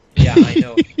Yeah, I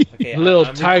know. Okay, Little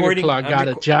I'm Tiger recording. Claw got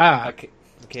a job.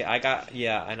 Okay, I got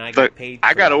and I But get paid.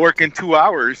 I gotta that. work in 2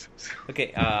 hours.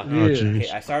 Okay,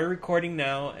 Yeah. I started recording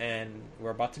now, and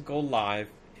we're about to go live,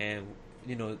 and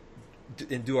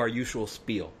do our usual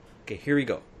spiel. Okay, here we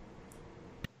go.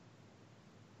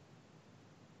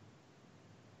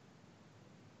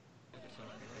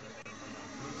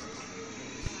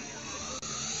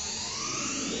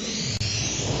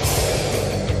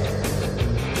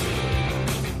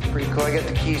 Pretty cool. I got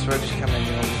the keys, so I just come in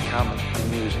and comment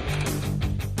on music.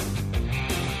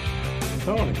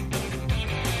 Tony.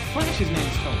 Flash's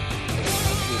name's Tony.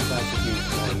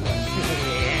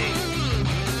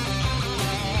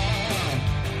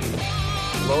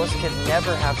 Lois could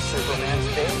never have Superman's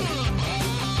baby.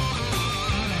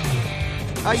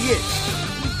 Ah yes,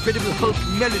 Incredible Hulk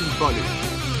melon butter.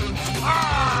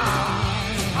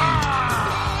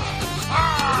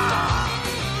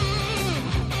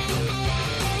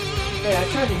 Hey, I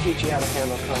tried to teach you how to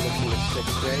handle comics in the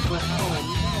 6th grade, but oh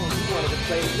no, you wanted to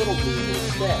play Little League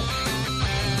instead.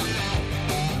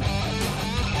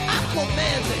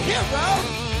 Aquaman's a hero!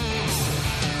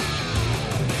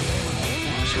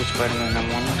 See what Spider-Man #1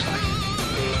 looks like.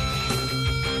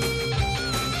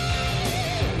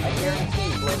 I guarantee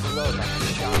you blows the load like a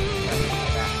shot right in the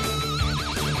back.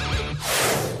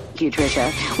 Thank you, Trisha.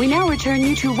 We now return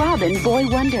you to Robin, Boy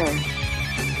Wonder.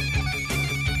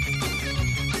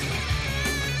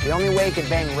 The only way he could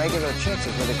bang regular chicks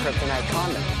is with a kryptonite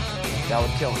condom. That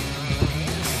would kill him.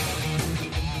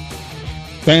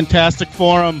 Fantastic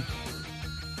Forum.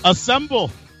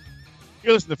 Assemble.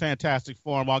 You're listening to Fantastic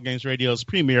Forum, All Games Radio's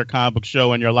premier comic book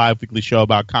show and your live weekly show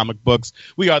about comic books.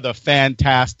 We are the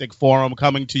Fantastic Forum,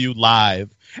 coming to you live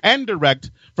and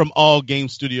direct from All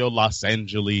Games Studio, Los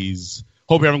Angeles.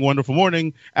 Hope you're having a wonderful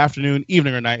morning, afternoon,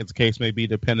 evening, or night, as the case may be,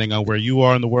 depending on where you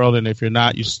are in the world. And if you're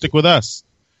not, you stick with us,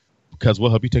 because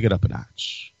we'll help you take it up a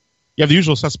notch. You have the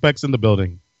usual suspects in the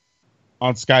building.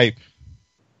 On Skype,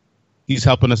 he's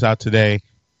helping us out today.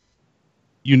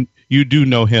 You do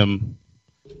know him.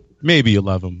 Maybe you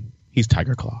love him. He's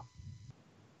Tiger Claw.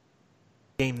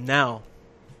 Game now.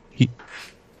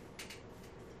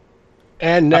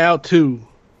 And now, too.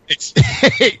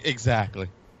 Exactly.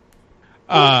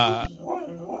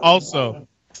 Also,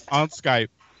 on Skype,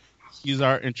 he's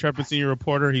our intrepid senior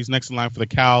reporter. He's next in line for the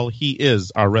cowl. He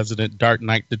is our resident Dark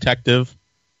Knight detective.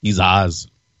 He's Oz.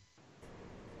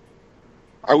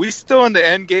 Are we still in the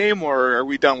end game, or are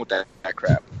we done with that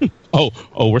crap? Oh,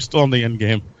 we're still in the end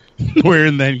game. We're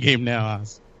in the end game now,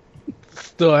 Oz.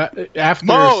 Still, after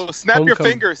Mo, snap your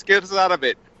Homecoming. fingers. Get us out of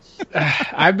it.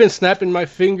 I've been snapping my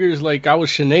fingers like I was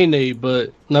Shanae,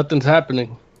 but nothing's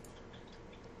happening.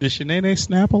 Did Shanae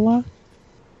snap a lot?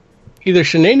 Either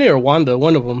Shanae or Wanda,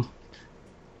 one of them.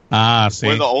 Ah, see.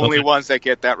 We're the only ones that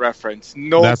get that reference.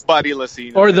 Nobody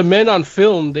listening. Or the men on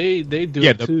film, they do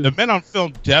it too. The men on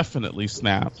film definitely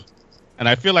snap. And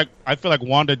I feel like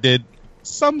Wanda did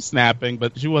some snapping,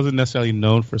 but she wasn't necessarily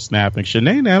known for snapping.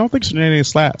 Shanae, I don't think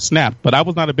Shanae snapped, but I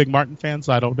was not a big Martin fan,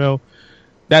 so I don't know.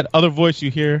 That other voice you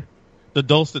hear, the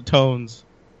dulcet tones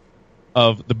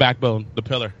of the backbone, the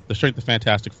pillar, the strength of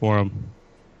Fantastic Forum.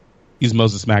 He's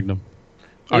Moses Magnum.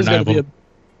 This is going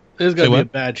to be a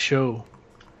bad show.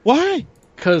 Why?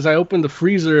 Because I opened the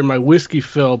freezer and my whiskey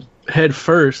fell head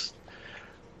first.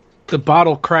 The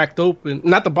bottle cracked open.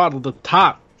 Not the bottle, the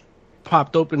top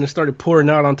popped open and started pouring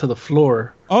out onto the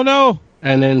floor. Oh, no.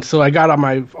 And then so I got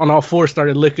on all fours,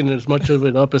 started licking as much of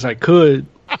it up as I could,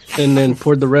 and then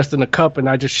poured the rest in a cup, and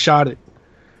I just shot it.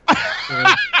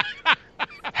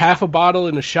 Half a bottle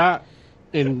in a shot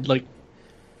in like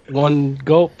one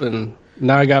gulp, and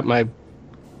now I got my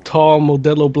tall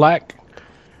Modelo Black.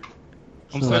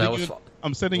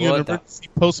 I'm sending you an emergency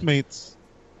Postmates.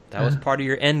 That was part of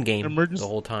your end game Emergency. the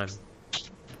whole time.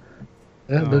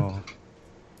 Yeah, but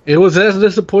it was as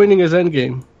disappointing as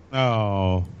Endgame.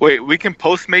 Oh. Wait, we can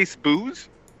Postmates booze?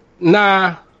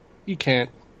 Nah, you can't.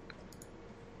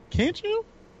 Can't you?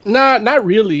 Nah, not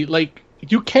really. Like,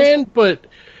 you can, but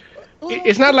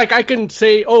it's not like I can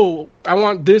say, oh, I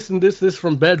want this and this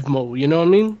from Bevmo, you know what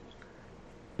I mean?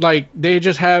 Like, they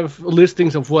just have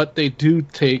listings of what they do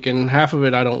take, and half of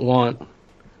it I don't want.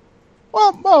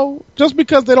 Well, Mo, just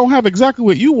because they don't have exactly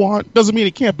what you want doesn't mean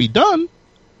it can't be done.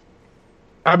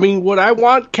 I mean, what I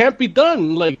want can't be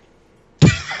done. Like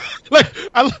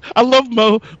I love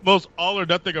Mo's all or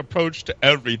nothing approach to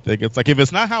everything. It's like, if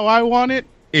it's not how I want it,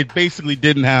 it basically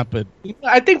didn't happen.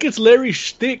 I think it's Larry's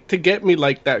shtick to get me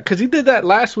like that, because he did that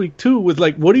last week too. With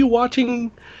like, what are you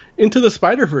watching Into the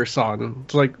Spider-Verse on?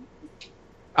 It's like,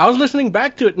 I was listening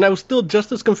back to it and I was still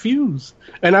just as confused,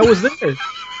 and I was there.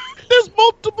 There's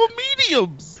multiple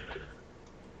mediums.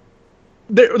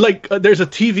 there's a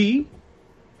TV.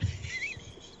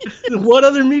 What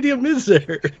other medium is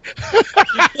there?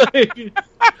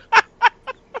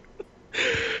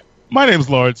 My name's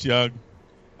Lawrence Young.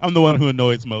 I'm the one who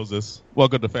annoys Moses.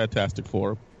 Welcome to Fantastic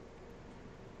Forum.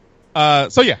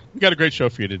 So yeah, we got a great show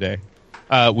for you today.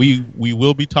 We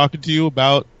will be talking to you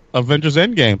about Avengers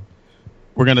Endgame.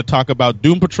 We're going to talk about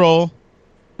Doom Patrol.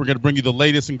 We're going to bring you the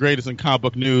latest and greatest in comic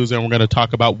book news, and we're going to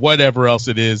talk about whatever else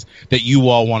it is that you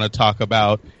all want to talk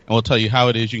about, and we'll tell you how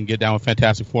it is you can get down with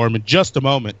Fantastic Forum in just a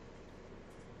moment.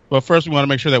 But first, we want to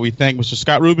make sure that we thank Mr.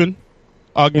 Scott Rubin,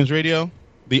 All Games Radio,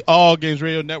 the All Games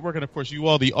Radio Network, and of course you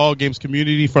all, the All Games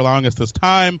community, for allowing us this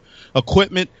time,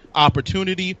 equipment,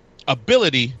 opportunity,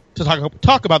 ability to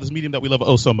talk about this medium that we love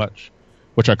oh so much,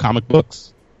 which are comic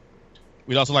books.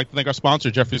 We'd also like to thank our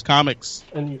sponsor, Jeffrey's Comics.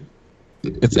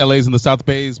 It's LA's and the South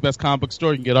Bay's best comic book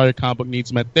store. You can get all your comic book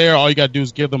needs met there. All you got to do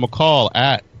is give them a call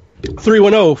at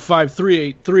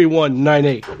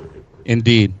 310-538-3198.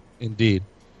 Indeed.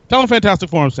 Tell them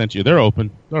Fantastic Forum sent you. They're open.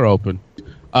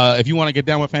 If you want to get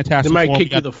down with Fantastic Forum, they might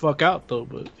kick you the fuck out, though,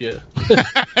 but yeah.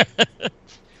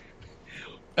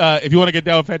 If you want to get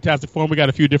down with Fantastic Forum, we got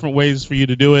a few different ways for you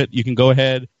to do it. You can go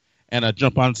ahead and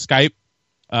jump on Skype.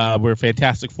 We're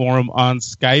Fantastic Forum on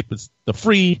Skype. It's the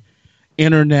free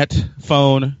internet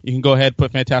phone. You can go ahead,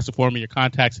 put Fantastic Forum in your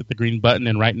contacts, hit the green button,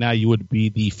 and right now you would be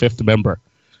the 5th member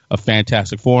of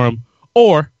Fantastic Forum.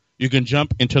 Or you can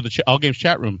jump into the All Games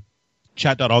chat room.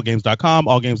 Chat.allgames.com,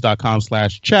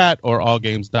 allgames.com/chat, or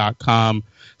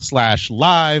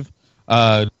allgames.com/live.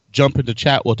 Jump into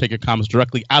chat. We'll take your comments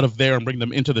directly out of there and bring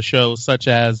them into the show, such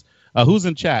as who's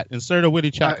in chat? Insert a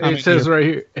witty chat comment. It says right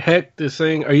here, Heck is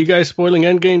saying, are you guys spoiling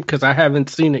Endgame? Because I haven't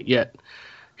seen it yet.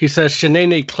 He says,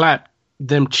 Shanae clapped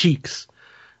them cheeks.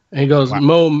 And he goes, wow.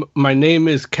 Mo, my name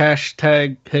is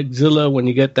 #Heckzilla when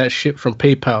you get that shit from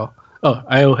PayPal. Oh,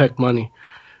 I owe Heck money.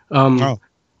 That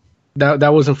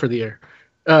wasn't for the air.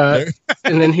 And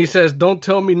then he says, don't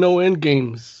tell me no end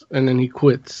games. And then he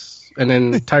quits. And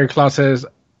then Tiger Claw says,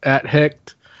 at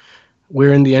Hecht,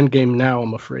 we're in the end game now,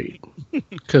 I'm afraid.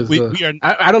 Because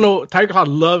I don't know. Tiger Claw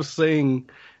loves saying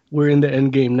we're in the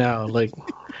end game now. Like,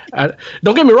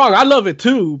 don't get me wrong. I love it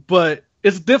too, but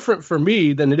it's different for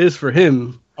me than it is for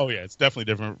him. Oh, yeah. It's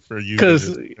definitely different for you.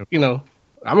 Because,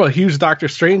 I'm a huge Doctor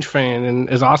Strange fan, and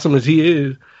as awesome as he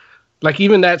is, like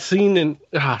even that scene in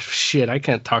I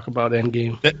can't talk about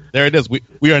Endgame. There it is.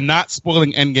 We are not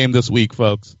spoiling Endgame this week,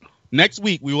 folks. Next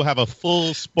week we will have a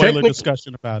full spoiler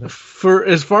discussion about it. For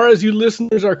as far as you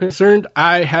listeners are concerned,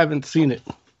 I haven't seen it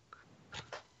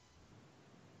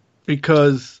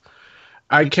because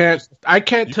I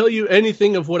can't tell you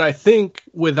anything of what I think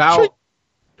without. Sure.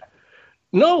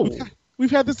 No,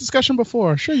 we've had this discussion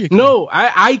before. Sure, you can. No,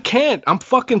 I can't. I'm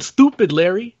fucking stupid,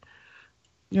 Larry.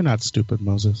 You're not stupid,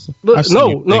 Moses. Look, I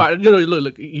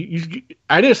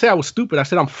didn't say I was stupid. I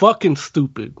said I'm fucking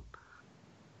stupid.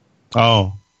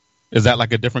 Oh, is that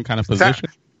like a different kind of position?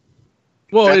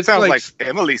 That sounds like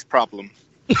Emily's problem.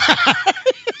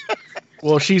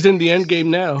 Well, she's in the end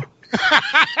game now.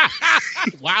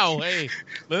 Wow, hey,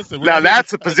 listen. Now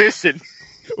that's a position.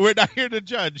 We're not here to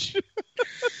judge.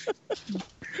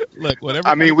 Look,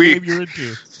 whatever game you're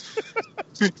into.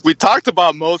 We talked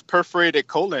about Mo's perforated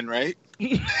colon, right?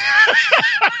 It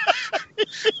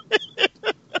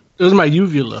was my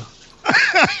uvula.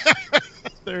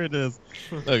 There it is.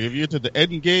 Look, if you're into the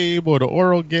end game or the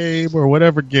oral game or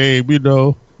whatever game,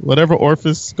 whatever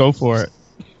orifice, go for it.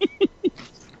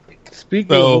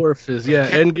 Speaking of orifice,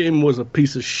 Endgame was a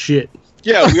piece of shit.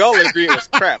 Yeah, we all agree it was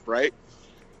crap, right?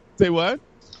 Say what?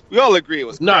 We all agree it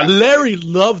was crap. No, Larry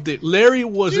loved it. Larry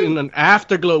was in an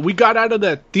afterglow. We got out of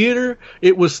that theater.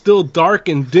 It was still dark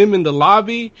and dim in the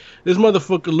lobby. This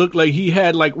motherfucker looked like he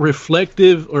had like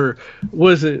reflective, or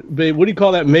was it, babe, what do you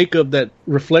call that makeup that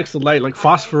reflects the light? Like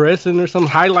phosphorescent or some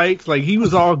highlights? Like he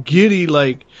was all giddy.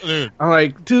 Like, I'm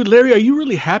like, dude, Larry, are you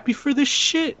really happy for this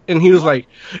shit? And he was like,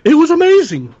 it was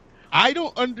amazing. I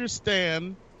don't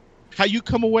understand how you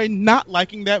come away not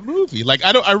liking that movie. Like,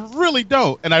 I really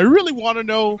don't. And I really want to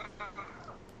know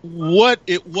what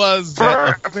it was.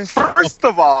 First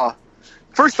of all,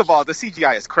 the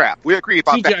CGI is crap. We agree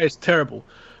about that. CGI is terrible.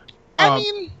 I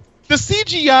mean, the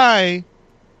CGI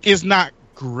is not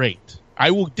great.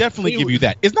 I will definitely give you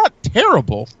that. It's not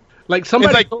terrible. Like,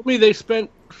 somebody told me they spent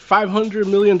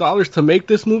 $500 million to make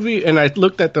this movie, and I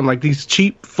looked at them like these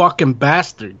cheap fucking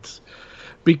bastards.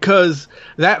 Because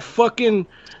that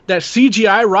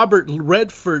CGI Robert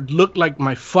Redford looked like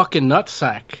my fucking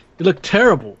nutsack. It looked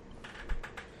terrible.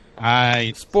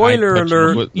 Spoiler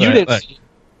alert. You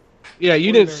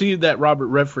didn't see that Robert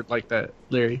Redford like that,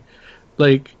 Larry.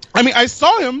 Like, I mean, I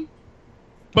saw him,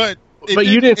 but But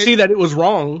you didn't see that it was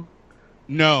wrong.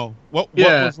 No. What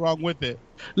was wrong with it?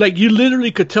 Like, you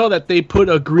literally could tell that they put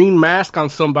a green mask on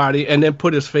somebody and then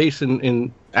put his face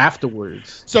in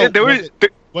afterwards. So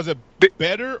was it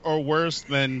better or worse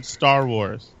than Star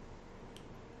Wars?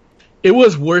 It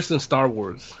was worse than Star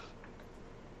Wars.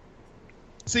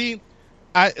 See,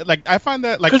 I find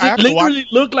that like because I it literally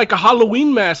looked like a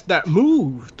Halloween mask that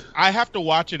moved. I have to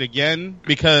watch it again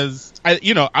because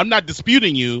I'm not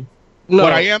disputing you. No.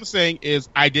 What I am saying is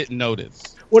I didn't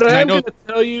notice. What I am going to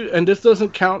tell you, and this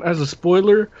doesn't count as a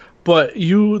spoiler, but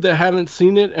you that haven't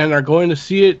seen it and are going to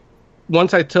see it,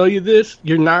 once I tell you this,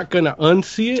 you're not going to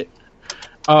unsee it.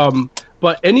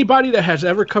 But anybody that has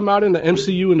ever come out in the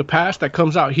MCU in the past that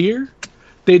comes out here,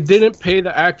 they didn't pay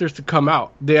the actors to come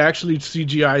out. They actually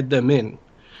CGI'd them in.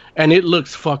 And it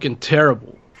looks fucking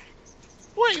terrible.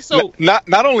 Wait, so...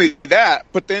 Not only that,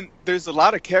 but then there's a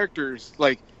lot of characters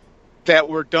like that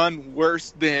were done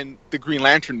worse than the Green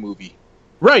Lantern movie.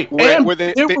 Right, and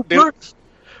they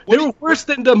were worse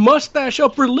than the mustache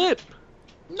upper lip.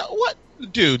 No, what?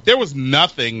 Dude, there was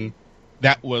nothing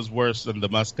that was worse than the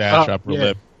mustache upper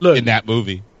lip in that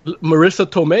movie. Marissa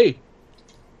Tomei.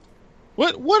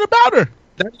 What about her?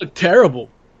 That looked terrible.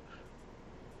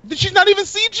 She's not even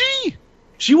CG.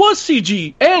 She was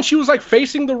CG, and she was like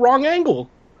facing the wrong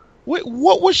angle. Wait,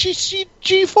 what was she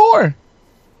CG for?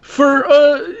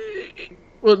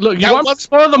 Well, look, you want to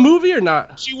spoil the movie or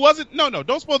not? She wasn't. No,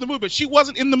 don't spoil the movie. But she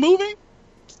wasn't in the movie.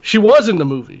 She was in the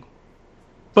movie,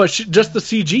 but just the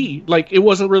CG. Like, it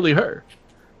wasn't really her.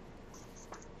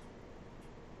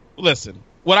 Listen,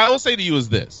 what I will say to you is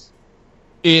this: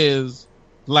 is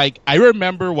like I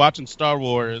remember watching Star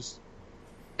Wars,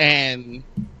 and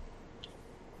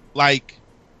like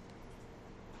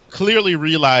clearly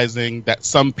realizing that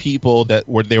some people that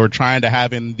they were trying to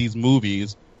have in these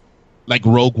movies, like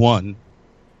Rogue One,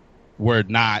 were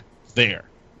not there.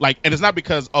 Like, and it's not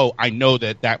because, I know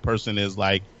that person is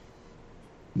like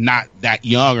not that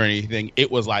young or anything. It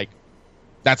was like,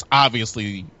 that's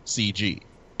obviously CG.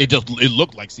 It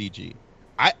looked like CG.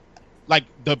 I like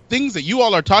the things that you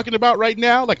all are talking about right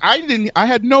now. Like I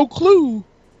had no clue.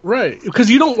 Right, because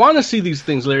you don't want to see these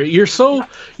things, Larry. You're so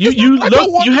you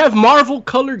have Marvel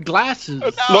colored glasses.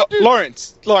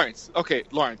 Lawrence. Okay,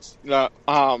 Lawrence.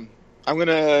 I'm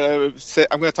gonna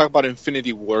talk about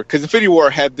Infinity War because Infinity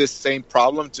War had this same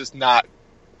problem, just not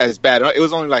as bad. It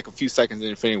was only like a few seconds in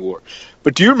Infinity War.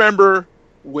 But do you remember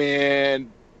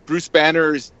when Bruce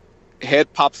Banner's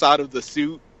head pops out of the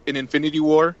suit in Infinity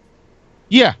War?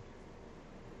 Yeah.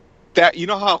 That, you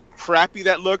know how crappy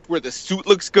that looked, where the suit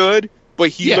looks good, but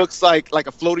he looks like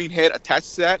a floating head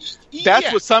attached to that.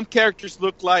 That's what some characters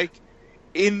look like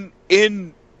in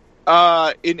Endgame.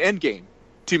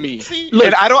 To me, look,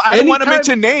 and I don't want to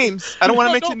mention names. I don't want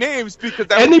to mention names because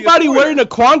anybody wearing a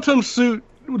quantum suit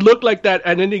would look like that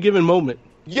at any given moment.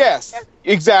 Yes,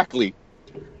 exactly.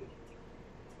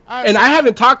 And I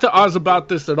haven't talked to Oz about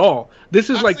this at all. This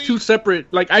is like two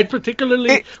separate. Like, I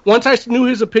particularly once I knew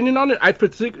his opinion on it, I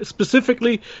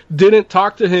specifically didn't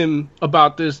talk to him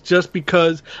about this just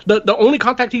because the only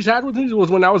contact he's had with me was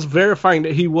when I was verifying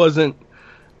that he wasn't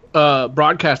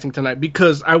broadcasting tonight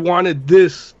because I wanted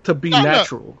this to be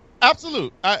natural. No,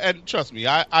 absolute. And trust me,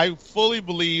 I fully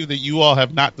believe that you all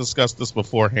have not discussed this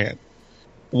beforehand.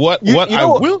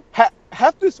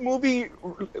 Half this movie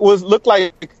looked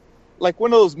like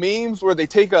one of those memes where they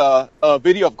take a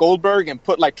video of Goldberg and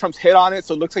put like Trump's head on it,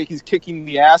 so it looks like he's kicking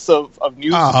the ass of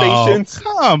news stations.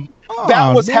 Come on,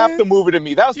 that was man. half the movie to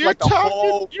me. That was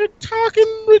whole. You're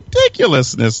talking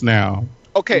ridiculousness now.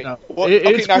 Okay, no, well,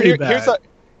 it's now pretty bad.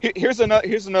 Here's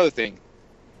another thing.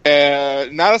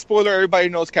 Not a spoiler. Everybody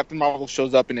knows Captain Marvel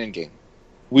shows up in Endgame.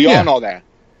 We all know that.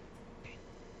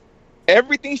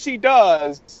 Everything she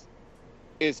does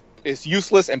is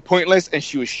useless and pointless, and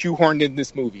she was shoehorned in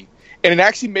this movie. And it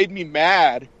actually made me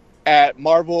mad at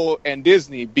Marvel and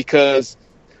Disney because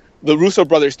the Russo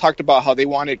brothers talked about how they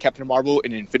wanted Captain Marvel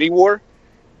in Infinity War,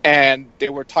 and they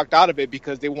were talked out of it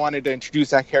because they wanted to introduce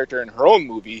that character in her own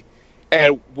movie.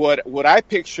 And what I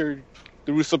pictured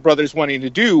the Russo brothers wanting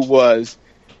to do was,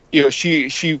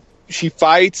 she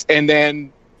fights and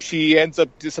then she ends up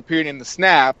disappearing in the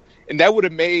snap, and that would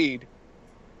have made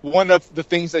one of the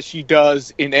things that she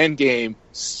does in Endgame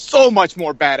so much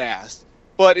more badass.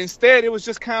 But instead, it was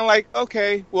just kind of like,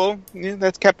 okay, well,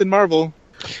 that's Captain Marvel.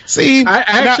 See, I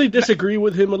actually disagree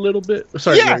with him a little bit.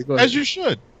 Sorry, Larry, go ahead. As you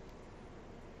should.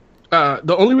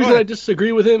 The only reason I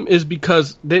disagree with him is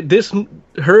because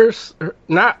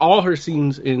not all her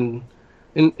scenes in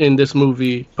this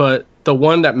movie, but the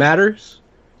one that matters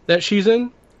that she's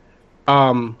in,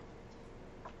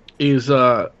 is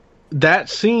that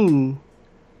scene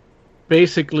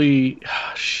basically,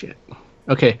 shit.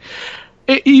 Okay,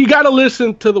 you got to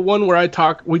listen to the one where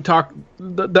we talk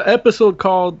the episode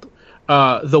called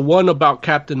the one about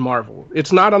Captain Marvel.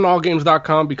 It's not on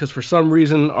allgames.com because for some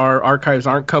reason our archives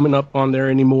aren't coming up on there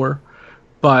anymore.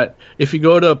 But if you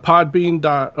go to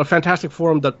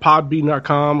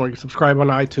fantasticforum.podbean.com or you subscribe on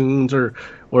iTunes or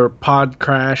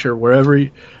Podcrash or wherever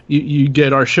you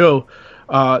get our show,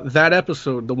 that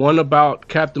episode, the one about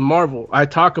Captain Marvel, I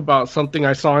talk about something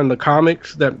I saw in the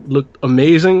comics that looked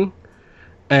amazing,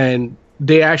 and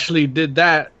they actually did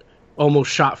that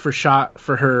almost shot for shot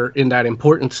for her in that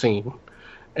important scene.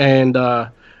 And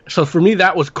so for me,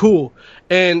 that was cool.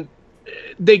 And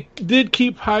they did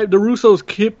keep the Russos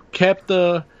kept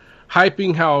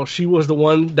hyping how she was the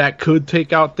one that could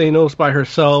take out Thanos by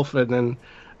herself. And then,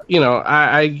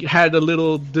 I had a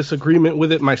little disagreement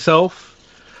with it myself.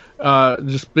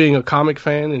 Just being a comic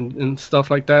fan and stuff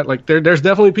like that. Like there's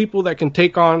definitely people that can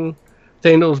take on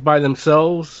Thanos by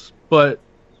themselves, but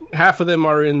half of them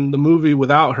are in the movie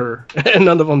without her, and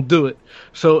none of them do it.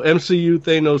 So MCU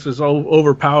Thanos is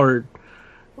overpowered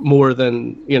more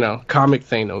than comic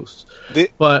Thanos.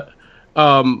 But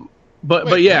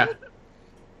yeah,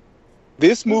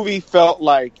 this movie felt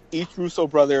like each Russo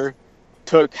brother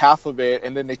took half of it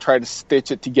and then they tried to stitch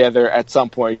it together at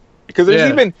some point. Because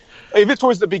there's even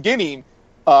towards the beginning,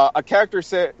 a character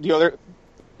said,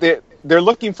 they're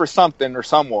looking for something or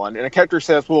someone, and a character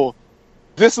says, "Well,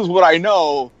 this is what I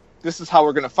know. This is how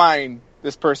we're going to find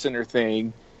this person or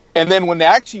thing." And then when they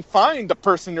actually find the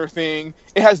person or thing,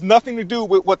 it has nothing to do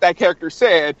with what that character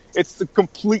said. It's a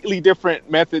completely different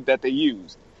method that they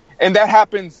use. And that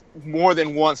happens more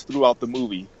than once throughout the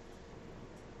movie.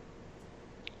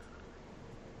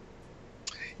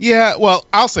 Yeah, well,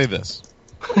 I'll say this.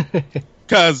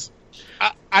 Because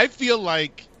I feel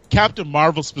like Captain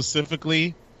Marvel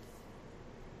specifically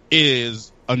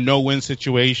is a no-win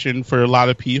situation for a lot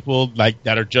of people like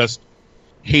that are just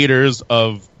haters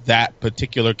of that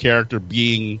particular character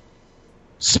being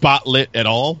spotlit at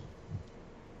all.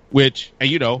 Which,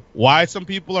 and why some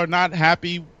people are not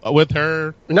happy with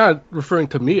her. You're not referring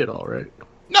to me at all, right?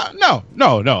 No.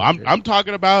 I'm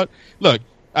talking about, look,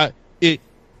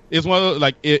 it's one of those,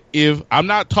 like, if I'm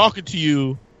not talking to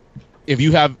you, if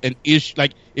you have an issue,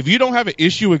 like, if you don't have an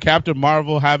issue with Captain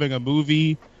Marvel having a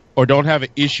movie, or don't have an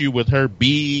issue with her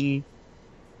being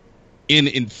in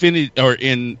Infinity or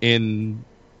in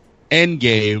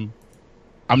Endgame,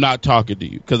 I'm not talking to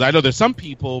you. Because I know there's some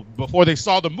people, before they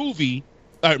saw the movie,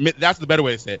 that's the better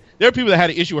way to say it. There are people that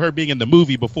had an issue with her being in the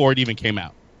movie before it even came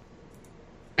out.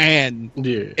 And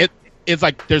it's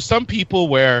like, there's some people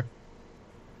where,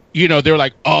 they're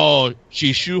like, oh,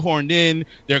 she's shoehorned in.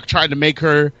 They're trying to make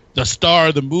her the star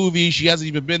of the movie. She hasn't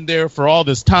even been there for all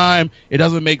this time. It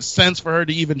doesn't make sense for her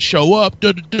to even show up.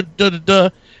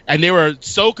 And they were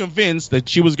so convinced that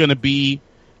she was going to be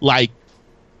like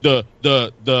it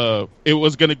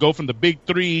was going to go from the big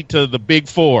three to the big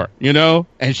four,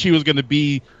 and she was going to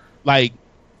be like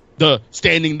the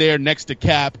standing there next to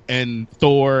Cap and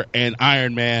Thor and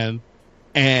Iron Man,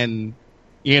 and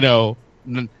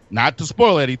not to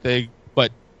spoil anything,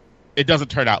 but it doesn't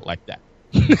turn out like that.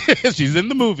 She's in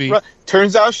the movie. Right.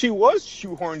 Turns out she was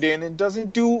shoehorned in and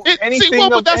doesn't do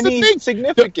anything of any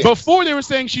significance. Before they were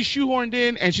saying she's shoehorned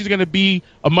in and she's going to be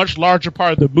a much larger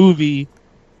part of the movie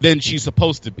than she's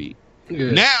supposed to be.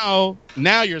 Yeah.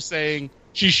 Now you're saying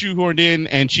she's shoehorned in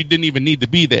and she didn't even need to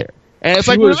be there. And it's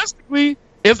realistically,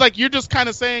 it's like you're just kind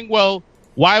of saying, well,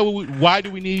 why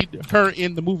do we need her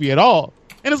in the movie at all?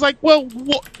 And it's like, well,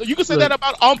 you can say that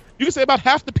about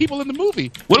half the people in the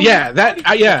movie.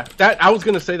 I was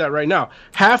going to say that right now.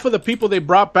 Half of the people they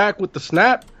brought back with the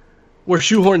snap were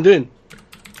shoehorned in.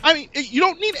 I mean,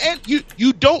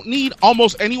 you don't need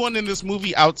almost anyone in this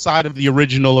movie outside of the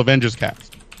original Avengers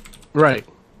cast. Right.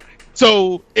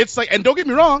 So it's like, and don't get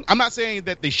me wrong, I'm not saying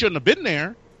that they shouldn't have been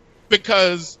there,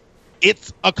 because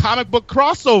it's a comic book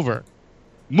crossover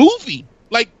movie.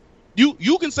 Like,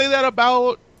 you can say that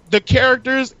about the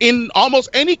characters in almost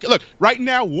any. Look, right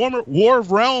now, War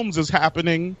of Realms is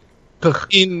happening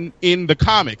in the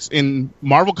comics, in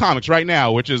Marvel Comics right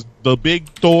now, which is the big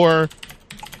Thor.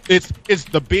 It's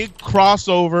the big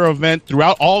crossover event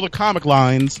throughout all the comic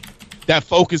lines that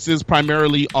focuses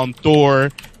primarily on Thor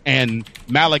and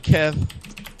Malekith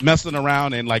messing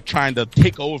around and like trying to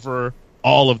take over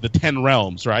all of the 10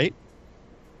 realms, right?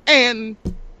 And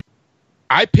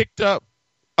I picked up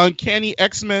Uncanny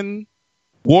X-Men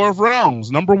War of Realms,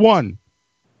 #1.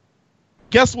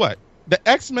 Guess what? The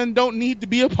X-Men don't need to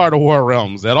be a part of War of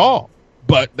Realms at all.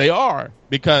 But they are,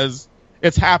 because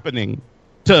it's happening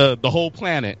to the whole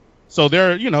planet. So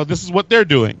they're, this is what they're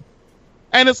doing.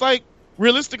 And it's like,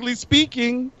 realistically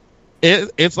speaking,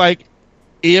 it's like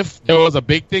if there was a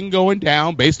big thing going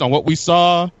down based on what we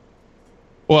saw,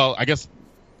 well, I guess,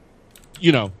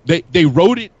 they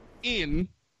wrote it in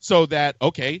so that,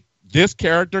 okay, this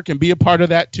character can be a part of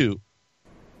that too.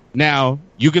 Now,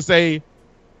 you could say,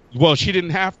 well, she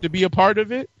didn't have to be a part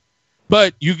of it,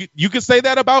 but you could say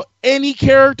that about any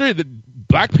character. The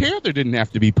Black Panther didn't have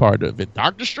to be part of it.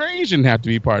 Doctor Strange didn't have to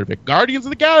be part of it. Guardians of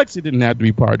the Galaxy didn't have to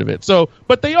be part of it. So,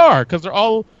 but they are, because they're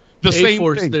all the same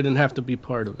A-Force thing. didn't have to be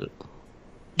part of it.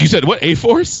 You said what?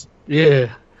 A-Force?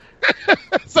 Yeah.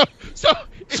 so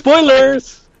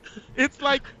Spoilers. It's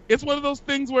like, it's one of those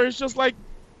things where it's just like,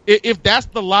 if that's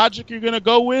the logic you're going to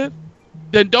go with,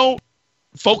 then don't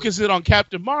focus it on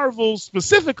Captain Marvel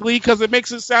specifically, because it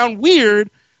makes it sound weird,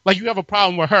 like you have a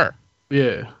problem with her.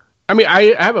 Yeah. I mean,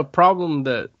 I have a problem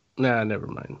that... Nah, never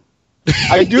mind.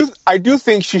 I do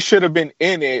think she should have been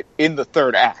in it in the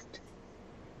third act.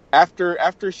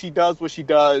 After she does what she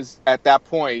does at that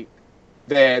point,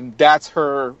 then that's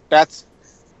God,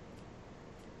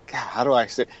 how do I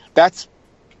say? That's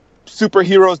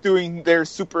superheroes doing their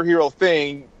superhero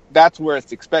thing. That's where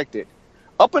it's expected.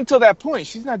 Up until that point,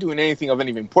 she's not doing anything of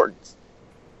any importance.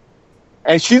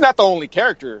 And she's not the only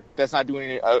character that's not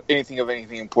doing anything of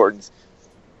anything importance.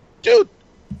 Dude,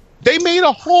 they made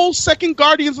a whole second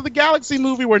Guardians of the Galaxy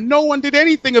movie where no one did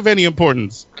anything of any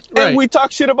importance. Right. And we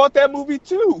talk shit about that movie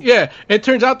too. Yeah, it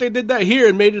turns out they did that here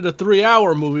and made it a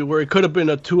 3-hour movie where it could have been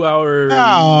a 2-hour,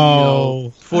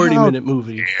 40-minute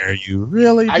movie. Dare you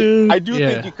really, dude? I do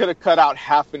think you could have cut out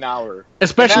half an hour.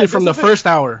 Especially from the first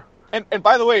hour. And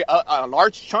by the way, a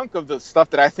large chunk of the stuff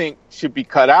that I think should be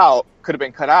cut out, could have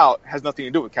been cut out, has nothing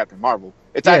to do with Captain Marvel.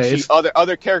 It's actually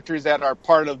other characters that are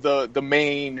part of the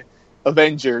main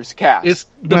Avengers cast. It's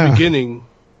the beginning.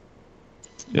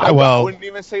 Yeah, I well, wouldn't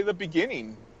even say the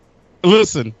beginning.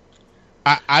 Listen,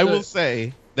 I will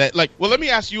say that, like, well, let me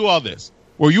ask you all this.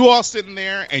 Were you all sitting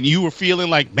there and you were feeling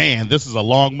like, man, this is a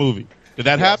long movie? Did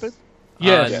that happen?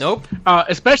 Yes. Nope.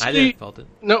 Especially... I didn't felt it.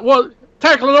 No, well...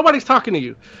 Tackle, nobody's talking to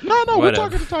you. No, we're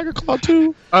talking to Tiger Claw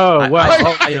too. Oh,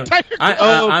 wow.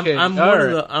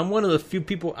 I'm one of the few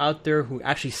people out there who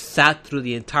actually sat through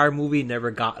the entire movie, never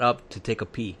got up to take a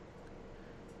pee.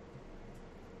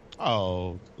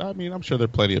 Oh, I mean, I'm sure there are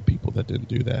plenty of people that didn't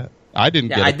do that. I didn't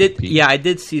get up I did. to pee. Yeah, I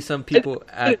did see some people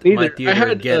at my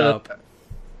theater get up.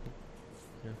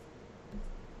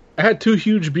 I had 2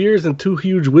 huge beers and 2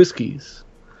 huge whiskeys.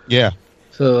 Yeah.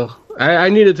 So I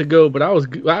needed to go, but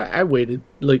I waited.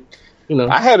 Like,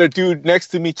 I had a dude next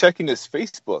to me checking his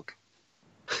Facebook.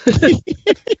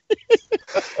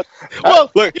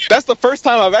 Well, look, that's the first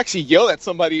time I've actually yelled at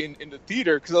somebody in the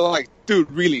theater, because I'm like,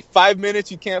 dude, really, 5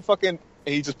 minutes, you can't fucking...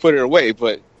 And he just put it away,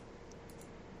 but...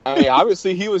 I mean,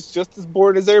 obviously, he was just as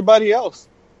bored as everybody else.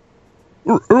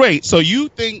 Right, so you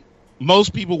think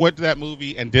most people went to that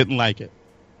movie and didn't like it?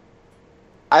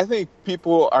 I think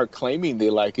people are claiming they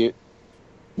like it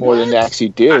more than they actually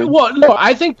did. No,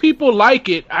 I think people like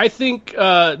it. I think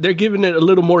they're giving it a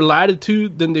little more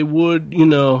latitude than they would, you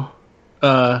know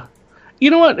what?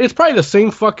 It's probably the same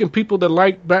fucking people that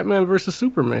like Batman versus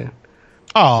Superman.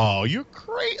 Oh, you're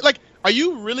crazy. Like, are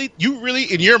you really,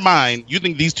 in your mind, you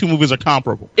think these two movies are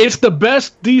comparable? It's the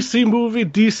best DC movie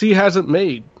DC hasn't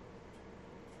made.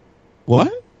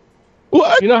 What?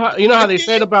 What? You know how they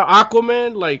said about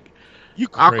Aquaman? Like,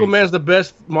 Aquaman's the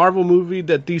best Marvel movie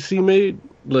that DC made?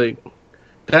 Like,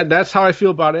 that's how I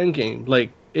feel about Endgame.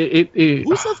 Like,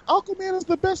 who says Aquaman is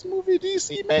the best movie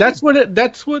DC made?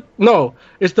 No,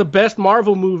 it's the best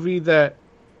Marvel movie that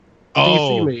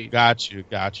DC made. Got you.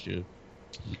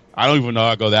 I don't even know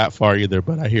I'll go that far either,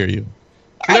 but I hear you.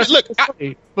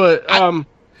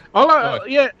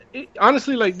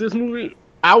 Honestly, like, this movie,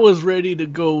 I was ready to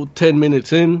go 10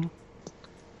 minutes in.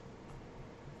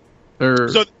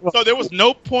 So there was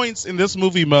no points in this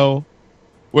movie, Mo,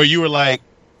 where you were like,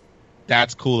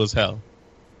 that's cool as hell.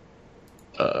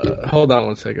 Hold on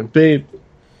one second. Babe,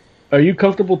 are you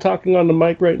comfortable talking on the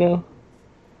mic right now?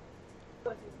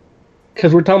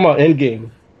 Because we're talking about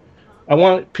Endgame. I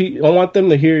want them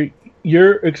to hear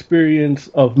your experience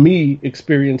of me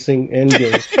experiencing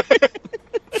Endgame.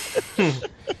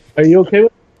 Are you okay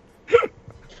with it?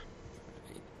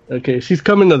 Okay, she's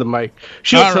coming to the mic.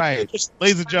 All right,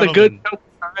 ladies and gentlemen. A good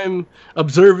time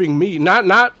observing me.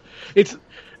 I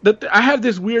have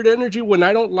this weird energy when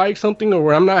I don't like something or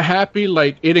when I'm not happy.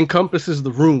 Like, it encompasses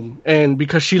the room, and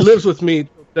because she lives with me,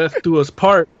 death do us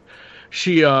part.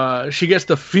 She gets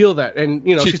to feel that, and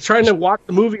she's trying to watch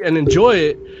the movie and enjoy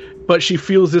it, but she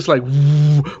feels this like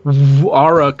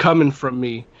aura coming from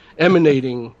me,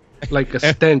 emanating like a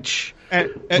stench.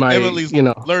 And my Emily's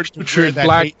learned to wear putrid that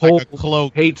black hate hole like a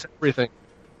cloak. hates everything.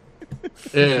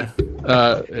 Yeah.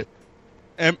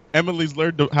 Emily's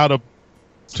learned how to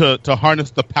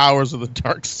harness the powers of the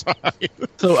dark side.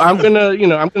 So I'm gonna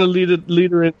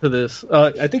lead her into this.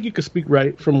 I think you could speak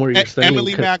right from where you're standing.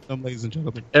 Emily Magnum, ladies and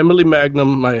gentlemen. Emily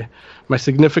Magnum, my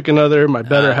significant other, my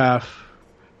better half.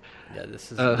 Yeah,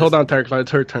 this is. Hold on, Tarek,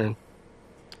 it's her turn.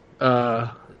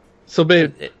 So,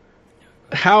 babe,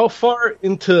 how far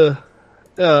into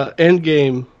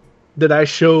Endgame did I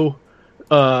show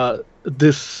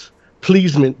this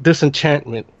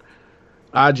disenchantment,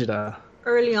 Ajita?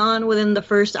 Early on, within the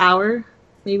first hour,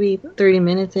 maybe 30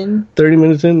 minutes in. 30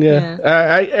 minutes in, yeah.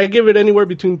 I give it anywhere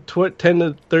between 10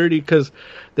 to 30 because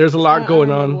there's a lot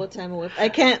going on. What time it was. I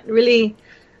can't really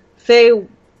say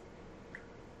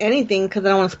anything because I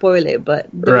don't want to spoil it, but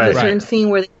there was a certain scene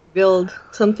where they build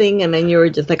something and then you were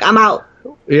just like, I'm out.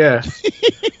 Yeah.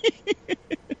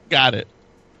 Got it.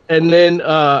 And then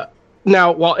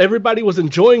now, while everybody was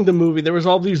enjoying the movie, there was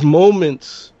all these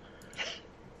moments.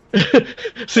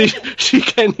 See, she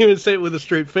can't even say it with a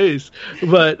straight face,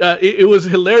 but it was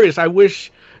hilarious. I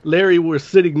wish Larry were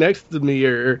sitting next to me,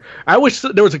 or I wish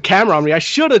there was a camera on me. I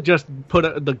should have just put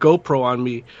the GoPro on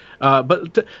me.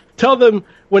 But tell them,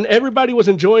 when everybody was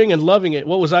enjoying and loving it,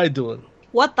 what was I doing?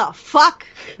 What the fuck?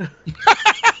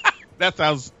 That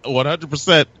sounds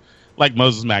 100% like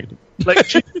Moses Magnum. Like,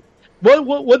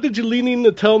 what did you lean in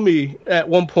to tell me at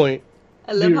one point?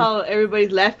 I love how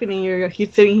everybody's laughing and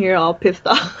he's sitting here all pissed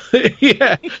off.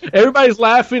 Yeah, everybody's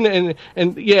laughing and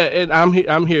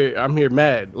I'm here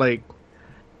mad. Like,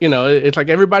 it's like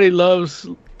everybody loves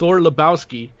Thor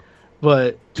Lebowski,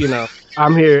 but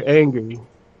I'm here angry.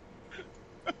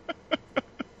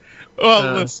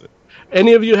 Well, listen.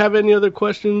 Any of you have any other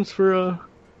questions for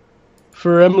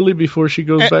Emily before she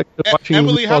goes back to watching?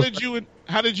 Emily, how did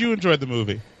you enjoy the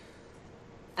movie?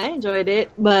 I enjoyed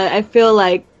it, but I feel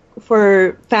like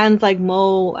for fans like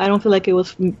Mo, I don't feel like it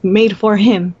was made for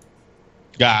him.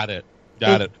 Got it.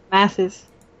 Masses.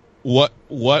 What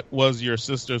was your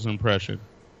sister's impression?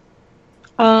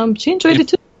 She enjoyed it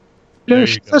too. Yeah,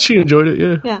 she said she enjoyed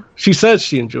it. Yeah. She says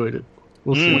she enjoyed it.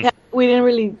 We'll see. Yeah, we didn't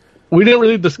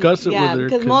really discuss it with her.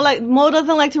 Because Mo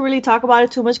doesn't like to really talk about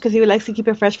it too much because he likes to keep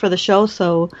it fresh for the show.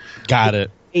 So got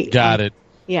it.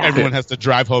 Yeah. Everyone has to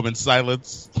drive home in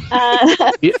silence.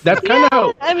 That's kind of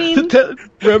how. I mean,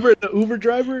 remember the Uber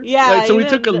driver? Yeah. So we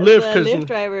took a Lyft because the Lyft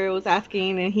driver was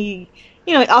asking, and he,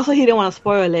 also he didn't want to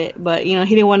spoil it, but he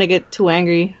didn't want to get too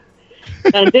angry.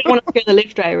 And didn't want to scare the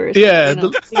Lyft driver. So, yeah.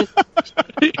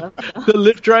 The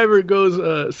Lyft driver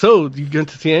goes, "So you get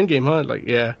to see Endgame, huh?" Like,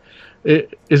 yeah.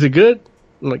 Is it good?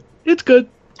 I'm like, it's good.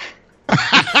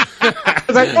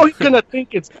 Because I know he's gonna think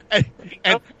it's.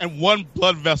 And one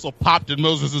blood vessel popped in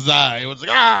Moses' eye. It was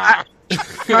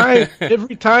like,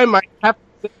 Every time I have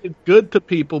to say it's good to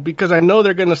people because I know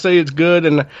they're gonna say it's good,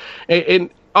 and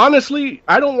honestly,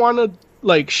 I don't want to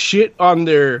like shit on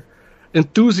their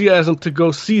enthusiasm to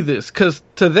go see this because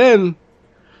to them,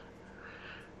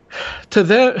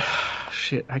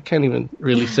 shit, I can't even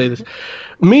really say this.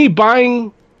 Me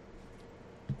buying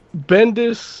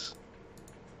Bendis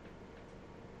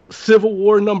Civil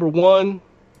War #1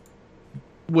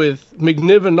 with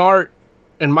McNiven art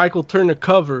and Michael Turner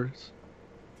covers,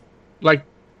 like,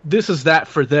 this is that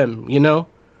for them,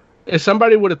 If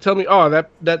somebody would have told me, oh,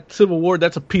 that Civil War,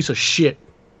 that's a piece of shit,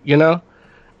 and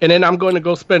then I'm going to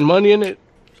go spend money in it,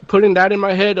 putting that in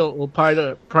my head will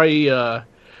probably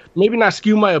maybe not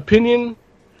skew my opinion,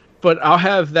 but I'll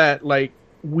have that, like,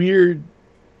 weird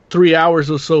 3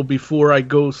 hours or so before I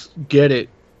go get it.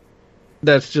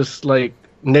 That's just like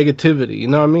negativity. You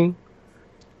know what I mean?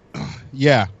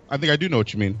 Yeah, I think I do know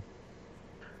what you mean.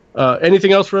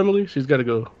 Anything else for Emily? She's got to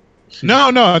go.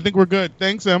 No, I think we're good.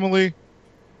 Thanks, Emily.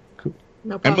 Cool.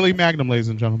 No problem. Emily Magnum, ladies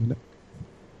and gentlemen.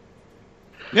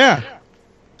 Yeah.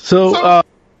 So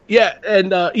yeah,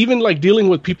 and even like dealing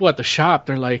with people at the shop,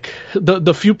 they're like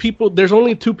the few people. There's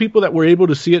only 2 people that were able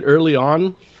to see it early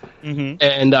on. Mm-hmm.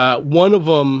 And one of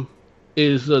them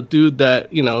is a dude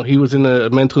that, he was in a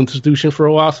mental institution for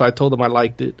a while, so I told him I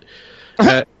liked it.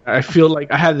 I feel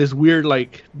like I had this weird,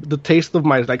 like, the taste of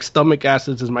my, like, stomach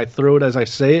acids in my throat as I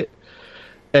say it.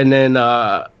 And then,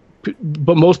 but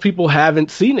most people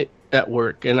haven't seen it at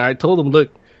work. And I told them,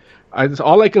 look,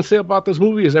 all I can say about this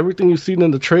movie is everything you've seen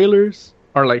in the trailers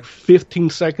are, like, 15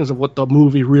 seconds of what the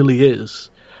movie really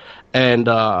is. And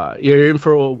you're in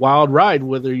for a wild ride,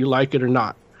 whether you like it or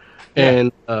not.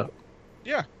 And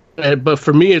but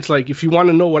for me, it's like, if you want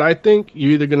to know what I think,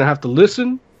 you're either gonna have to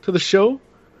listen to the show,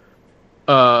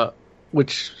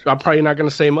 which I'm probably not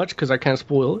gonna say much because I can't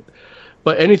spoil it.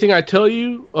 But anything I tell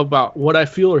you about what I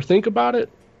feel or think about it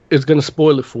is going to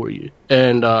spoil it for you.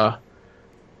 And I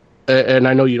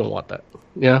know you don't want that.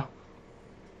 Yeah.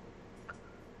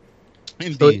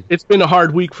 Indeed. So it's been a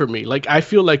hard week for me. Like, I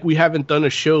feel like we haven't done a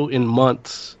show in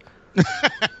months.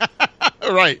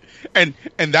 Right. And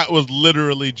that was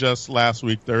literally just last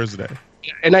week, Thursday.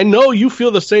 And I know you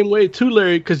feel the same way too,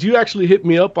 Larry, because you actually hit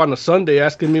me up on a Sunday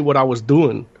asking me what I was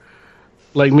doing.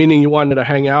 Like, meaning you wanted to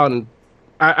hang out, and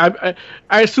I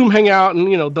assume hang out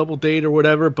and, double date or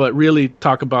whatever, but really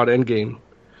talk about Endgame.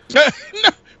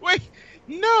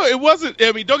 No, it wasn't.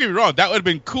 I mean, don't get me wrong. That would have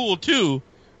been cool too.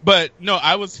 But no,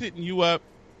 I was hitting you up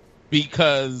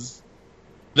because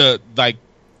the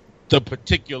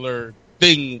particular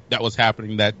thing that was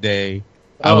happening that day,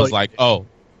 I was like, I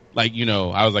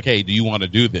was like, hey, do you want to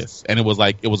do this? And it was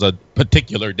a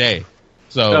particular day.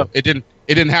 So it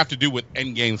didn't have to do with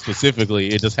Endgame specifically.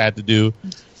 It just had to do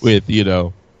with,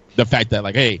 the fact that,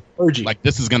 like, hey, like,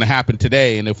 this is going to happen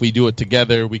today, and if we do it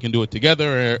together, we can do it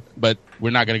together, but we're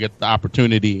not going to get the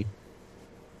opportunity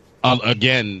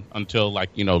again until, like,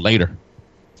 later.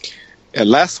 And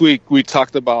last week we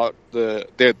talked about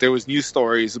there was news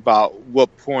stories about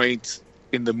what point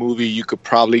in the movie you could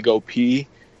probably go pee.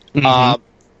 Mm-hmm.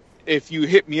 If you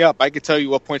hit me up, I could tell you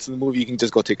what points in the movie you can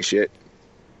just go take a shit.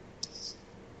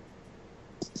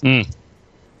 You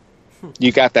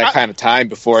got that kind of time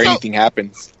before anything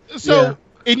happens. So,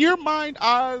 in your mind,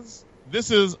 Oz, this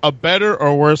is a better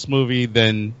or worse movie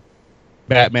than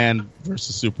Batman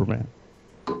versus Superman?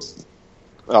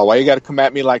 Oh, why you got to come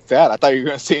at me like that? I thought you were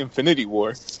going to say Infinity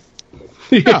War.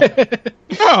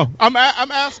 No, I'm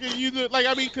asking you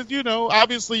because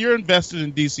obviously you're invested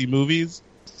in DC movies,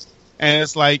 and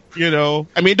it's like, don't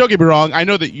get me wrong. I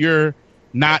know that you're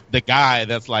not the guy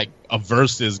that's like a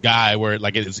versus guy where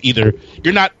like it's either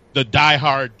you're not the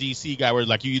diehard DC guy where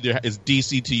like you either is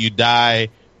DC till you die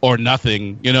or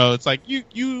nothing. It's like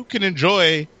you can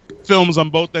enjoy films on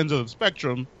both ends of the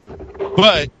spectrum,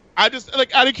 but I just,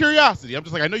 like, out of curiosity, I'm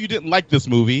just like, I know you didn't like this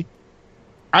movie.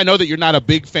 I know that you're not a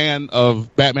big fan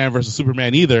of Batman versus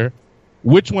Superman either.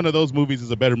 Which one of those movies is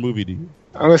a better movie to you?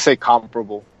 I'm going to say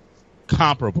comparable.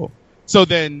 Comparable. So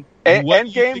then...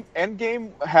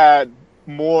 Endgame had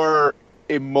more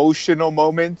emotional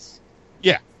moments.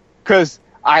 Yeah. Because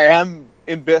I am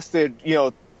invested,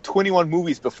 21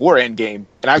 movies before Endgame,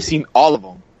 and I've seen all of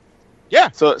them.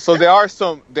 Yeah. So there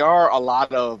are a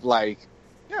lot of, like...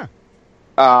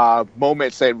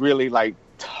 moments that really like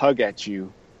tug at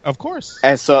you, of course,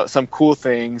 and so some cool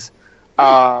things.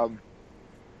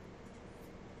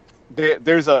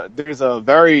 There's a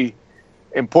very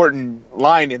important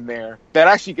line in there that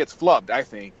actually gets flubbed, I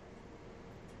think.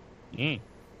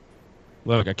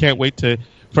 Look, I can't wait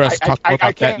for us to talk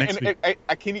about that next week.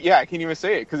 I can't even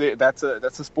say it because that's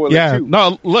a spoiler too.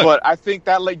 No, look, but I think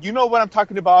that, like, what I'm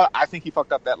talking about. I think he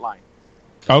fucked up that line.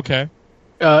 Okay.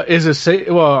 Is it safe?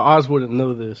 Well, Oz wouldn't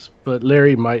know this, but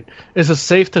Larry might. Is it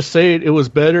safe to say it was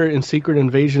better in Secret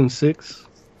Invasion 6?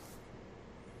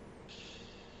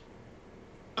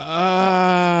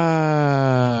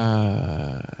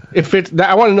 If it's,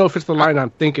 I want to know if it's the line I'm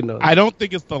thinking of. I don't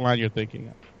think it's the line you're thinking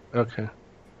of. Okay.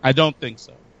 I don't think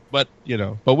so. But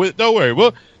don't worry.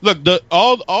 Well, look,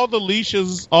 all the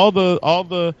leashes, all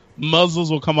the muzzles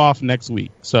will come off next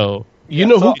week. So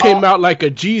who came out like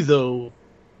a G though.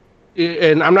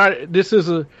 And I'm not. It's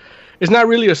not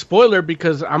really a spoiler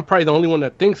because I'm probably the only one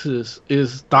that thinks this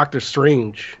is Doctor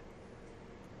Strange.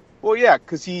 Well, yeah,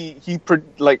 because he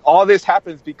all this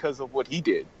happens because of what he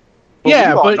did.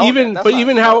 But even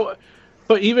how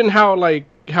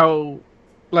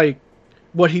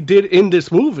what he did in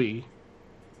this movie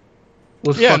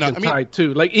was tight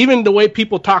too. Like, even the way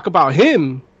people talk about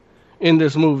him in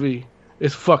this movie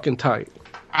is fucking tight.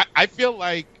 I feel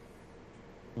like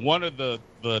one of the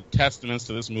testaments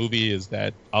to this movie is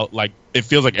that it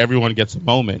feels like everyone gets a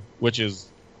moment, which is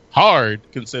hard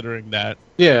considering that.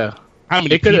 Yeah, how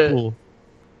many people?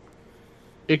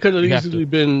 It could have easily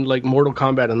been like Mortal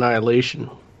Kombat Annihilation.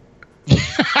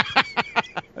 That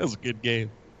was a good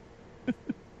game.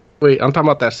 Wait, I'm talking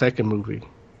about that second movie.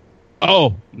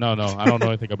 Oh no, I don't know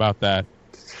anything about that.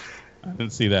 I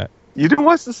didn't see that. You didn't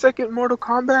watch the second Mortal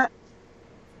Kombat?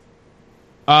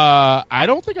 I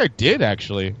don't think I did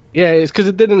actually. Yeah, it's because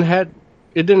it didn't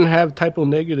have Typo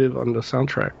Negative on the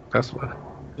soundtrack. That's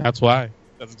why.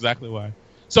 That's exactly why.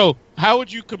 So, how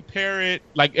would you compare it?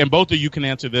 Like, and both of you can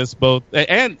answer this. Both,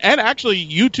 and actually,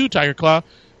 you too, Tiger Claw.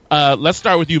 Let's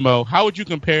start with you, Mo. How would you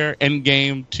compare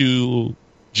Endgame to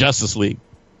Justice League?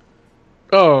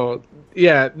 Oh,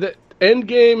 yeah, the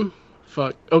Endgame.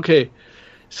 Fuck. Okay,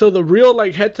 so the real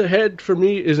head-to-head for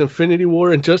me is Infinity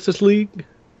War and Justice League.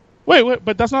 Wait,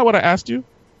 but that's not what I asked you.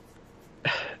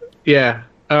 Yeah.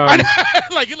 Look,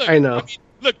 I know. I mean,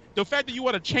 look, the fact that you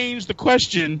want to change the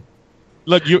question,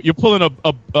 look, you're pulling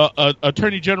a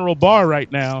Attorney General Barr right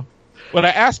now. What I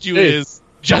asked you is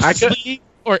Justice League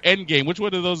or Endgame. Which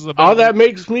one of those is about? All that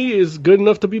makes me is good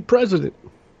enough to be president.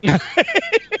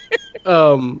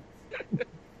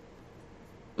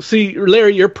 See,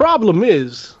 Larry, your problem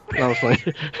is. No, I was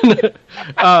playing.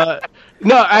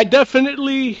 No, I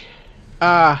definitely.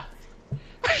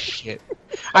 Shit.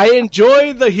 I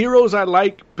enjoy the heroes I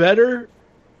like better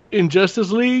in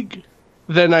Justice League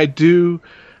than I do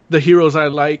the heroes I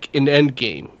like in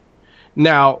Endgame.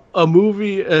 Now, a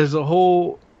movie as a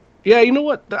whole, yeah, you know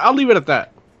what? I'll leave it at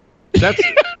that. That's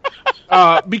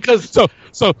because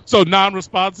so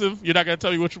non-responsive. You're not gonna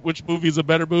tell me which movie is a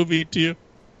better movie to you?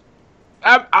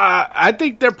 I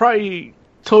think they're probably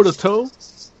toe to toe.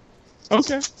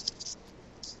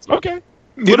 Okay.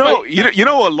 You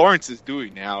know what Lawrence is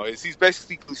doing now is he's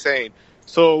basically saying,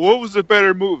 so what was the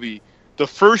better movie, the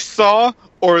first Saw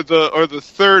or the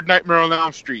third Nightmare on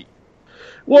Elm Street?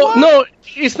 Well, no,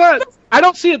 it's not. I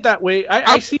don't see it that way.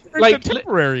 I see like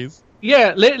contemporaries.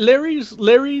 Yeah, Larry's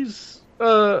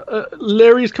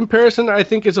comparison I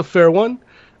think is a fair one.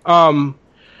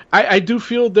 I do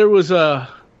feel there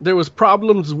was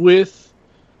problems with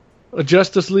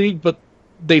Justice League, but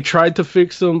they tried to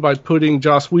fix them by putting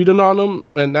Joss Whedon on them,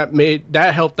 and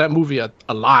that helped that movie a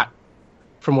lot.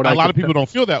 From what a lot of people don't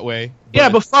feel that way. But... Yeah,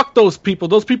 but fuck those people.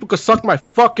 Those people could suck my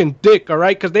fucking dick, all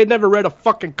right? Because they never read a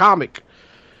fucking comic.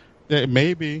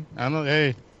 Maybe. I don't know.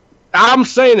 Hey. I'm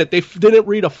saying it. They didn't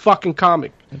read a fucking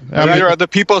comic. There are other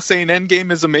people saying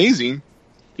Endgame is amazing.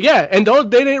 Yeah, and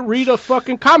they didn't read a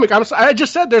fucking comic. I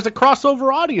just said there's a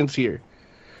crossover audience here.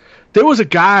 There was a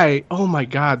guy, oh my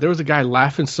God, there was a guy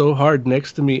laughing so hard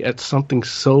next to me at something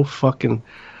so fucking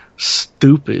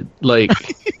stupid. Like,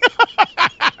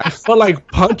 I felt like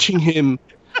punching him.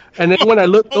 And then when I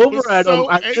looked over at him,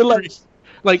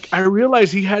 I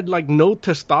realized he had like no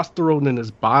testosterone in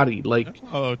his body. Like,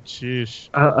 oh, jeez.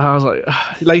 I was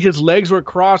like his legs were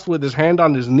crossed with his hand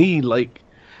on his knee. Like,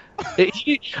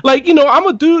 I'm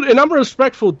a dude and I'm a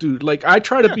respectful dude. Like, I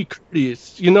try to be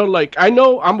courteous, like I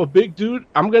know I'm a big dude.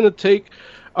 I'm going to take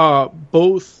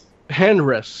both hand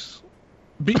rests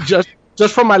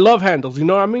just for my love handles. You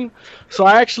know what I mean? So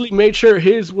I actually made sure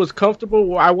his was comfortable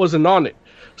while I wasn't on it.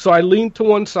 So I leaned to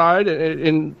one side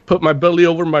and put my belly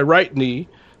over my right knee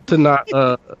to not,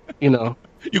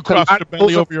 You crossed your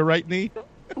belly over your right knee?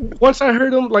 Once I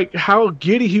heard him, like, how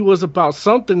giddy he was about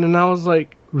something, and I was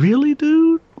like, really,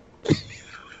 dude?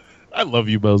 I love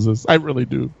you, Moses. I really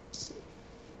do.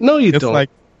 No, you don't. Like,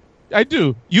 I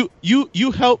do. You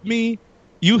help me.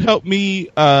 You help me.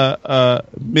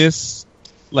 Miss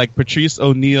like Patrice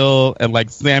O'Neal and like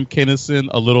Sam Kinison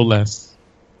a little less.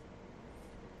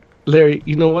 Larry,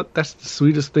 you know what? That's the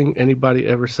sweetest thing anybody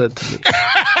ever said to me.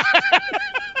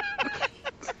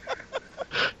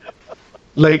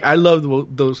 Like, I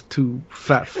love those two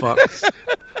fat fucks.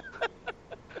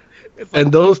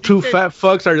 And those two fat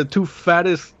fucks are the two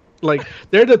fattest, like,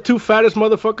 they're the two fattest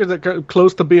motherfuckers that are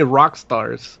close to being rock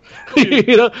stars.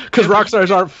 Because rock stars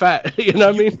aren't fat. You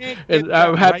know what I mean? And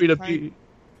I'm happy to be.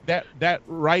 That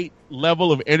right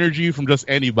level of energy from just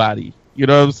anybody. You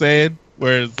know what I'm saying?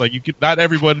 Whereas, like, not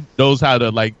everyone knows how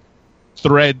to, like,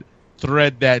 thread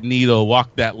that needle,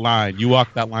 walk that line. You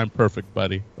walk that line perfect,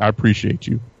 buddy. I appreciate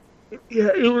you. Yeah,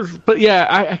 it was, but yeah,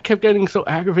 I kept getting so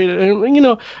aggravated, and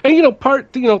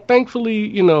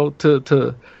thankfully,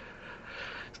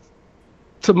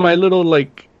 to my little,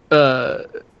 like,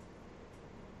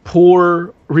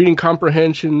 poor reading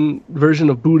comprehension version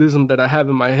of Buddhism that I have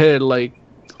in my head, like,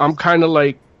 I'm kind of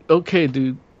like, okay,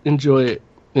 dude, enjoy it,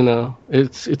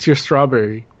 it's your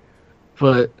strawberry,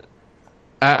 but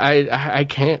I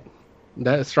can't.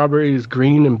 That strawberry is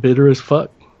green and bitter as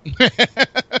fuck.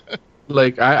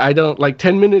 Like, I don't, like,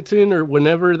 10 minutes in or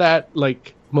whenever that,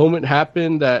 like, moment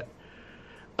happened that,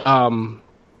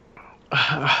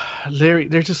 Larry,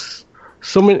 there's just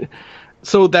so many,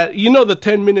 so that, the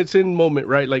 10 minutes in moment,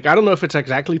 right? Like, I don't know if it's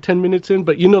exactly 10 minutes in,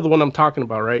 but the one I'm talking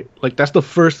about, right? Like, that's the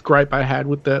first gripe I had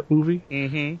with that movie.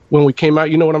 Mm-hmm. When we came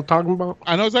out, you know what I'm talking about?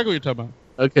 I know exactly what you're talking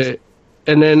about. Okay.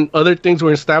 And then other things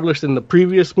were established in the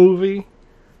previous movie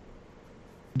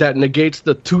that negates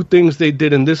the two things they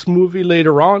did in this movie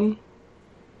later on.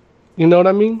 You know what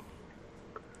I mean?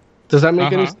 Does that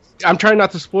make any sense? I'm trying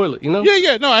not to spoil it,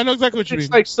 Yeah, no, I know exactly what you mean.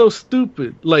 It's, like, so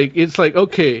stupid. Like, it's like,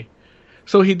 okay,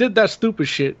 so he did that stupid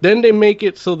shit. Then they make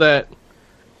it so that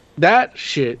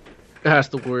shit has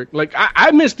to work. Like,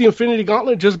 I miss the Infinity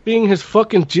Gauntlet just being his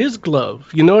fucking jizz glove.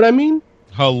 You know what I mean?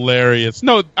 Hilarious.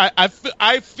 No,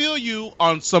 I feel you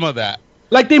on some of that.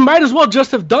 Like, they might as well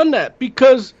just have done that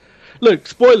because, look,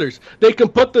 spoilers, they can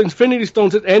put the Infinity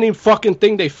Stones in any fucking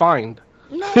thing they find.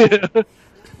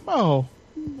 No.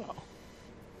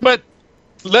 But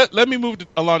let me move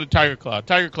along to Tiger Claw.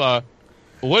 Tiger Claw,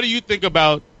 what do you think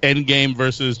about Endgame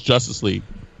versus Justice League?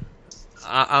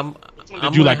 I'm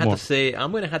gonna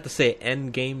have to say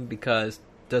Endgame because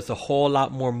there's a whole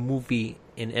lot more movie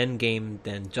in Endgame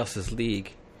than Justice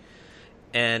League,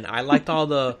 and I liked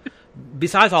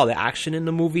besides all the action in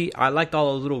the movie, I liked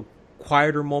all those little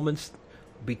quieter moments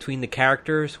between the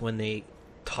characters when they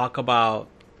talk about,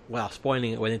 without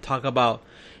spoiling it, when they talk about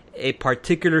a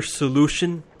particular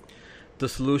solution, the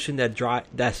solution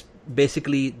that's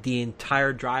basically the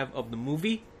entire drive of the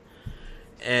movie,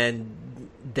 and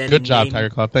then good job, Tiger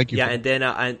Claw. Thank you. Yeah,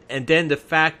 and then the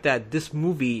fact that this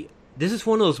is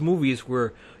one of those movies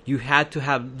where you had to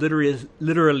have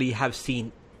literally have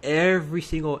seen every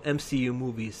single MCU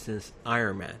movie since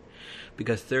Iron Man,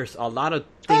 because there's a lot of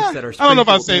things that are sprinkled. I don't know if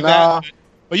I'll say that,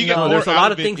 but you get more there's a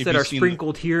lot of it things that are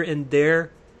sprinkled here and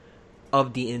there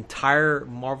of the entire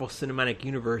Marvel Cinematic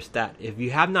Universe that if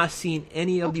you have not seen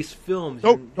any of these films,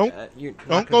 don't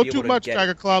go too much,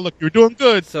 Tiger Claw. Look, you're doing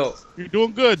good. You're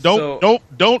doing good.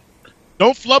 Don't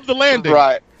flub the landing.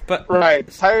 Right. But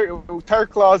Tiger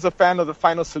Claw is a fan of the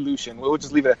final solution. We'll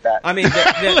just leave it at that. I mean,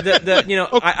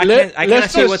 I cannot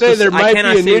say what there might be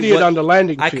an idiot on the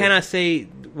landing field. I cannot say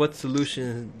what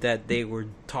solution that they were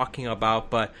talking about,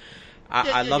 but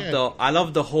I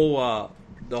love the whole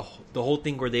the whole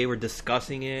thing where they were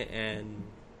discussing it, and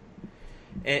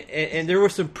there were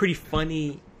some pretty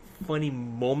funny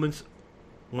moments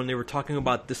when they were talking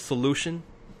about this solution.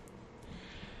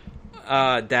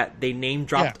 That they name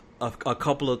dropped. Yeah. A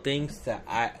couple of things that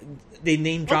I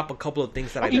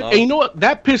love. And you know what?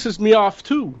 That pisses me off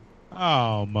too.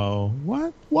 Oh, Mo.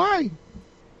 What? Why?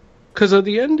 Because of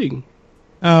the ending.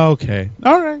 Oh, okay.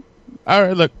 All right.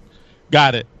 Look,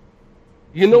 got it.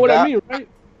 You know what I mean, right?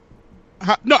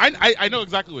 No, I know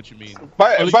exactly what you mean.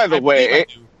 By the way,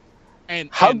 and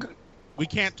we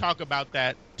can't talk about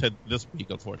that to this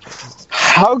week, unfortunately.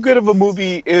 How good of a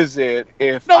movie is it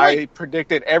if I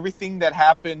predicted everything that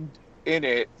happened in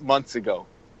it months ago?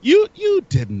 You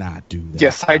did not do that.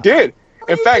 Yes, I did.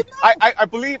 In fact, I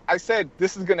believe I said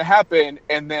this is going to happen,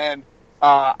 and then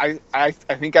I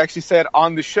think I actually said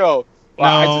on the show,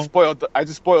 I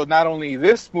just spoiled not only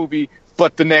this movie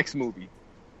but the next movie,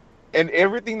 and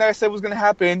everything that I said was going to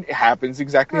happen, it happens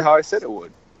exactly how I said it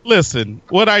would. Listen,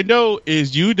 what I know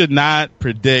is you did not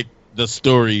predict the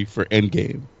story for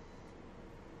Endgame.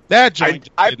 That joint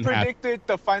I predicted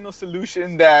the final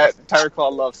solution that Tiger Claw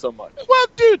loves so much. Well,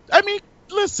 dude, I mean,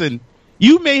 listen,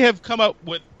 you may have come up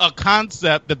with a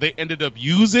concept that they ended up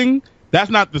using. That's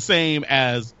not the same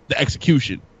as the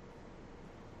execution.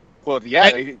 Well,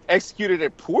 yeah, they executed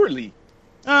it poorly.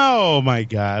 Oh my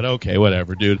God! Okay,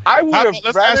 whatever, dude. I would have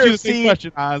let's ask you the same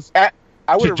question, Oz. I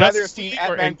would have rather seen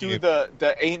Ant-Man do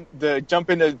the jump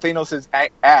into Thanos'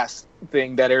 ass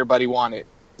thing that everybody wanted.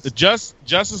 The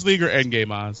Justice League or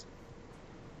Endgame, Oz?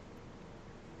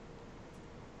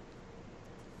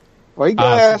 Why you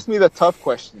gotta ask me the tough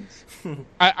questions?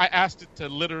 I asked it to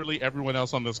literally everyone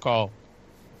else on this call.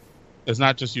 It's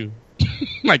not just you.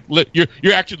 Like,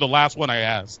 you're actually the last one I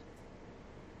asked.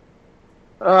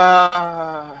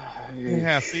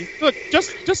 Yeah, see? Look,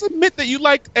 just admit that you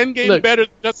liked Endgame better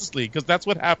than Justice League, because that's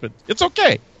what happened. It's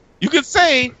okay. You can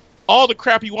say all the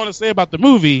crap you want to say about the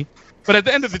movie, but at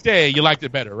the end of the day, you liked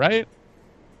it better, right?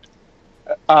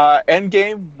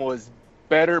 Endgame was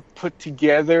better put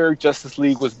together. Justice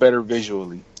League was better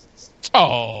visually.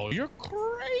 Oh, you're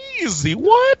crazy!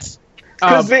 What?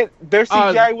 Because their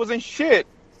CGI wasn't shit.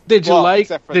 Did you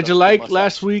like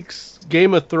last week's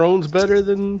Game of Thrones better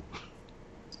than?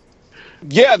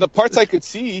 Yeah, the parts I could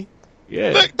see.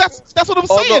 Yeah, look, that's what I'm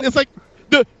saying. It's like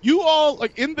you all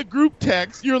like in the group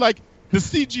text. You're like, the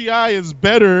CGI is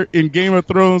better in Game of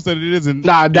Thrones than it is in.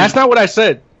 Nah, that's not what I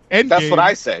said. Endgame. That's what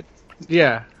I said.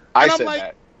 Yeah, I said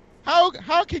that.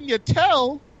 How can you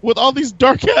tell with all these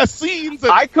dark ass scenes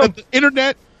that the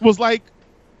internet was like,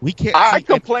 we can't. I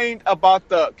complained about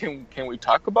the. Can we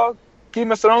talk about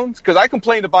Game of Thrones? Because I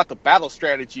complained about the battle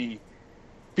strategy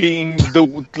being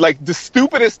the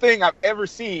stupidest thing I've ever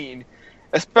seen,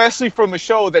 especially from a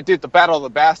show that did the Battle of the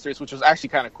Bastards, which was actually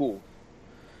kind of cool.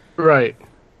 Right.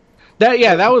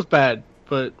 That was bad,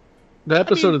 but the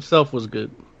episode itself was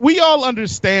good. We all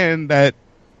understand that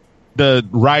the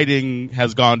writing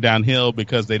has gone downhill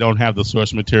because they don't have the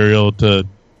source material to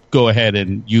go ahead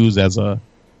and use as a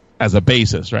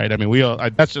basis, right? I mean,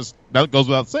 that goes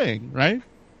without saying, right?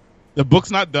 The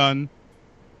book's not done.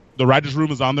 The writers'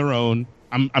 room is on their own.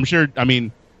 I'm sure. I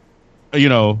mean,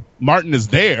 Martin is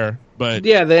there, but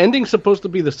yeah, the ending's supposed to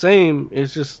be the same.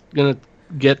 It's just gonna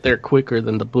get there quicker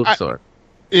than the books are.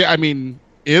 Yeah, I mean,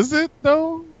 is it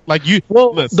though? Like you?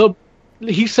 Well,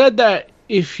 he said that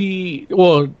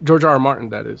George R. Martin,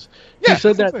 that is. Yeah, he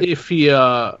said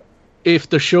that if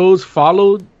the shows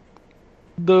followed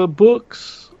the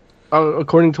books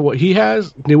according to what he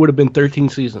has, there would have been 13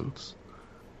 seasons.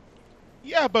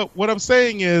 Yeah, but what I'm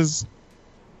saying is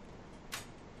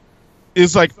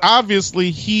like,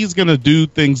 obviously he's going to do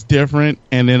things different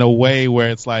and in a way where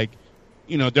it's like,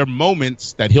 there are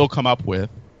moments that he'll come up with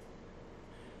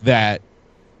that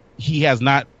he has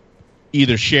not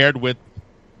either shared with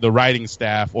the writing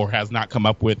staff or has not come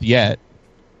up with yet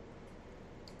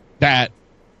that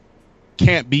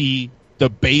can't be the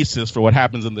basis for what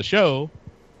happens in the show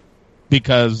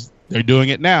because they're doing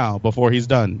it now before he's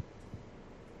done.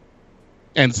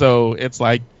 And so it's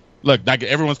like, look, like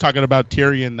everyone's talking about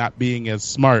Tyrion not being as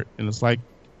smart, and it's like,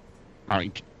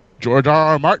 George R.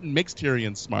 R. Martin makes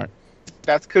Tyrion smart.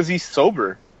 That's because he's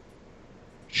sober.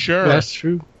 Sure, that's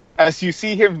true. As you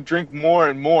see him drink more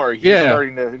and more, he's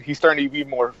starting to be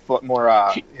more.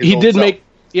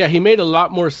 He made a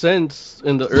lot more sense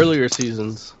in the earlier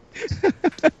seasons.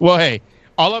 Well, hey,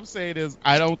 all I'm saying is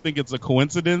I don't think it's a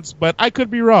coincidence, but I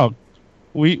could be wrong.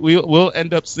 We'll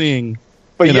end up seeing.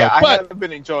 But I have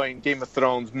been enjoying Game of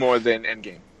Thrones more than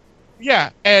Endgame.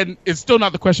 Yeah, and it's still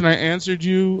not the question I answered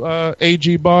you,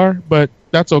 AG Bar, but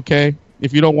that's okay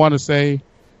if you don't want to say,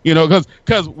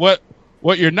 because what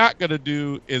you're not gonna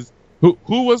do is who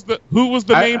was the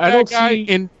main bad guy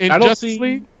in Justice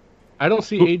League? I don't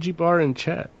see AG Bar in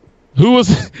chat. Who was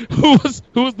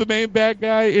the main bad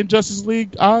guy in Justice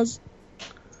League, Oz?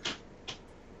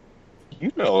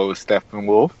 It was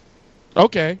Steppenwolf.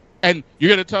 Okay. And you're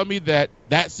going to tell me that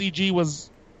CG was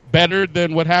better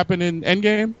than what happened in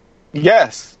Endgame?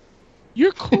 Yes.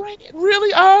 You're crazy.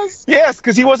 Really, Oz? Yes,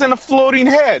 because he wasn't a floating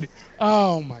head.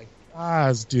 Oh, my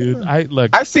Oz, dude.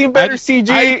 I've seen better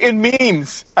CG in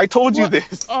memes. I told you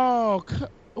this. Oh,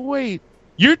 wait.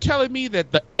 You're telling me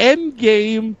that the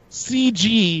Endgame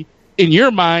CG in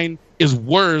your mind is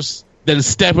worse than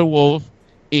Steppenwolf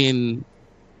in...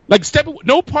 Like,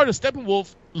 no part of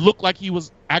Steppenwolf looked like he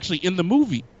was actually in the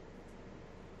movie.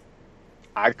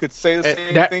 I could say the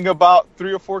same thing about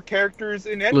 3 or 4 characters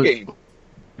in Endgame.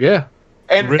 Yeah.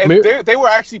 And they were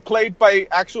actually played by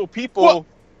actual people. Well,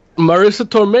 Marissa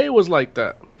Tomei was like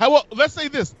that. Well, let's say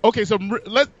this. Okay, so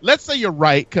let's say you're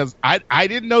right, because I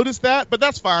didn't notice that, but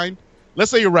that's fine.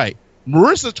 Let's say you're right.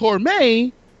 Marissa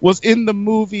Tomei was in the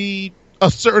movie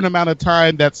a certain amount of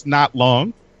time that's not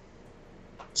long.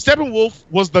 Steppenwolf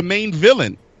was the main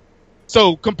villain.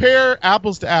 So compare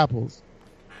apples to apples.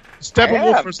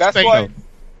 Steppenwolf versus Thanos.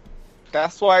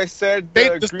 That's why I said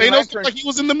does Thanos look like he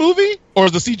was in the movie? Or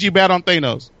is the CG bad on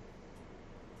Thanos?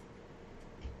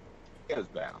 It was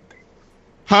bad on Thanos.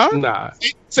 Huh? Nah.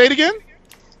 Say it again?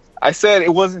 I said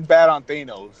it wasn't bad on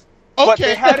Thanos. Okay. But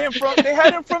they had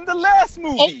him from the last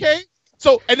movie. Okay.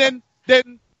 So and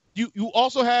then you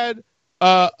also had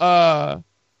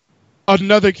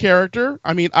another character.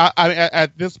 I mean, I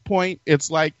at this point it's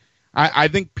like I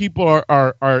think people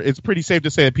are it's pretty safe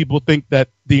to say that people think that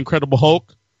the Incredible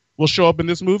Hulk will show up in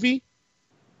this movie.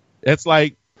 It's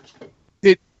like,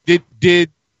 did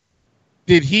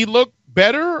he look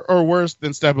better or worse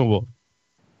than Steppenwolf?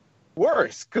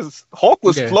 Worse, because Hulk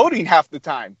was floating half the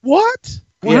time. What?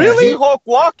 Yeah. Really? See Hulk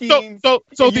walking. So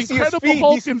the Incredible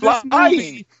Hulk in this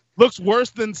movie looks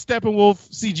worse than Steppenwolf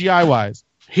CGI wise.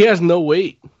 He has no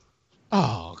weight.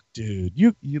 Oh, dude,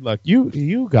 you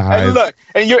guys. And look,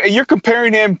 and you're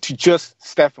comparing him to just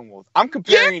Steppenwolf. I'm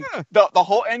comparing the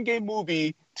whole Endgame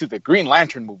movie to the Green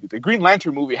Lantern movie. The Green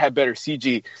Lantern movie had better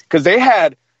CG because they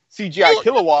had CGI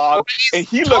Kilowog, and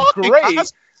he looked great.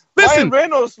 Listen, Ryan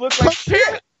Reynolds looked like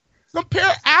shit.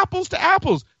 Compare apples to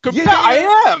apples.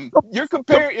 I am. You're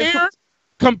comparing.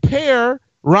 Compare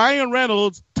Ryan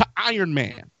Reynolds to Iron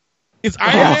Man. Is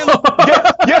Iron Man?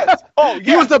 Yes. Oh, yes.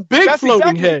 He was a big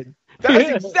floating head.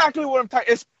 That's exactly what I'm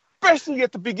talking. Especially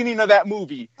at the beginning of that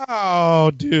movie.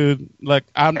 Oh, dude!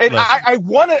 I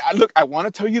want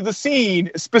to tell you the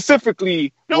scene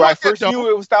specifically where I first knew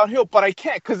it was downhill, but I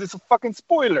can't because it's a fucking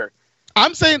spoiler.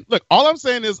 I'm saying, look, all I'm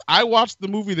saying is I watched the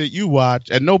movie that you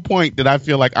watched. At no point did I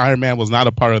feel like Iron Man was not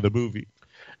a part of the movie.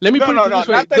 Let me put it this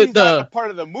way. Not that he's not a part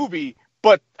of the movie,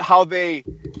 but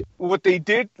what they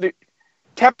did.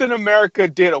 Captain America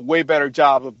did a way better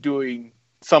job of doing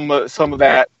some of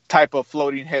that type of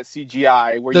floating head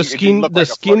CGI. Where the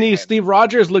skinny Steve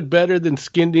Rogers looked better than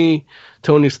skinny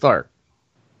Tony Stark.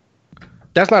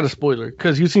 That's not a spoiler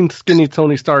because you've seen skinny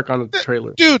Tony Stark on the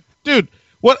trailer. Dude,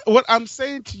 what I'm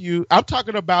saying to you, I'm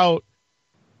talking about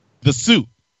the suit.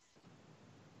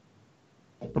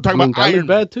 I'm talking about Iron Man.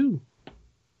 Bad too.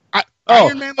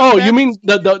 Iron Man you mean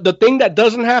the thing that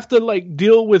doesn't have to like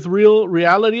deal with real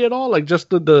reality at all, like just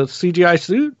the CGI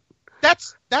suit?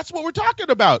 That's what we're talking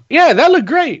about. Yeah, that looked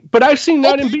great, but I've seen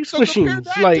that in Beast Machines.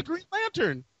 Like Green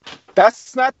Lantern.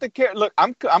 That's not the character. Look,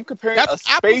 I'm comparing a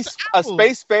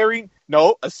spacefaring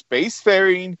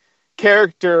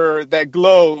character that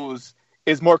glows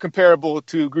is more comparable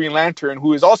to Green Lantern,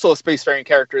 who is also a spacefaring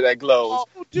character that glows.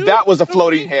 Oh, dude, that was a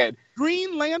floating head.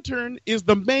 Green Lantern is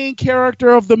the main character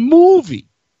of the movie.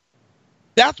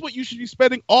 That's what you should be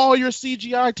spending all your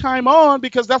CGI time on,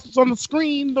 because that's what's on the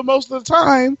screen the most of the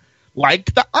time.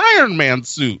 Like the Iron Man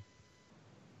suit,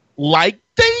 like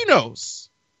Thanos,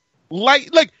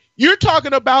 like you're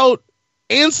talking about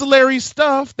ancillary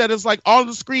stuff that is like on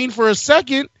the screen for a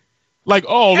second. Like,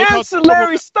 oh, look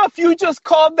ancillary stuff. You just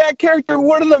called that character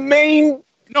one of the main.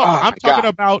 No, I'm talking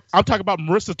about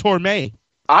Marissa Tomei.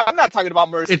 I'm not talking about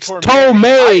Marissa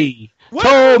Tomei. It's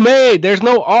Tomei. There's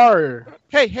no R.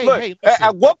 Hey, listen.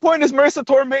 At what point is Marissa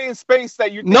Tomei in space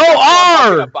that you think no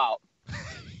R about?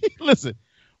 Listen,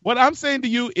 what I'm saying to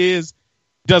you is,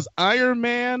 does Iron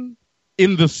Man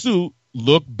in the suit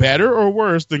look better or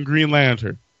worse than Green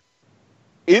Lantern?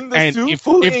 In the suit? If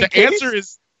the answer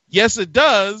is yes, it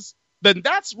does, then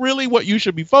that's really what you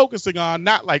should be focusing on,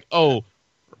 not like,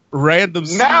 random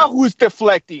suit. Now who's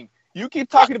deflecting? You keep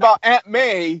talking about Aunt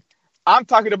May. I'm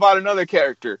talking about another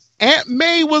character. Aunt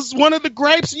May was one of the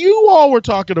gripes you all were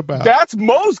talking about. That's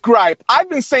Mo's gripe. I've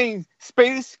been saying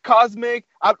space, cosmic.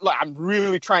 I'm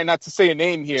really trying not to say a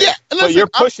name here. Yeah, listen, but you're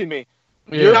pushing me.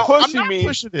 You're pushing me. I'm not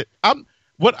pushing it.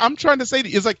 What I'm trying to say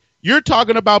is, like, you're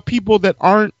talking about people that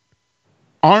aren't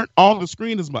on the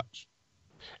screen as much.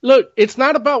 Look, it's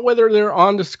not about whether they're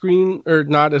on the screen or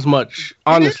not as much,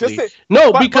 honestly.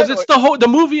 Because it's the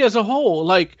movie as a whole.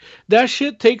 Like, that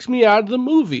shit takes me out of the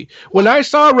movie. When I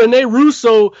saw Rene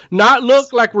Russo not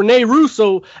look like Rene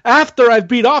Russo after I've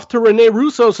beat off to Rene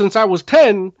Russo since I was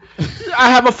 10,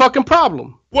 I have a fucking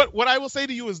problem. What I will say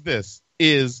to you is this,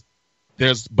 is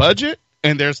there's budget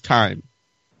and there's time.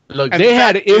 Look, and they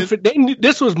had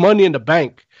this was money in the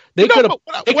bank. They could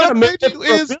have made it for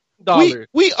 $1 billion.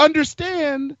 We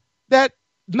understand that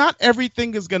not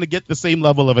everything is going to get the same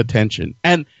level of attention.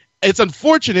 And it's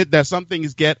unfortunate that some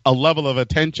things get a level of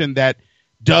attention that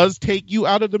does take you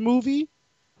out of the movie.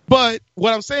 But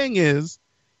what I'm saying is,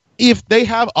 if they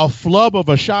have a flub of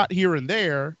a shot here and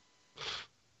there,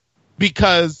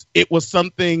 because it was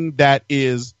something that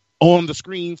is on the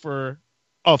screen for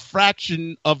a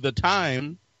fraction of the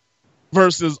time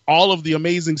versus all of the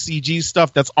amazing CG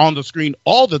stuff that's on the screen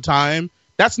all the time,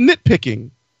 that's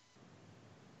nitpicking.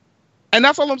 And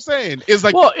that's all I'm saying. Is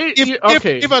like, if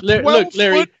a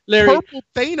 12-foot purple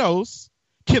Thanos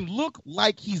can look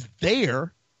like he's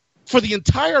there for the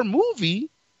entire movie,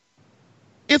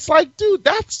 it's like, dude,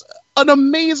 that's an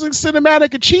amazing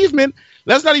cinematic achievement.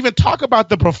 Let's not even talk about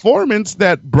the performance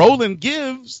that Brolin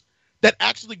gives that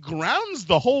actually grounds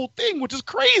the whole thing, which is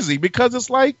crazy, because it's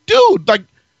like, dude, like,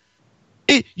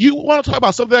 you want to talk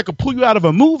about something that could pull you out of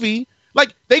a movie?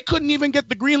 Like, they couldn't even get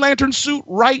the Green Lantern suit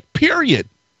right, period.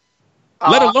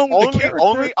 Let alone the character.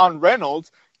 Only on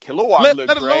Reynolds. Kilowatt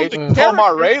looked great.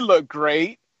 Tom Ray looked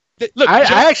great.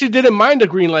 I actually didn't mind the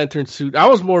Green Lantern suit. I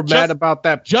was more mad about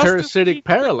that parasitic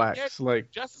parallax.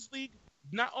 Like Justice League,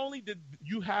 not only did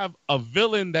you have a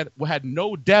villain that had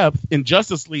no depth in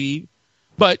Justice League,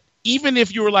 but even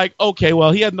if you were like, okay,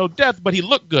 well, he had no depth, but he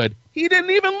looked good. He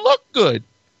didn't even look good.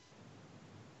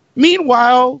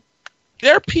 Meanwhile,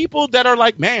 there are people that are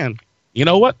like, man, you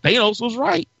know what? Thanos was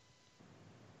right.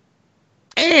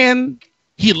 And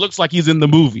he looks like he's in the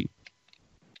movie.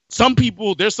 Some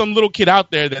people, there's some little kid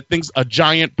out there that thinks a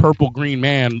giant purple green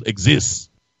man exists.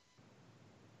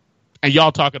 And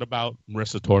y'all talking about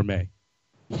Marissa Tomei.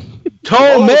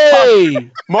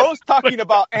 Mo's talking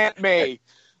about Aunt May.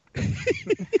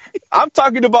 I'm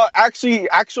talking about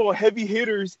actual heavy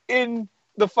hitters in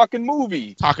the fucking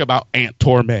movie. Talk about Aunt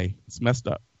Tomei. It's messed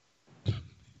up.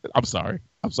 I'm sorry.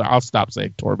 I'll stop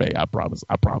saying Tomei. I promise.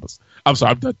 I'm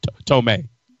sorry. Tomei.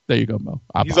 There you go, Mo.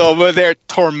 He's over there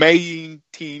tormenting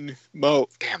Mo.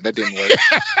 Damn, that didn't work.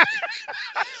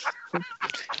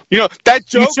 You know, that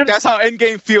joke, that's how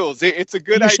Endgame feels. It's a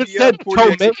good idea. Said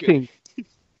tormenting.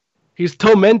 He's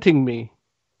tormenting me.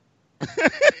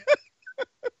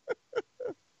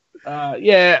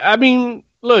 Yeah, I mean,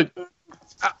 look,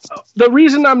 the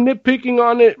reason I'm nitpicking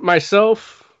on it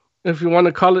myself, if you want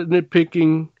to call it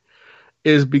nitpicking,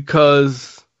 is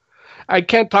because I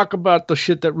can't talk about the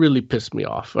shit that really pissed me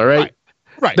off. All right.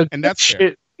 Right. And that's shit.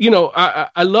 Fair. You know,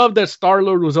 I love that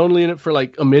Star-Lord was only in it for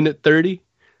like a minute 30.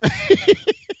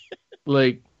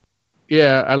 Like,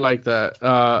 yeah, I like that.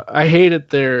 I hated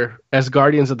their as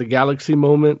Guardians of the Galaxy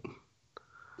moment.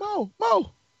 Mo.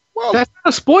 That's not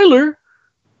a spoiler.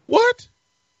 What?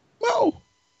 Mo,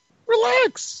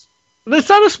 relax. That's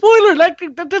not a spoiler. Like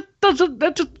it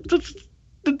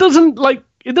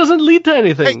doesn't lead to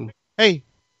anything. Hey,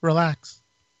 relax.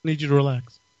 I need you to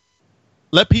relax.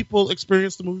 Let people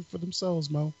experience the movie for themselves,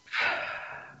 Mo.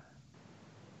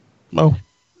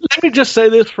 Let me just say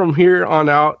this from here on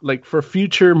out, like for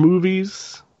future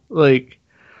movies, like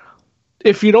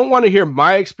if you don't want to hear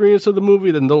my experience of the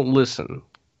movie, then don't listen.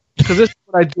 Because this is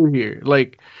what I do here.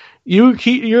 Like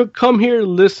you come here to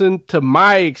listen to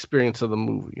my experience of the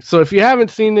movie. So if you haven't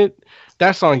seen it,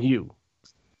 that's on you.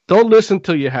 Don't listen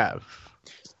till you have.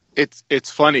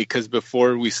 It's funny because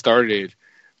before we started,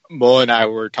 Mo and I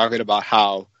were talking about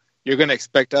how you're going to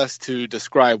expect us to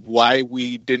describe why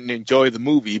we didn't enjoy the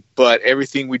movie, but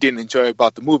everything we didn't enjoy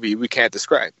about the movie, we can't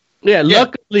describe. Yeah,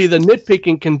 luckily the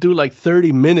nitpicking can do like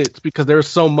 30 minutes because there's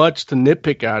so much to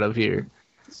nitpick out of here.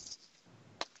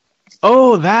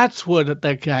 Oh, that's what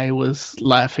that guy was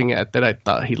laughing at that I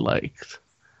thought he liked.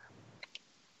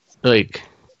 Like,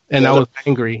 and I was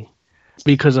angry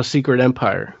because of Secret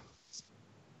Empire.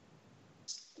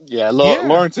 Yeah,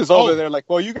 Lawrence is over there like,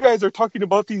 well, you guys are talking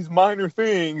about these minor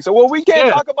things. So, well, we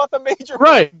can't talk about the major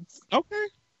things.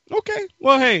 Okay.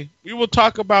 Well, hey, we will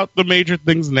talk about the major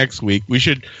things next week. We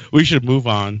should move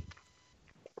on.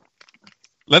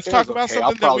 Let's talk about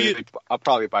something I'll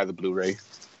probably buy the Blu-ray.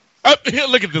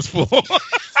 Look at this fool.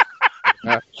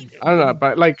 I don't know,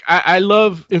 but like, I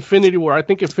love Infinity War. I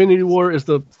think Infinity War is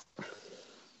the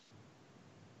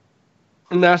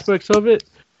aspects of it.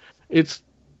 It's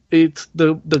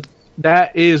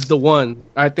that is the one.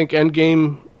 I think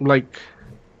Endgame, like,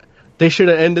 they should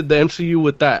have ended the MCU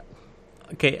with that.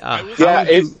 Okay.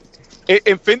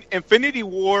 Infinity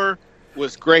War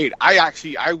was great.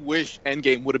 I wish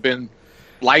Endgame would have been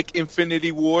like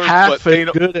Infinity War, half as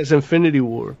good as Infinity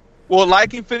War. Well,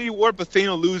 like Infinity War, but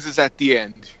Thanos loses at the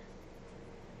end.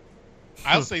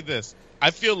 I'll say this: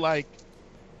 I feel like,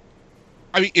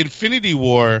 Infinity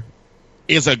War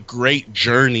is a great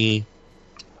journey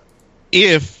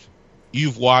if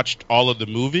you've watched all of the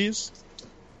movies.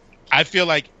 I feel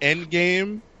like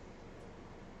Endgame,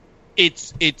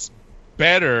 it's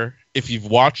better if you've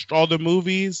watched all the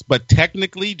movies, but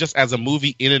technically, just as a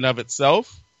movie in and of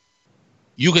itself,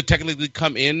 you could technically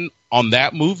come in on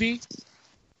that movie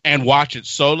and watch it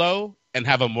solo and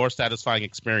have a more satisfying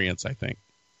experience, I think.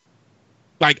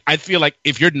 Like, I feel like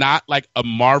if you're not like a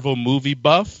Marvel movie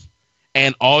buff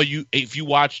and if you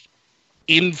watched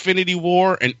Infinity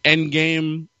War and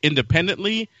Endgame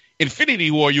independently,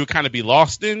 Infinity War you would kind of be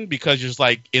lost in because you're just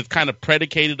like, it's kind of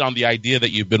predicated on the idea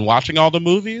that you've been watching all the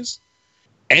movies.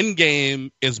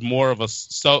 Endgame is more of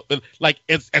it's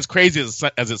as crazy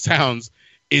as it sounds,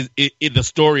 the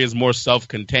story is more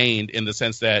self-contained in the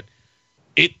sense that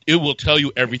it will tell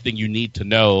you everything you need to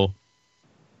know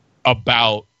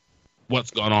about what's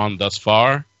gone on thus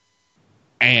far,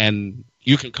 and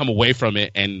you can come away from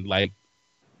it and like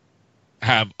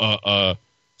have a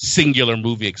singular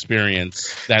movie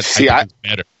experience that's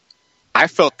better. I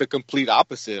felt the complete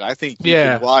opposite. I think you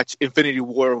can watch Infinity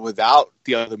War without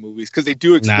the other movies because they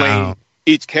do explain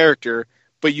each character,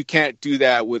 but you can't do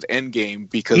that with Endgame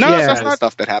because of the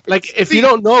stuff that happens. Like if you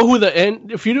don't know who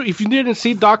if you didn't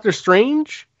see Doctor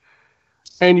Strange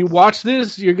and you watch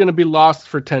this, you're gonna be lost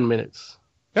for 10 minutes.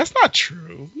 That's not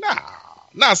true.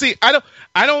 Nah. See, I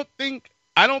don't think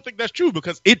that's true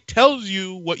because it tells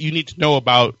you what you need to know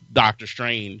about Doctor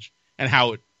Strange and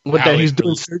how he's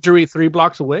doing surgery 3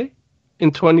 blocks away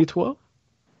in 2012.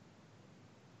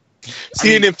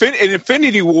 See, in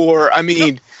Infinity War,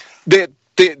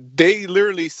 they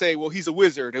literally say, "Well, he's a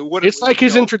wizard." And it's like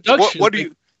his introduction. What do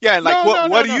you? Yeah, like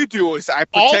what do you do? Is I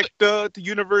protect the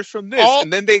universe from this,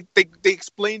 and then they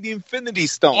explain the Infinity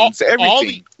Stones,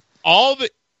 everything. All the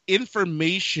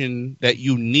information that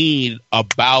you need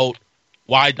about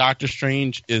why Doctor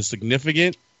Strange is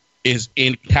significant is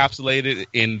encapsulated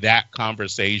in that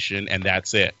conversation, and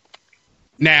that's it.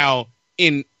 Now,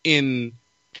 in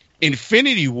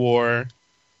Infinity War,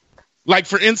 like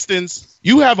for instance,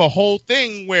 you have a whole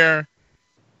thing where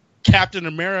Captain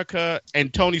America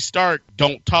and Tony Stark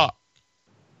don't talk,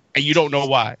 and you don't know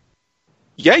why.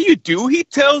 Yeah, you do. He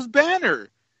tells Banner.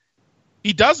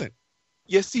 He doesn't.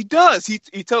 Yes, he does. He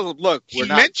tells him, "Look, we're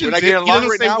not getting along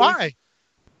right now." Why?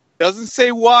 Doesn't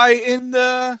say why in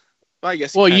the I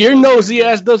guess. Well, your nosy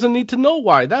ass doesn't need to know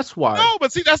why. That's why. No,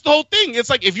 but see, that's the whole thing. It's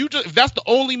like if that's the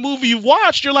only movie you've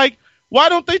watched, you're like, why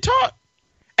don't they talk?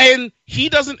 And he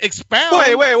doesn't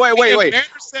expound. Wait.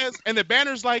 And the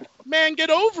Banner's like, man, get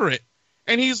over it.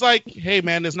 And he's like, hey,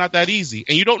 man, it's not that easy.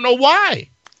 And you don't know why.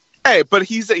 Hey, but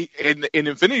in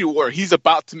Infinity War, he's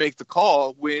about to make the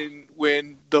call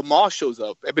when the Moss shows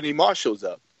up. Ebony Moss shows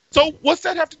up. So what's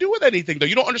that have to do with anything, though?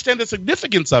 You don't understand the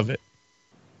significance of it.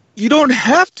 You don't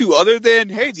have to, other than,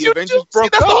 hey, the Avengers broke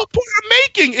up. That's the whole point I'm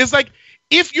making. Is like,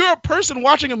 if you're a person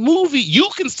watching a movie, you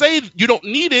can say you don't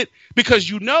need it because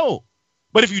you know.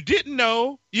 But if you didn't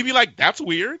know, you'd be like, that's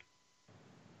weird.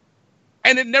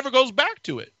 And it never goes back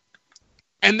to it.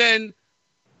 And then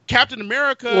Captain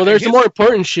America... Well, there's more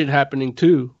important shit happening,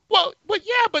 too. Well, but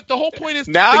yeah, but the whole point is...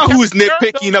 Now who's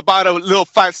nitpicking about a little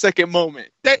 5-second moment?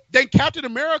 Then Captain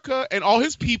America and all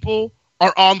his people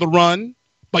are on the run,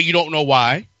 but you don't know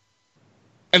why.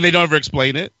 And they don't ever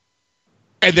explain it.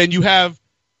 And then you have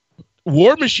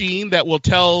War Machine that will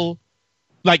tell,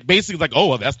 like, basically, like, oh,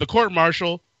 well, that's the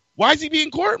court-martial. Why is he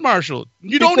being court-martialed?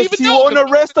 You don't even know. Because you want to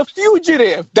arrest a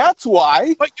fugitive. That's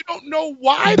why. But you don't know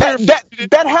why that happens.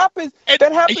 That happens. And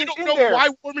you don't know why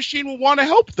War Machine will want to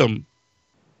help them.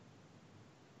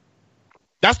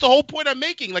 That's the whole point I'm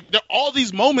making. Like, there are all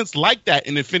these moments like that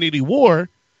in Infinity War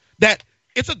that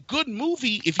it's a good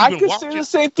movie if you've been watching. I consider the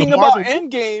same thing about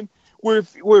Endgame, where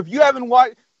if you haven't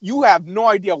watched, you have no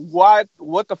idea what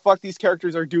the fuck these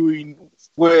characters are doing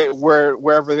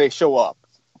wherever they show up.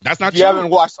 That's not true. You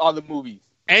haven't watched all the movies.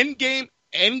 Endgame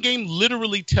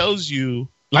literally tells you,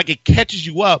 like, it catches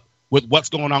you up with what's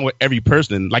going on with every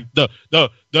person. Like the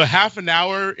half an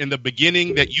hour in the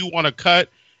beginning that you want to cut,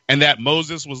 and that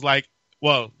Moses was like,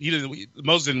 well,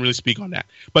 Moses didn't really speak on that.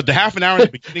 But the half an hour in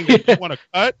the beginning that you want to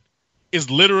cut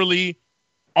is literally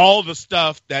all the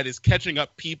stuff that is catching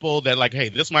up people that, like, hey,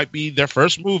 this might be their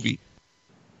first movie.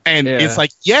 And it's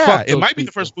like, it might be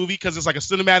the first movie because it's like a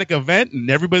cinematic event and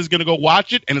everybody's going to go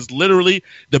watch it. And it's literally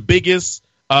the biggest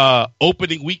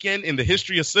opening weekend in the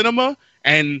history of cinema.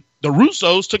 And the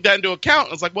Russos took that into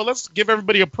account. It's like, well, let's give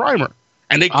everybody a primer.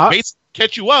 And they basically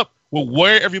catch you up with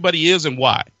where everybody is and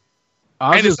why.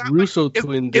 Oz's Russo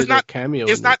twin did a cameo.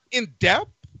 It's not in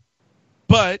depth,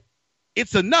 but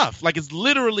it's enough. Like, it's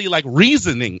literally like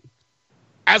reasoning.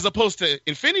 As opposed to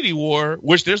Infinity War,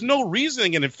 which there's no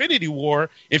reasoning in Infinity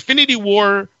War. Infinity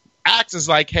War acts as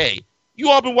like, hey, you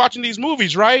all been watching these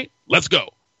movies, right? Let's go.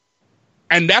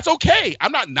 And that's okay.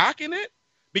 I'm not knocking it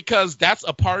because that's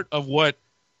a part of what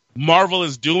Marvel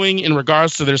is doing in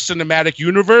regards to their cinematic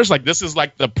universe. Like, this is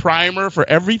like the primer for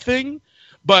everything.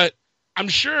 But I'm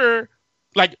sure,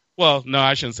 like, well, no,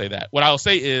 I shouldn't say that. What I'll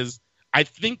say is I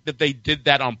think that they did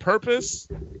that on purpose.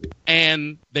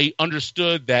 And they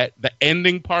understood that the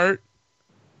ending part,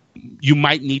 you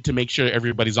might need to make sure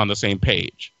everybody's on the same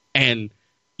page. And,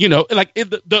 you know, like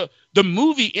the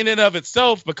movie in and of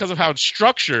itself, because of how it's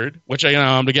structured, which, again,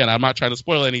 I'm not trying to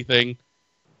spoil anything,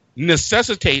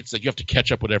 necessitates that you have to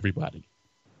catch up with everybody.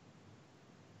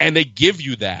 And they give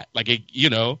you that. Like, it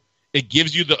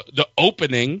gives you the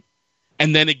opening,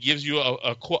 and then it gives you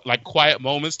like quiet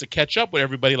moments to catch up with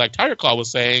everybody, like Tiger Claw was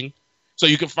saying. So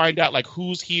you can find out, like,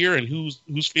 who's here and who's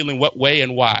feeling what way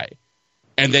and why.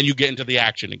 And then you get into the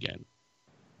action again.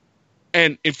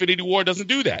 And Infinity War doesn't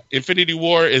do that. Infinity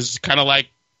War is kind of like,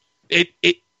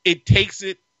 it takes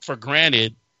it for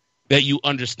granted that you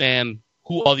understand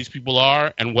who all these people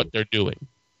are and what they're doing.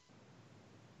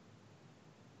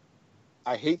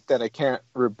 I hate that I can't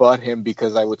rebut him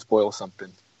because I would spoil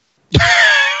something.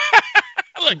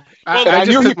 I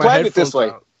knew he planned it this way.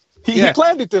 Out. He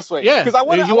planned it this way. Yeah,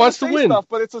 because he wants to win. Stuff,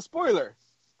 but it's a spoiler.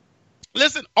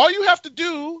 Listen, all you have to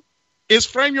do is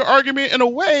frame your argument in a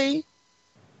way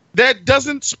that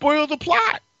doesn't spoil the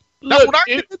plot. That's what I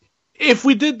did. If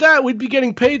we did that, we'd be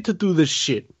getting paid to do this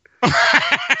shit.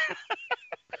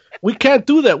 We can't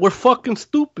do that. We're fucking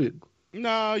stupid.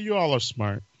 No, you all are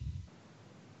smart.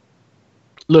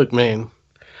 Look, man.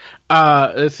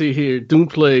 Let's see here.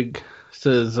 Doomplague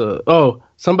says,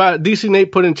 somebody, DC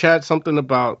Nate put in chat something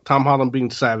about Tom Holland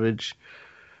being savage.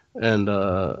 And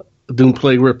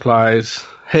Doomplague replies,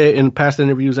 hey, in past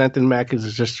interviews, Anthony Mackie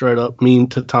is just straight up mean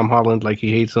to Tom Holland like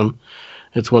he hates him.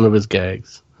 It's one of his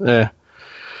gags. I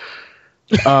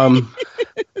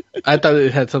thought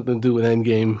it had something to do with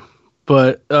Endgame.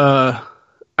 But, I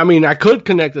mean, I could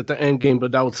connect it to Endgame,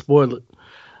 but that would spoil it.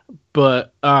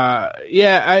 But, go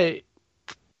ahead.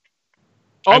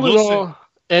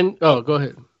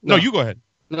 No, you go ahead.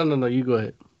 No, you go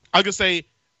ahead. I was going to say,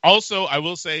 also, I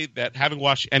will say that having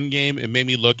watched Endgame, it made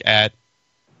me look at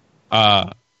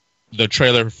the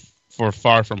trailer for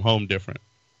Far From Home different.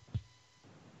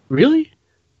 Really?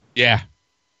 Yeah.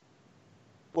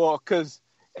 Well, because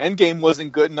Endgame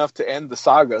wasn't good enough to end the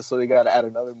saga, so they got to add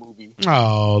another movie.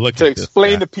 Oh, look to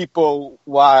explain to people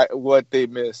what they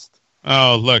missed.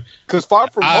 Oh, look, because Far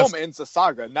From Home ends a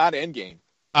saga, not Endgame.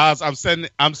 I'm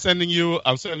sending you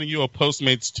a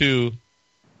Postmates 2.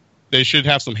 They should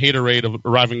have some haterade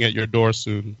arriving at your door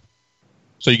soon,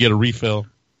 so you get a refill.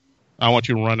 I want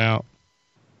you to run out.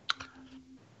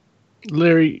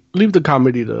 Larry, leave the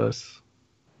comedy to us.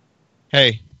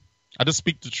 Hey, I just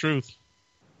speak the truth.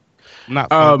 I'm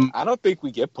not. I don't think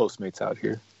we get Postmates out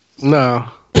here. No.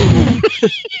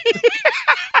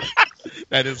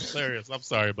 That is hilarious. I'm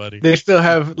sorry, buddy. They still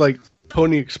have like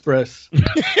Pony Express.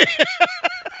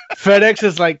 FedEx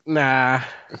is like, nah.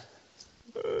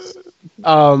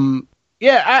 The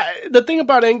thing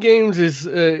about Endgames is,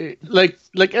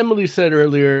 like Emily said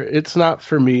earlier, it's not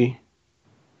for me.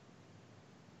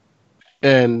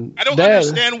 And I don't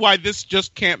understand why this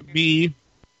just can't be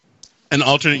an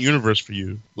alternate universe for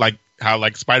you, like how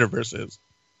Spider-Verse is.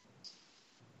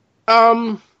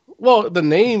 Well, the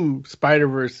name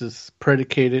Spider-Verse is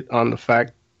predicated on the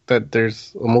fact that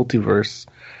there's a multiverse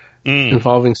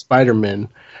involving Spider-Man.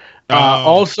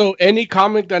 Also, any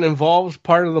comic that involves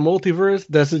part of the multiverse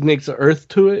designates an Earth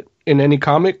to it in any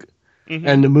comic,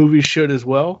 and the movie should as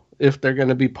well, if they're going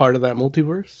to be part of that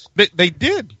multiverse. They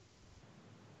did.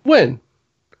 When?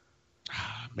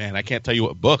 Man, I can't tell you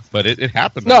what book, but it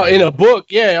happened. No, in a book,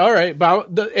 yeah, all right. But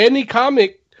any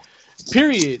comic,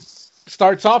 period,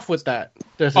 starts off with that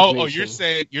designation. Oh, you're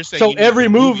saying so every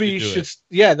movie should.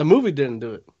 Yeah, the movie didn't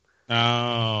do it.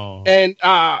 Oh. And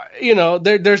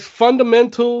there's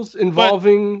fundamentals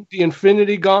involving the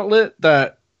Infinity Gauntlet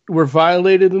that were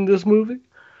violated in this movie.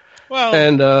 Well,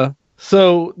 and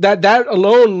so that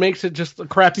alone makes it just a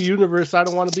crappy universe I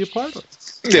don't want to be a part of.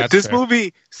 Yeah, this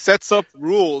movie sets up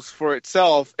rules for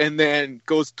itself and then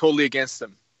goes totally against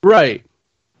them. Right.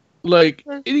 Like,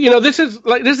 this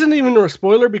isn't even a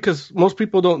spoiler because most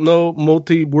people don't know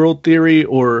multi-world theory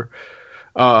or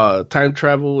time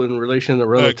travel in relation to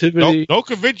relativity. Don't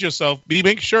convince yourself.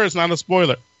 Make sure it's not a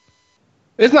spoiler.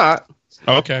 It's not.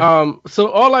 Okay. So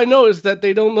all I know is that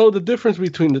they don't know the difference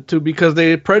between the two because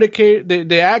they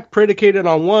act predicated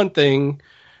on one thing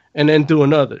and then do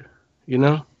another,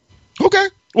 Okay.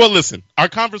 Well, listen, our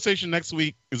conversation next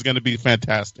week is going to be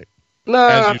fantastic. No,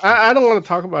 I don't want to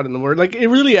talk about it anymore. Like, it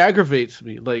really aggravates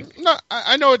me. Like, no,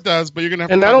 I know it does, but you're gonna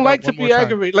have. And to I don't like to be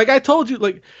aggravated. Like I told you,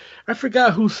 like I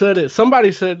forgot who said it.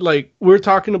 Somebody said like we're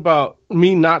talking about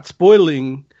me not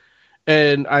spoiling,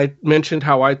 and I mentioned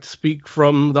how I speak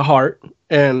from the heart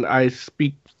and I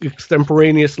speak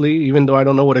extemporaneously, even though I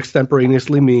don't know what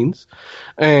extemporaneously means.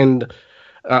 And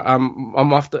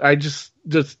I'm off the. I just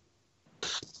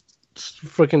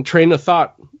freaking train of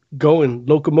thought going,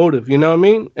 locomotive, you know what I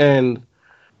mean? And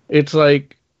it's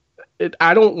like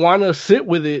I don't want to sit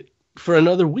with it for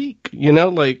another week,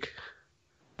 like.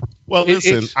 Well,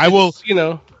 listen, I will listen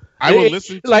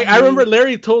to like you. I remember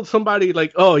Larry told somebody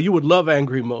like, oh, you would love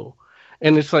Angry Mo,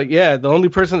 and it's like, yeah, the only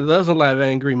person that doesn't love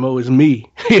Angry Mo is me.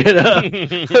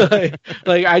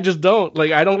 like I just don't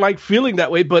like. I don't like feeling that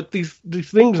way, but these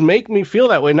things make me feel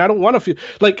that way, and I don't want to feel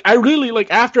like. I really like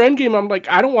after Endgame, I'm like,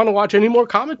 I don't want to watch any more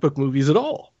comic book movies at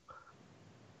all.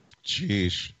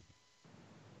 Jeez.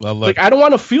 Well, look, like I don't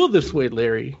want to feel this way,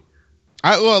 Larry.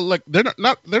 They're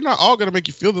not all gonna make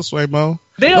you feel this way, Mo.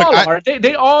 They all are.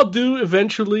 They all do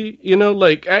eventually.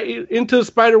 Like Into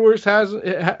Spider-Verse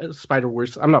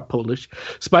Spider-Verse. I'm not Polish.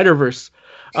 Spider-Verse.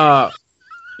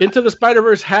 Into the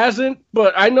Spider-Verse hasn't,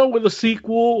 but I know with a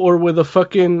sequel or with a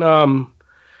fucking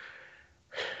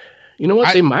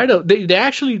they might have. They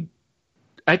actually,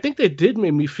 I think they did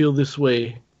make me feel this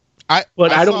way. I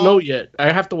don't know yet.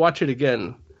 I have to watch it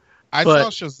again. I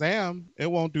saw Shazam. It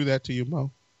won't do that to you,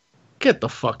 Mo. Get the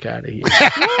fuck out of here.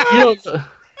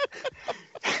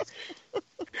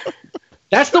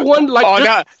 That's the one.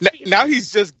 Like, now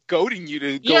he's just goading you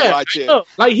to go watch it.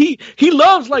 Like he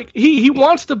loves, like he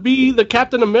wants to be the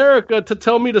Captain America to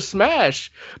tell me to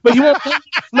smash, but he won't tell me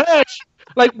to smash.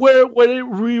 Like where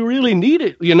we really need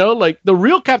it, Like the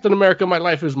real Captain America in my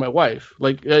life is my wife.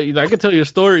 Like I can tell you a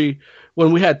story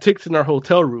when we had ticks in our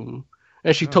hotel room,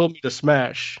 and she told me to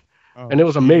smash, and it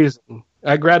was amazing.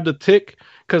 I grabbed a tick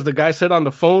because the guy said on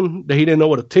the phone that he didn't know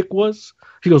what a tick was.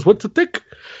 He goes, "What's a tick?"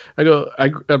 I'm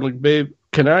like, "Babe,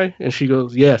 can I?" And she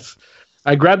goes, "Yes."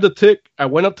 I grabbed the tick. I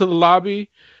went up to the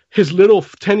lobby. His little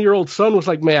 10-year-old son was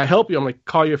like, "May I help you?" I'm like,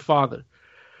 "Call your father."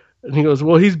 And he goes,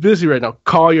 "Well, he's busy right now.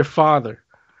 Call your father."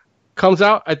 Comes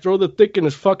out, I throw the tick in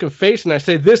his fucking face, and I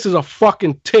say, "This is a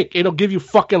fucking tick. It'll give you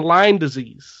fucking Lyme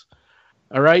disease.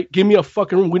 All right? Give me a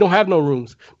fucking room. We don't have no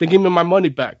rooms. Then give me my money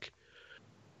back."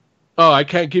 Oh, I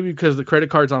can't give you because the credit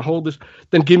card's on hold.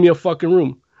 Then give me a fucking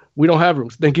room. We don't have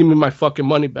rooms. Then give me my fucking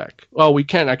money back. Oh, we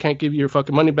can't. I can't give you your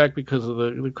fucking money back because of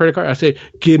the credit card. I say,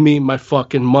 give me my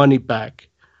fucking money back.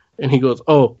 And he goes,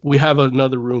 oh, we have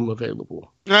another room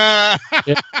available. Yeah,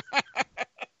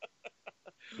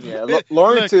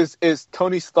 Lawrence is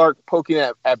Tony Stark poking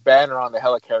at Banner on the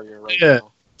helicarrier right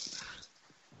now.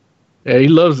 Yeah, he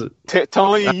loves it.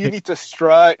 Tony, you need to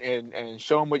strut and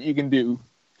show him what you can do.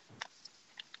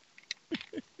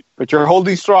 But you're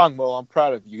holding strong, Mo. I'm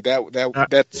proud of you.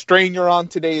 That strain you're on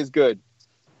today is good.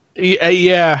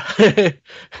 Yeah, it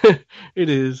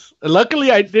is. Luckily,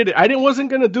 I did it.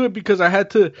 Wasn't gonna do it because I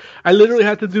literally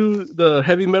had to do the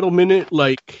Heavy Metal Minute.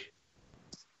 Like,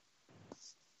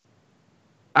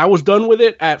 I was done with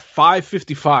it at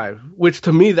 5:55, which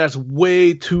to me that's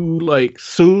way too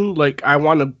soon. Like, I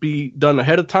want to be done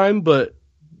ahead of time, but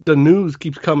the news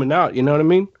keeps coming out. You know what I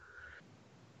mean?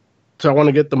 So I want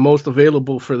to get the most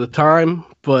available for the time,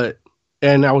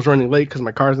 and I was running late because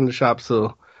my car's in the shop,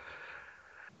 so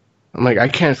I'm like, I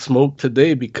can't smoke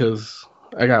today because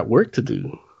I got work to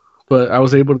do. But I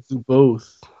was able to do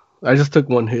both. I just took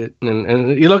one hit,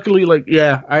 and luckily,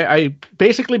 I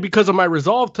basically, because of my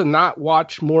resolve to not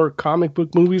watch more comic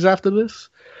book movies after this,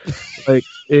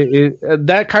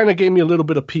 that kind of gave me a little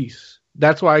bit of peace.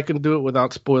 That's why I can do it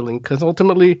without spoiling, because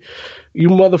ultimately, you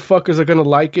motherfuckers are gonna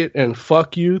like it, and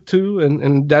fuck you too,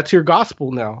 and that's your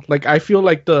gospel now. Like, I feel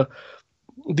like the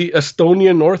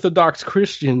Estonian Orthodox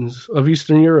Christians of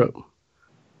Eastern Europe.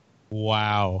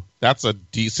 Wow, that's a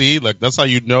DC. Like, that's how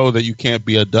you know that you can't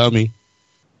be a dummy.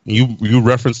 You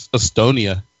referenced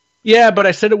Estonia. Yeah, but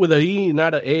I said it with an E,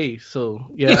 not an A.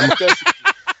 So yeah,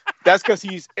 that's because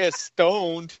he's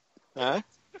stoned, huh?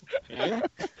 Yeah.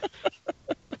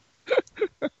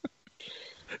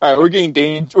 All right, we're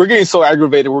getting so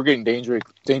aggravated. We're getting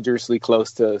dangerously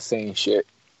close to saying shit.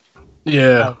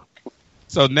 Yeah.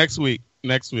 So next week.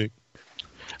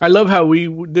 I love how we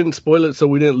didn't spoil it, so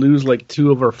we didn't lose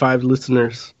 2 of our 5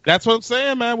 listeners. That's what I'm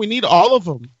saying, man. We need all of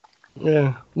them.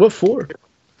 Yeah. What for?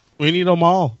 We need them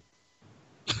all.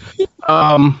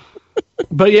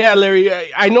 But yeah,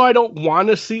 Larry, I know I don't want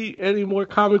to see any more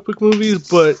comic book movies,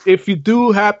 but if you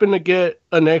do happen to get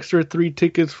an extra 3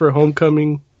 tickets for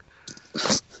Homecoming,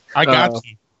 I got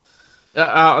you.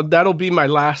 That'll be my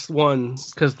last one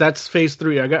because that's Phase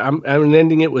 3. I'm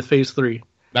ending it with Phase 3.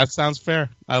 That sounds fair.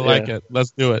 I like it.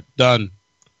 Let's do it. Done.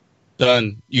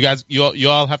 You guys, you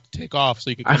all have to take off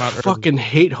so you can come out early. I fucking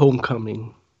hate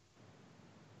Homecoming.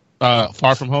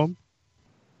 Far From Home?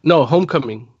 No,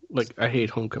 Homecoming. I hate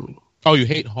Homecoming. Oh, you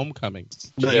hate Homecoming?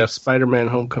 Jeez. Yeah, Spider-Man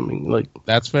Homecoming.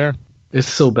 That's fair. It's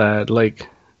so bad.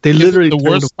 They Is literally it the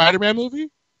worst Spider-Man movie?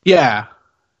 Yeah.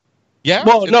 Yeah.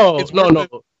 Well, no.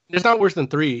 It's not worse than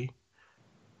 3.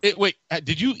 Wait,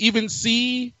 did you even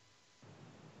see?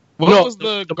 What was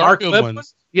the Garfield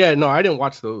ones? Yeah, no, I didn't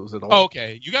watch those at all. Oh,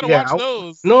 okay, you gotta watch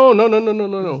those. No.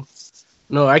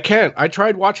 No, I can't. I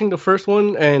tried watching the first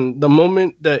one, and the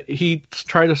moment that he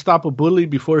tried to stop a bully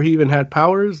before he even had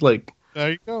powers, there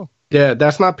you go. Yeah,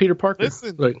 that's not Peter Parker.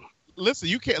 Listen,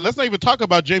 you can't. Let's not even talk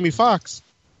about Jamie Foxx.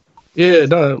 Yeah,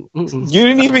 no. You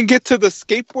didn't even get to the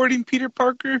skateboarding Peter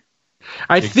Parker.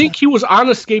 I think he was on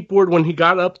a skateboard when he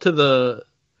got up to the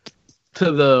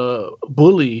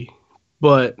bully,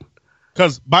 but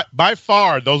because by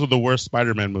far those are the worst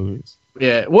Spider-Man movies.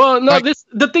 Yeah, well, no.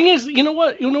 The thing is, you know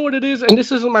what it is, and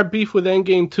this isn't my beef with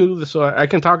Endgame too, so I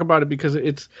can talk about it because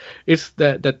it's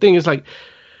that thing is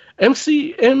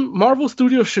MCM Marvel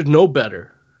Studios should know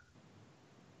better.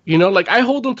 I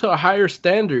hold them to a higher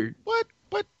standard.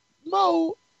 But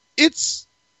Mo, it's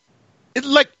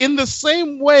in the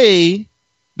same way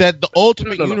that the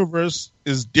Ultimate Universe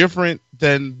is different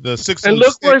than the 616. And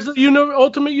look, where's the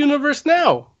Ultimate Universe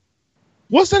now?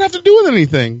 What's that have to do with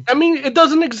anything? I mean, it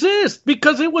doesn't exist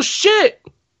because it was shit.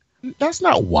 That's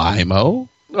not why, Mo.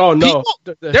 Oh, no.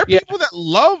 There are people that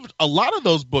loved a lot of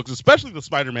those books, especially the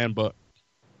Spider-Man book.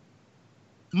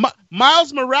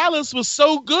 Miles Morales was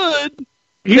so good.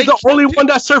 He's the only one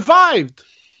that survived.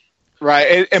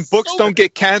 Right, and books don't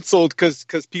get canceled because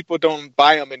people don't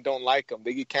buy them and don't like them.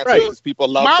 They get canceled because people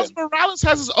love them. Miles Morales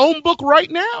has his own book right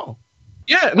now.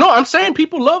 Yeah, no, I'm saying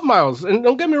people love Miles, and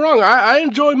don't get me wrong, I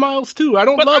enjoy Miles too. I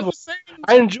don't love him.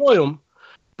 I enjoy him,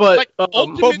 but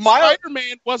Ultimate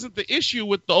Spider-Man wasn't the issue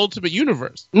with the Ultimate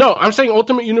Universe. No, I'm saying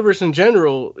Ultimate Universe in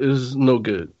general is no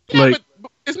good. Yeah, but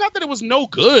it's not that it was no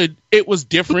good. It was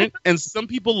different, and some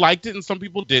people liked it, and some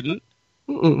people didn't.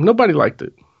 Nobody liked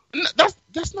it.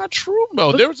 That's not true,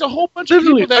 Mo. There was a whole bunch of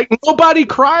people that nobody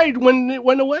cried when it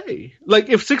went away. Like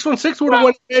if 616 would have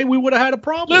went away, we would have had a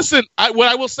problem. Listen, what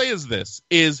I will say is this: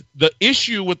 is the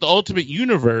issue with the Ultimate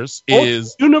Universe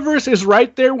is Universe is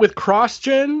right there with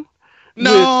cross-gen.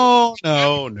 No.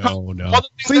 All the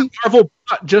things that Marvel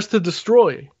bought just to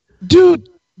destroy. Dude,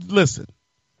 listen.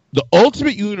 The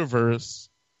Ultimate Universe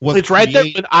was it's right there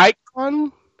with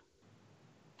Icon.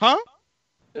 Huh?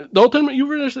 The Ultimate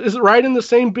Universe is right in the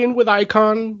same bin with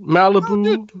Icon,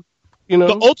 Malibu. You know,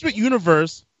 the Ultimate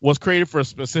Universe was created for a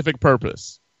specific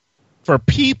purpose, for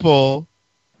people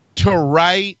to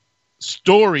write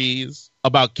stories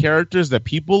about characters that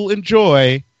people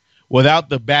enjoy without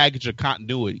the baggage of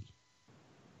continuity.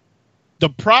 The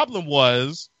problem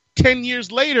was 10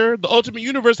 years later, the Ultimate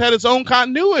Universe had its own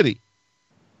continuity,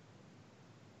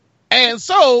 and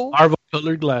so Marvel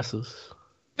colored glasses.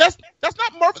 That's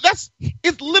not Marvel.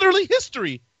 It's literally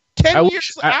history. 10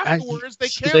 years afterwards, they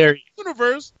canceled the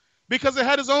universe because it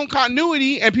had its own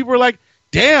continuity, and people were like,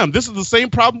 "Damn, this is the same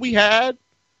problem we had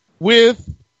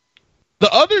with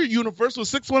the other universe with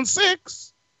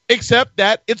 616, except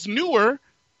that it's newer."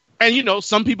 And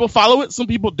some people follow it, some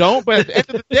people don't. But at the end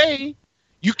of the day,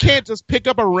 you can't just pick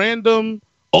up a random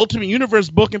Ultimate Universe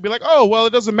book and be like, "Oh, well,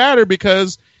 it doesn't matter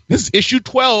because this is issue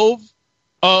 12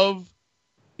 of."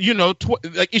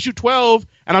 Issue 12,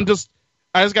 and I just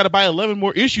got to buy 11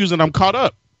 more issues, and I'm caught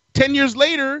up. 10 years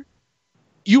later,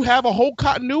 you have a whole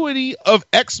continuity of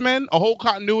X-Men, a whole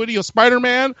continuity of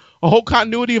Spider-Man, a whole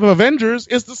continuity of Avengers.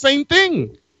 It's the same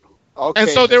thing. Okay,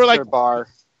 and so they were like, Barr.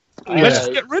 let's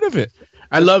just get rid of it.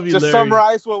 I love you, just Larry.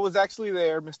 Summarize what was actually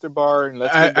there, Mr. Barr. And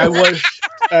let's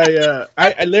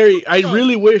Larry, I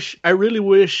really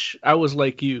wish I was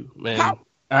like you, man.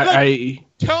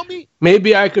 Tell me.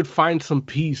 Maybe I could find some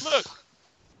peace. Look,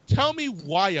 tell me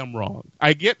why I'm wrong.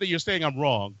 I get that you're saying I'm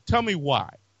wrong. Tell me why.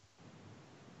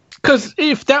 Because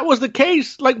if that was the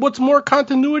case, like, what's more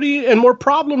continuity and more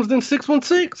problems than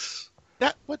 616?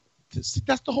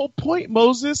 That's the whole point,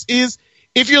 Moses, is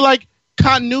if you're like,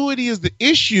 continuity is the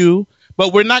issue,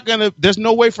 but we're not going to, there's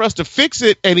no way for us to fix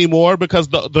it anymore because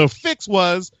the fix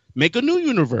was make a new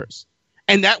universe.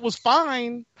 And that was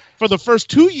fine for the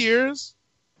first 2 years.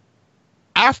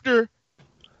 After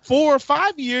 4 or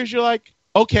 5 years, you're like,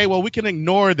 okay, well, we can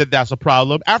ignore that that's a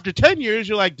problem. After 10 years,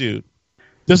 you're like, dude,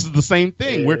 this is the same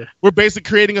thing. Yeah. We're basically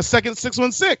creating a second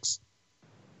 616.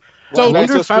 So I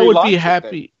wonder if I would be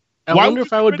happy. I wonder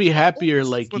if I would be happier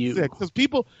like you. Because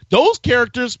those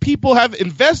characters people have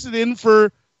invested in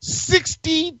for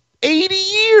 60, 80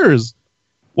 years.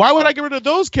 Why would I get rid of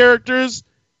those characters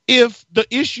if the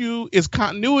issue is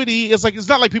continuity? It's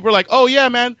not like people are like, oh, yeah,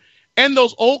 man, end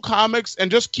those old comics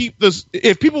and just keep this.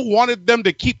 If people wanted them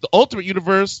to keep the Ultimate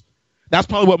Universe, that's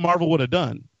probably what Marvel would have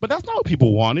done. But that's not what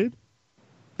people wanted.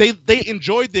 They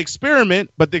enjoyed the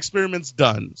experiment, but the experiment's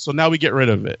done. So now we get rid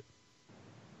of it.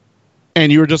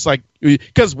 And you were just like,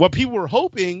 because what people were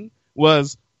hoping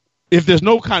was if there's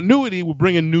no continuity, we'll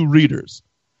bring in new readers.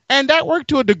 And that worked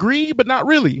to a degree, but not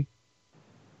really.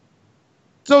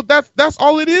 So that's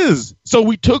all it is.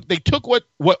 So they took what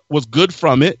was good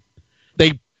from it.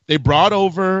 They brought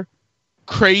over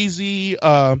crazy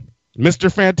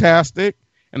Mr. Fantastic,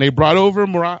 and they brought over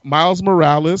Miles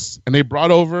Morales, and they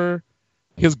brought over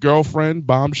his girlfriend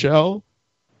Bombshell,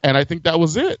 and I think that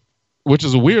was it. Which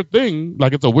is a weird thing.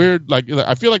 Like, it's a weird,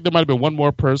 I feel like there might have been one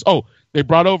more person. Oh, they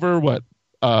brought over what?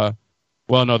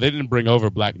 Well, no, they didn't bring over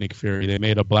Black Nick Fury. They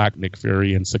made a Black Nick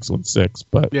Fury in 616.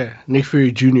 But yeah, Nick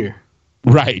Fury Jr.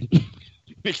 Right.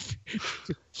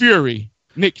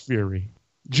 Nick Fury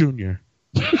Jr.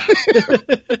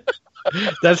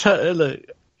 That's how, look,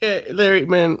 yeah, Larry,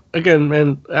 man, again,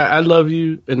 man, I love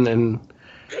you. And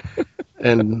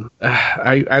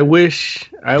I wish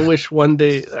one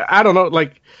day, I don't know,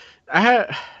 like,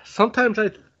 I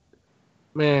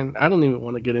don't even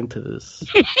want to get into this.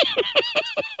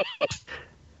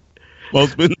 Well,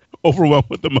 it's been overwhelmed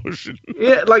with emotion.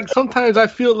 Yeah, like sometimes I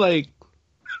feel like,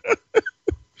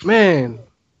 man,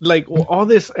 like all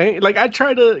this, like I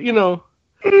try to,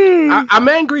 I'm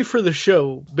angry for the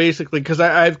show basically because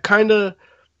I've kind of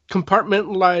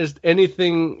compartmentalized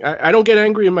anything. I don't get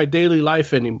angry in my daily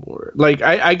life anymore. Like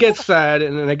I get sad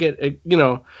and then I get,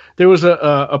 there was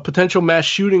a potential mass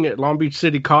shooting at Long Beach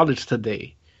City College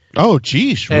today. Oh,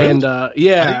 geez. Really? And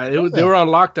they were on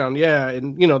lockdown. Yeah.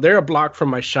 And, they're a block from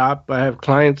my shop. I have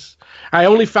clients. I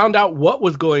only found out what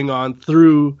was going on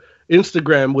through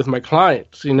Instagram with my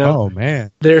clients, Oh,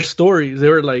 man. Their stories. They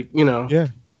were like, Yeah.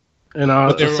 And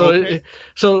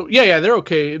they're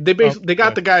okay. They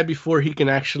got the guy before he can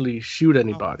actually shoot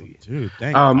anybody. Dude,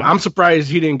 I'm surprised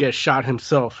he didn't get shot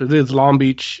himself. It is Long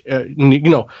Beach.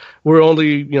 We're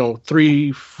only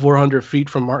 300-400 feet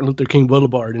from Martin Luther King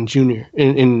Boulevard in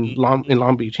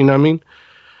Long Beach. You know what I mean?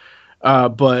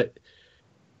 But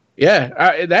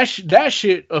yeah, that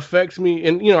shit affects me,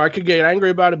 and I could get angry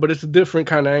about it, but it's a different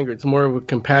kind of anger. It's more of a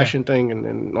compassion thing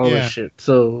and all this shit.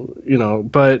 So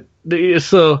but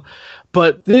this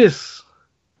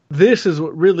is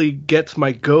what really gets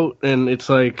my goat, and it's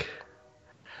like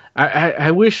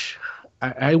I wish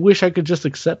I could just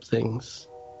accept things.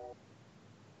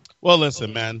 Well,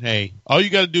 listen, man. Hey, all you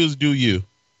got to do is do you.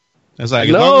 That's like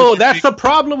that's the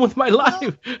problem with my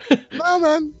life. No,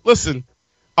 man. Listen,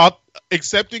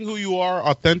 accepting who you are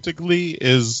authentically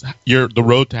is the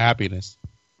road to happiness.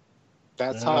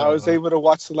 That's how I was able to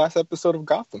watch the last episode of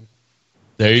Gotham.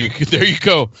 There you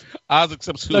go. Oz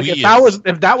accepts who he is.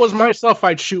 If that was myself,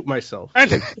 I'd shoot myself.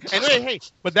 And hey,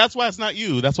 but that's why it's not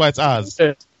you. That's why it's Oz.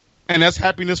 And that's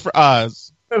happiness for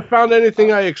Oz. I haven't found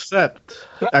anything I accept.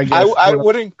 I guess. I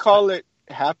wouldn't call it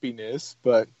happiness,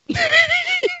 but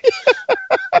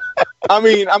I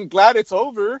mean, I'm glad it's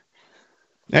over.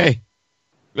 Hey,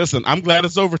 listen, I'm glad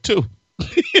it's over too.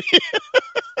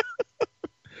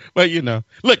 But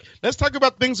look, let's talk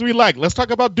about things we like. Let's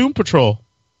talk about Doom Patrol.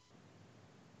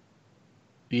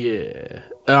 Yeah.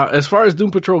 As far as Doom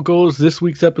Patrol goes, this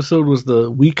week's episode was the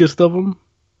weakest of them.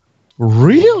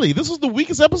 Really? This was the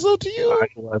weakest episode to you?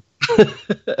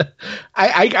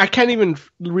 I can't even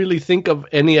really think of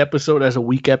any episode as a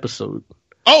weak episode.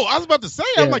 Oh, I was about to say,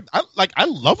 yeah. I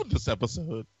loved this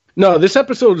episode. No, this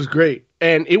episode was great.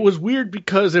 And it was weird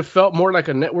because it felt more like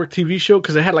a network TV show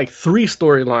because it had like 3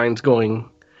 storylines going.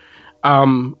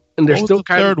 And there's still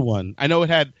kind of third one. I know it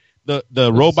had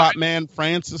the Robot Man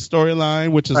Francis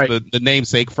storyline, which is the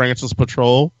namesake Francis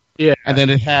Patrol. Yeah. And then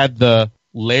it had the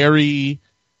Larry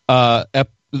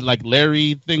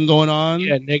Larry thing going on.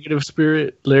 Yeah, Negative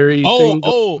Spirit, Larry thing.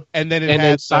 And then it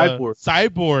had Cyborg.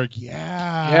 Cyborg,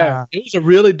 yeah. It was a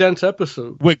really dense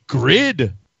episode. With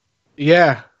Grid.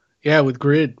 Yeah, with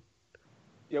Grid.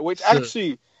 Yeah, which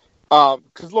actually,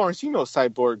 because Lawrence, you know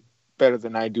Cyborg better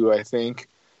than I do, I think.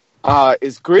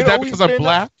 Is Grid that because I'm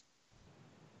black?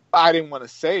 I didn't want to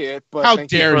say it, but how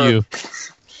dare you?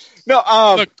 No,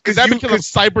 is that because of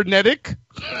cybernetic?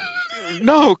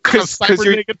 No, because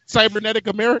you're cybernetic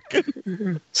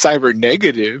American. Cyber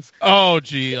negative. Oh,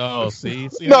 gee. Oh, see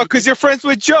no, because you're friends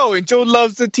with Joe, and Joe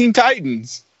loves the Teen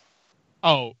Titans.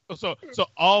 Oh, so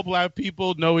all black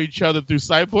people know each other through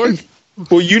Cyborg?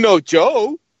 Well, you know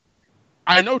Joe.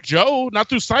 I know Joe, not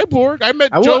through Cyborg. I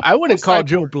met Joe. I wouldn't call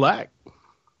Joe black.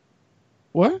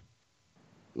 What?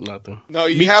 Nothing. No,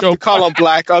 you have to call him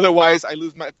black, otherwise I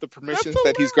lose the permissions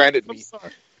that he's granted me.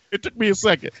 It took me a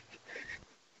second.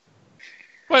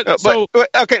 But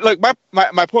okay, look,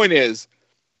 my point is,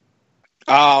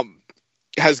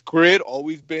 has Grid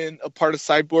always been a part of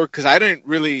Cyborg? Because I can't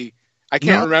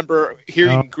remember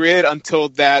hearing Grid until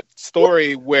that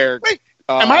story where. Wait,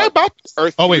 am I about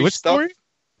Earth? Oh wait, which stuff? story?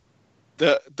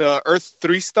 The Earth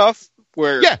 3 stuff.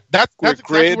 Where that's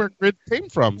exactly where Grid came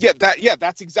from.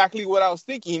 That's exactly what I was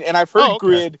thinking. And I've heard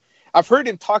Grid. I've heard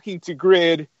him talking to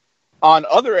Grid on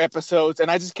other episodes,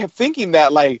 and I just kept thinking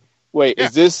that, like, wait,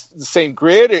 is this the same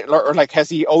Grid, or like, has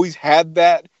he always had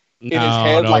that in his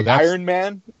head, like Iron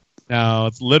Man? No,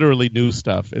 it's literally new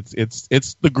stuff. It's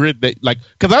the Grid that, like,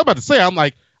 because I was about to say, I'm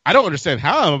like, I don't understand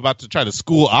how I'm about to try to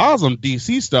school Oz on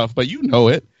DC stuff, but you know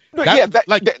it.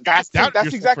 That's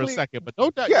exactly for a second, but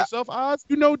don't doubt yourself, Oz.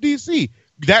 You know DC.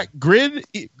 That Grid,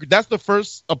 that's the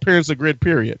first appearance of Grid,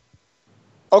 period.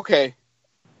 Okay,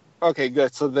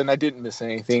 good. So then I didn't miss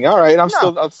anything. All right, I'm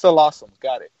still awesome.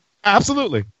 Got it.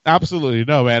 Absolutely,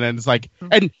 no, man. And it's like,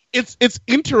 and it's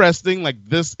interesting, like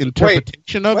this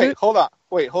interpretation of it. Hold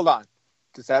on.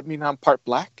 Does that mean I'm part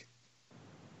black?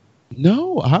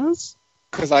 No, Oz.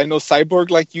 Because I know Cyborg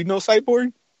like you know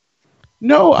Cyborg.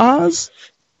 No, Oz.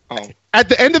 Oh. At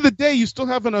the end of the day, you still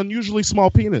have an unusually small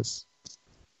penis.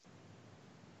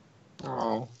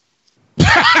 Oh.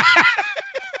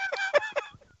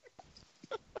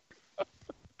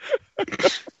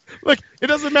 Look, it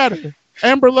doesn't matter.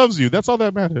 Amber loves you. That's all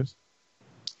that matters.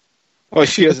 Well,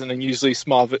 she has an unusually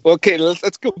small. Okay,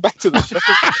 let's go back to the show.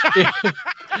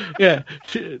 Yeah.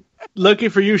 Lucky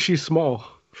for you, she's small.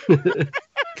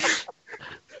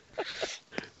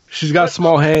 She's got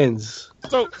small hands.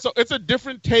 So it's a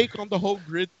different take on the whole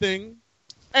Grid thing.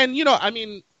 And, I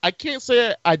mean, I can't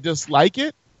say I dislike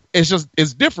it.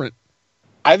 It's different.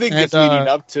 I think it's leading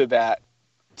up to that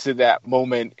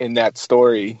moment in that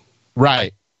story.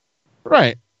 Right.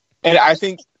 And I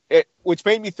think which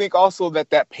made me think also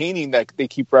that painting that they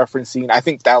keep referencing, I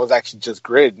think that was actually just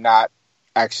Grid, not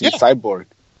actually Cyborg.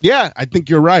 Yeah, I think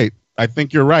you're right.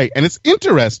 And it's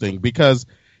interesting because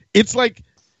it's like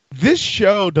this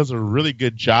show does a really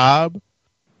good job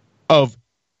of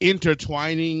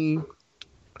intertwining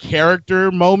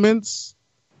character moments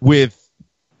with,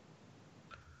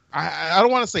 I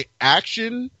don't want to say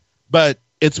action, but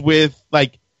it's with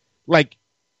like in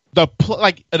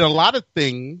a lot of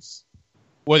things,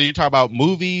 whether you talk about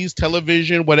movies,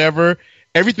 television, whatever,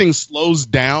 everything slows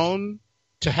down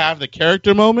to have the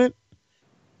character moment.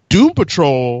 Doom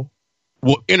Patrol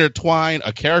will intertwine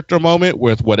a character moment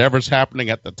with whatever's happening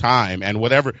at the time, and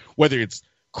whether it's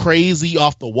crazy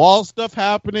off the wall stuff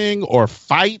happening or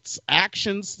fights,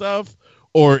 action stuff,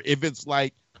 or if it's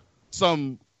like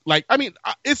some, like, I mean,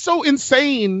 it's so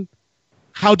insane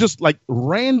how just like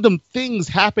random things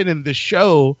happen in the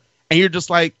show, and you're just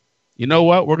like, you know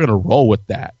what, we're gonna roll with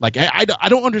that. Like, I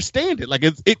don't understand it. Like,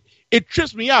 it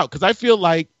trips me out because I feel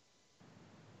like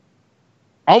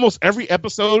almost every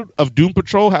episode of Doom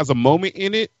Patrol has a moment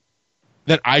in it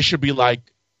that I should be like,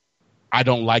 I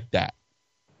don't like that,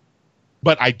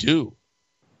 but I do.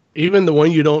 Even the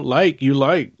one you don't like, you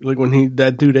like when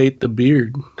that dude ate the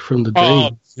beard from the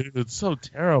drain. Oh, dude, it's so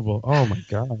terrible. Oh my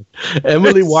god.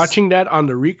 Emily watching that on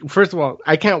the first of all,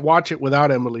 I can't watch it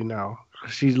without Emily now.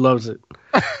 She loves it.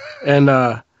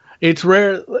 And it's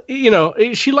rare, you know,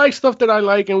 she likes stuff that I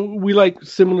like, and we like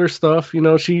similar stuff. You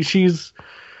know, she's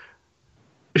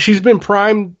been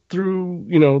primed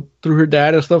through her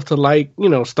dad and stuff to like, you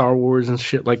know, Star Wars and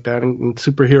shit like that, and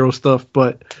superhero stuff,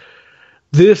 but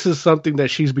this is something that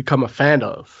she's become a fan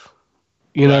of.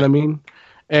 You know what I mean?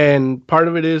 And part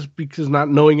of it is because not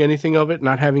knowing anything of it,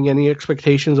 not having any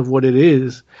expectations of what it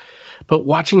is. But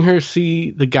watching her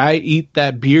see the guy eat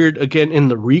that beard again in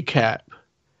the recap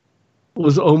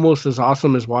was almost as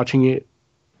awesome as watching it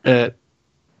at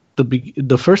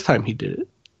the first time he did it.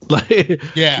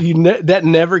 Like, yeah, that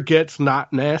never gets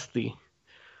not nasty.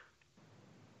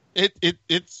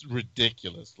 It's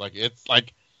ridiculous. Like, it's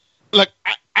like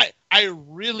I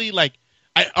really like.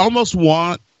 I almost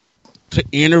want to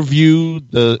interview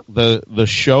the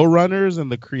showrunners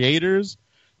and the creators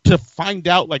to find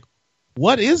out, like,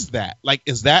 what is that? Like,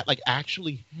 is that like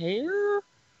actually hair,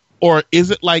 or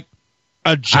is it like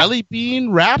a jelly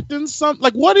bean wrapped in something?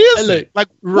 Like, what is it? Like,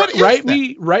 write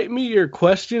me your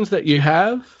questions that you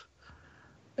have,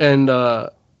 and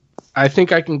I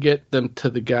think I can get them to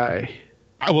the guy.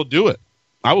 I will do it.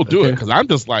 It because I'm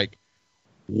just like,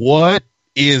 what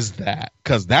is that?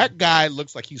 Because that guy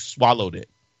looks like he swallowed it.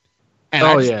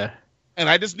 And and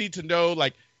I just need to know,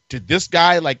 like, did this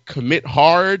guy like commit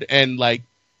hard and like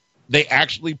they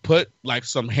actually put like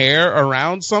some hair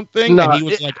around something? No, and he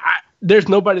was there's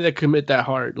nobody that commit that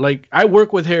hard. Like, I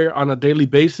work with hair on a daily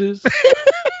basis.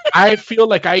 I feel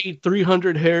like I eat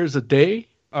 300 hairs a day.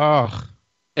 Oh,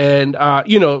 and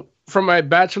you know, from my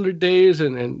bachelor days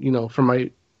and you know, from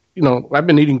my, you know, I've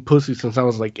been eating pussy since I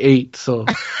was like 8, so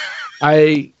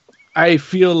I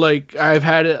feel like I've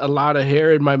had a lot of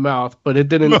hair in my mouth, but it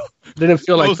didn't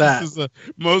feel like that.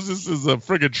 Moses is a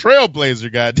friggin'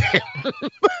 trailblazer, goddamn.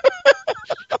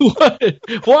 What?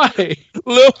 Why?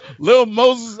 Little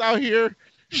Moses out here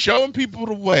showing people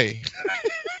the way.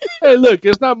 Hey, look,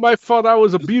 it's not my fault I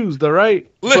was abused, all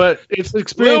right? But it's an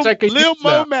experience I can use Lil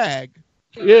Mo Mag.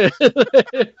 Yeah.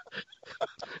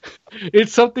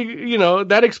 It's something, you know,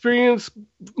 that experience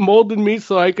molded me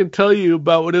so I can tell you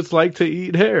about what it's like to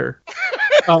eat hair.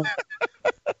 But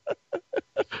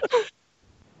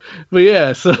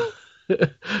yeah, so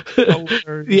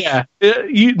yeah,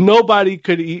 nobody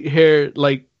could eat hair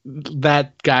like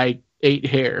that guy ate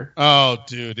hair. Oh,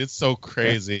 dude, it's so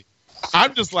crazy.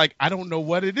 I'm just like, I don't know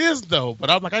what it is though,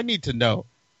 but I'm like, I need to know.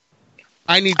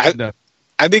 I know.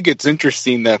 I think it's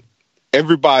interesting that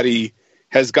everybody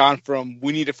has gone from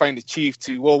we need to find the chief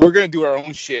to, well, we're going to do our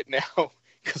own shit now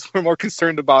because we're more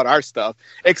concerned about our stuff.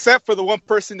 Except for the one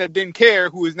person that didn't care,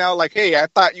 who is now like, hey, I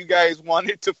thought you guys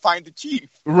wanted to find the chief.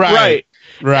 Right.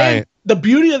 And the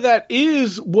beauty of that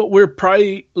is what we're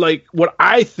probably, like, what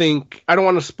I think, I don't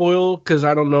want to spoil because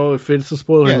I don't know if it's a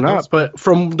spoiler or not, but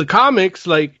from the comics,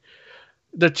 like,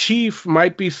 the chief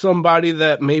might be somebody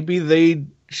that maybe they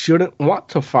shouldn't want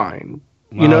to find.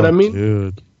 You know what I mean?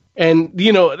 Dude. And,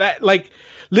 you know, that, like,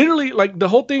 literally, like, the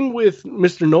whole thing with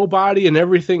Mr. Nobody and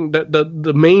everything,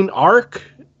 the main arc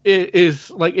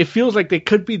is, like, it feels like they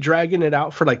could be dragging it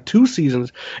out for, like, 2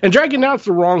 seasons. And dragging out's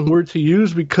the wrong word to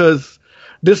use because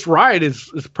this ride is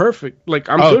perfect. Like,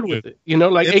 I'm good with it. You know,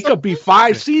 like, it could be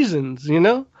 5 seasons, you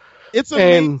know? It's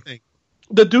amazing. And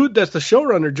the dude that's the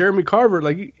showrunner, Jeremy Carver,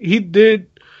 like, he did,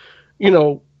 you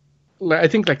know, I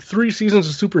think like 3 seasons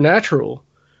of Supernatural.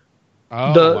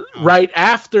 Wow. Right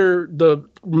after the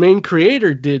main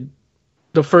creator did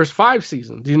the first 5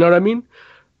 seasons. Do you know what I mean?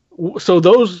 So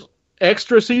those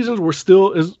extra seasons were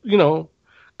still,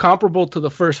 comparable to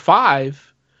the first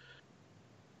 5.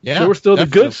 Yeah, they were still the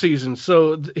good seasons.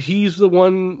 So he's the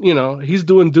one, he's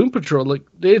doing Doom Patrol. Like,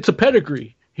 it's a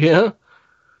pedigree. Yeah.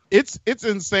 It's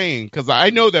insane because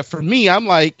I know that for me, I'm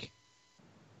like,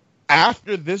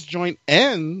 after this joint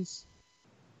ends,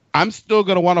 I'm still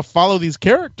going to want to follow these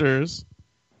characters.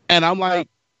 And I'm like,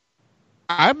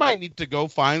 I might need to go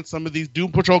find some of these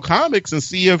Doom Patrol comics and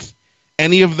see if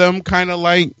any of them kind of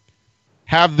like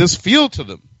have this feel to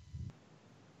them.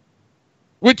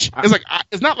 Which is like,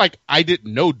 it's not like I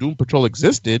didn't know Doom Patrol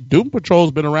existed. Doom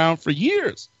Patrol's been around for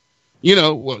years.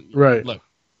 Right. Look,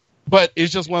 but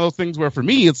it's just one of those things where for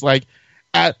me, it's like,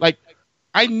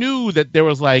 I knew that there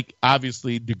was like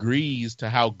obviously degrees to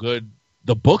how good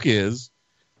the book is,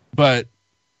 but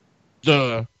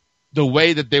the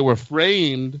way that they were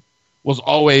framed was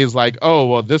always like, oh,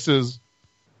 well, this is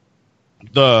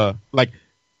the like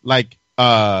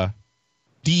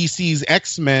DC's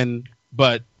X-Men,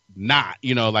 but not,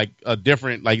 like a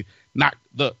different, like not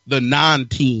the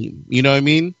non-team, you know what I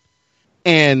mean?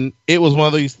 And it was one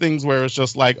of these things where it's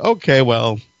just like, okay,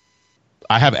 well,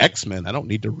 I have X-Men. I don't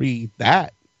need to read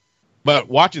that. But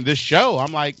watching this show,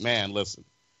 I'm like, man, listen,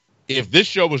 if this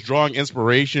show was drawing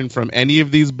inspiration from any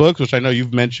of these books, which I know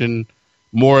you've mentioned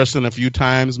Morrison a few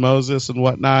times, Moses and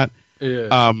whatnot.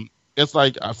 Yeah. It's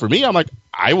like, for me, I'm like,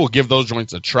 I will give those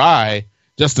joints a try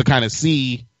just to kind of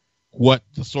see what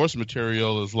the source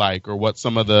material is like or what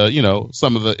some of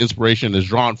the inspiration is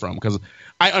drawn from. Because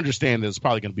I understand that it's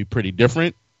probably going to be pretty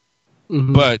different.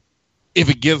 Mm-hmm. But if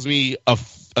it gives me a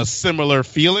similar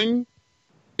feeling,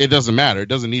 it doesn't matter. It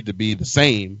doesn't need to be the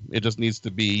same. It just needs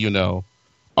to be,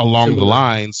 along the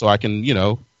line so I can,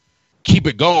 keep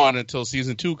it going until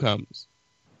season 2 comes.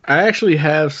 I actually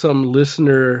have some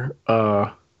listener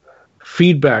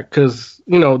feedback because,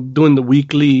 doing the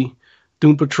weekly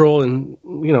Doom Patrol and,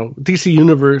 DC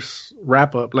Universe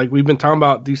wrap up. Like, we've been talking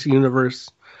about DC Universe,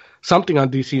 something on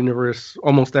DC Universe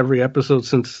almost every episode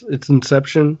since its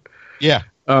inception. Yeah.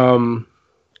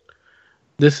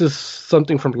 This is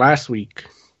something from last week,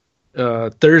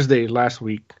 Thursday last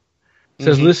week. It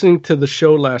says, listening to the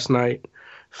show last night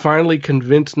finally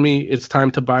convinced me it's time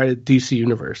to buy a DC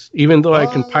Universe. Even though I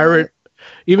can pirate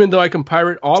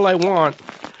all I want,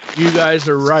 you guys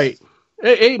are right.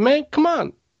 Hey man, come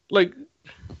on. Like,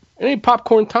 it ain't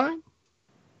popcorn time.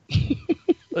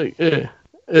 Like, all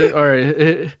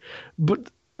right.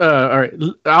 All right,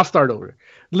 I'll start over.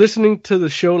 Listening to the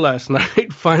show last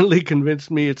night finally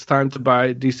convinced me it's time to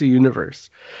buy DC Universe.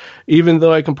 Even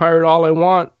though I can pirate all I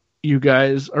want, you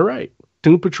guys are right.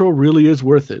 Doom Patrol really is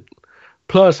worth it.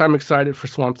 Plus, I'm excited for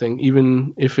Swamp Thing,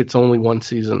 even if it's only 1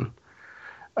 season.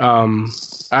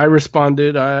 I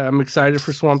responded, I'm excited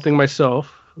for Swamp Thing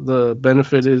myself. The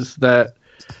benefit is that...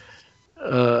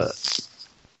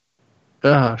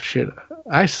 shit.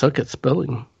 I suck at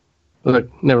spelling.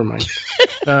 Look, never mind.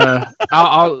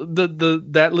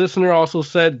 That listener also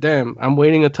said, "Damn, I'm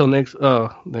waiting until next."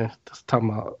 That's talking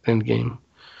about Endgame.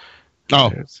 Oh,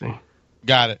 okay, let's see.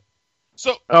 Got it.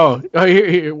 So,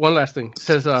 here, one last thing. It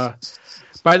says,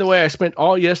 by the way, I spent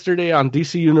all yesterday on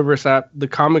DC Universe app. The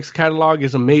comics catalog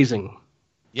is amazing.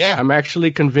 Yeah, I'm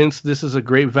actually convinced this is a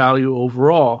great value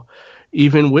overall,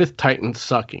 even with Titans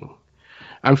sucking.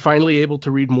 I'm finally able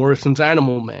to read Morrison's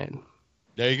Animal Man.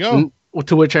 There you go.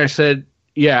 To which I said,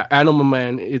 yeah, Animal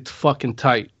Man, it's fucking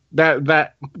tight.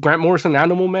 That Grant Morrison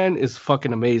Animal Man is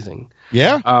fucking amazing.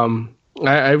 Yeah.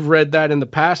 I've read that in the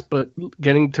past, but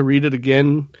getting to read it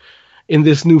again in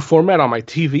this new format on my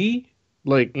TV,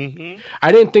 like,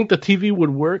 I didn't think the TV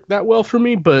would work that well for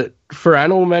me, but for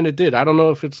Animal Man it did. I don't know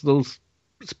if it's those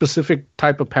specific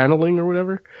type of paneling or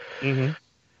whatever. Mm-hmm.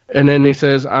 And then he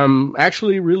says, I'm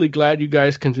actually really glad you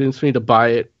guys convinced me to buy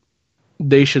it.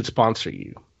 They should sponsor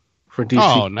you for DC.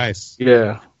 Oh, nice.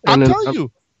 Yeah. I'll tell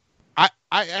you. I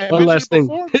one last thing.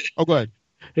 Oh, go ahead.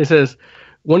 It says,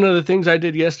 one of the things I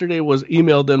did yesterday was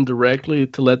email them directly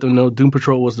to let them know Doom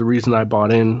Patrol was the reason I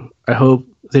bought in. I hope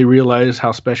they realize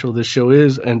how special this show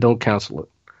is and don't cancel it.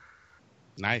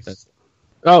 Nice.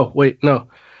 Oh, wait, no.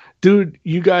 Dude,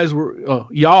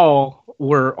 y'all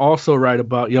were also right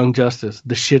about Young Justice.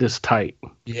 The shit is tight.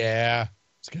 Yeah,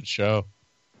 it's a good show.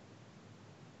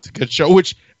 It's a good show,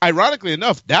 which, ironically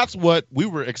enough, that's what we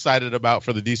were excited about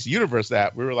for the DC Universe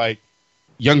app. We were like,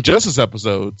 Young Justice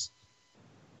episodes.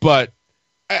 But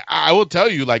I will tell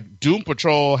you, like, Doom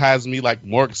Patrol has me, like,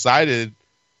 more excited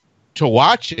to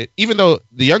watch it, even though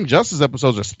the Young Justice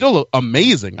episodes are still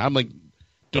amazing. I'm like,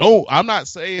 I'm not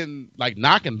saying like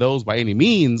knocking those by any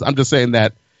means. I'm just saying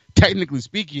that technically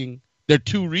speaking, there are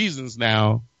two reasons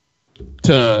now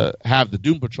to have the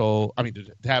Doom Patrol. I mean,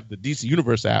 to have the DC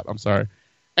Universe app. I'm sorry,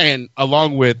 and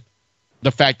along with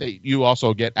the fact that you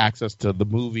also get access to the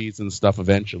movies and stuff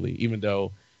eventually, even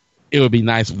though it would be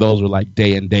nice if those were like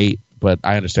day and date, but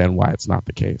I understand why it's not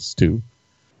the case too,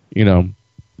 you know.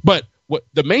 But what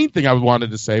the main thing I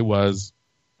wanted to say was,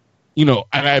 you know,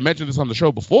 and I mentioned this on the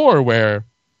show before, where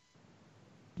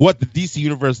what the DC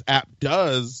Universe app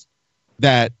does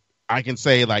that I can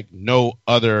say like no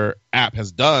other app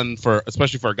has done, for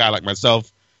especially for a guy like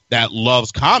myself that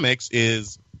loves comics,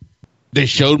 is they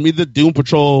showed me the Doom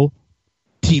Patrol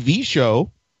TV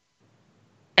show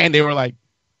and they were like,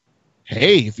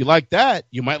 hey, if you like that,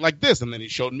 you might like this. And then he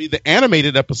showed me the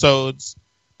animated episodes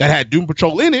that had Doom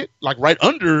Patrol in it, like right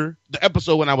under the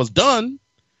episode when I was done.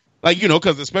 Like, you know,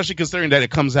 because especially considering that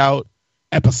it comes out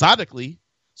episodically.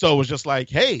 So it was just like,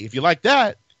 hey, if you like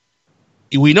that,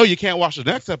 we know you can't watch the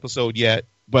next episode yet,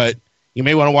 but you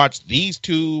may want to watch these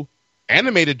two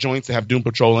animated joints that have Doom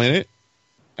Patrol in it.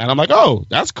 And I'm like, oh,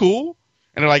 that's cool.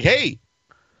 And they're like, hey,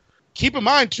 keep in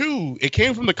mind, too, it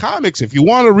came from the comics. If you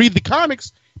want to read the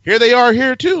comics, here they are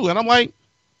here, too. And I'm like,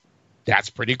 that's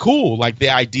pretty cool. Like, the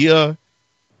idea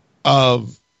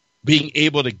of being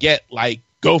able to get, like,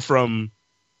 go from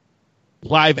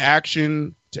live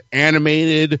action to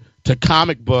animated to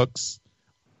comic books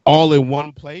all in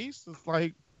one place. It's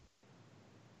like,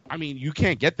 I mean, you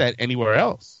can't get that anywhere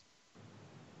else.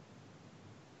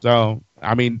 So,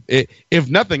 I mean, if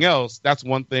nothing else, that's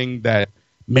one thing that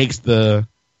makes the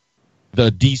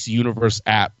DC Universe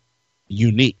app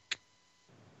unique,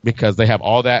 because they have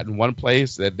all that in one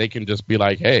place that they can just be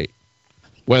like, hey,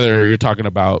 whether you're talking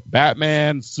about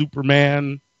Batman,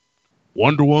 Superman,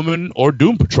 Wonder Woman, or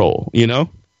Doom Patrol, you know?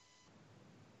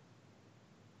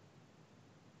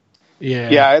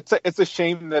 Yeah, it's a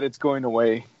shame that it's going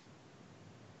away.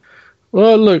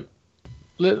 Well, look,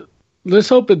 let's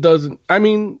hope it doesn't. I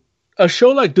mean, a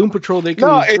show like Doom Patrol, they can...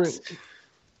 No,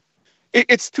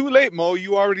 it's too late, Mo.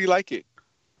 You already like it.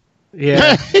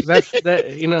 Yeah,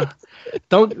 that. You know,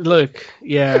 don't look.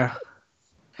 Yeah.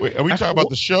 Wait, are we talking about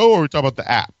the show or are we talking about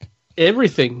the app?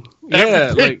 Everything.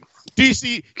 Yeah, like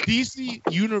DC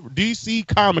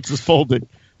Comics is folding.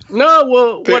 No,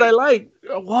 well, what I like.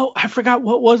 Well, I forgot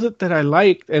what was it that I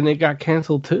liked, and it got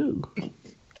canceled too.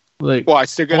 Like, well,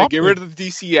 they're gonna get rid of the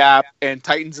DC app, and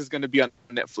Titans is gonna be on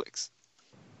Netflix.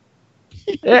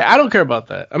 Yeah, I don't care about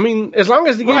that. I mean, as long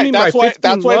as they give me my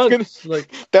 15 months,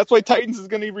 that's why Titans is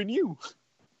going to renew.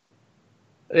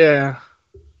 Yeah.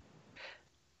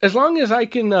 As long as I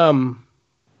can,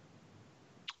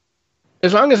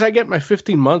 as long as I get my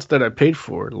 15 months that I paid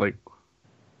for, like,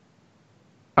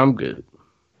 I'm good.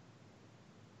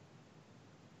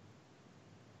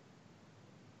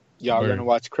 Y'all going to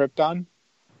watch Krypton?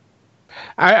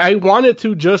 I wanted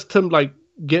to, just to like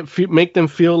make them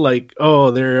feel like,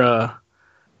 oh,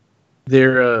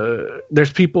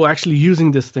 there's people actually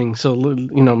using this thing, so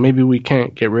you know, maybe we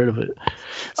can't get rid of it.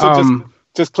 So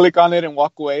just click on it and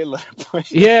walk away. Let it play.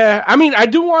 Yeah, I mean, I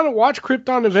do want to watch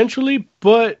Krypton eventually,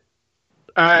 but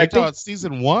I think it's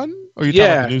season 1, or you talking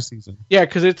about the new season? Yeah,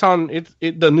 because it's on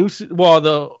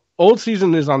the old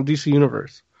season is on DC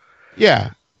Universe.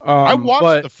 Yeah, I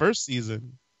watched the first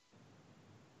season.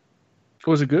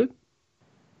 Was it good?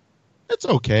 It's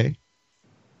okay.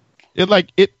 It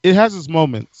has its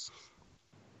moments.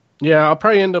 Yeah, I'll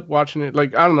probably end up watching it.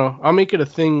 Like, I don't know. I'll make it a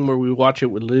thing where we watch it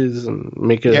with Liz and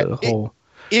make it a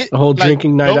whole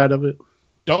drinking night out of it.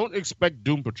 Don't expect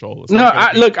Doom Patrol. No,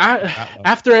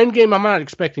 after Endgame, I'm not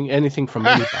expecting anything from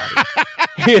anybody.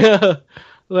 Yeah,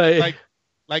 like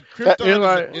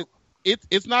Krypton.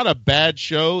 It's not a bad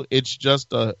show. It's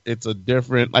just it's a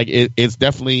different. Like it's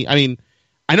definitely. I mean,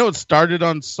 I know it started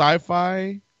on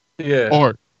Sci-Fi.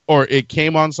 Yeah. Or it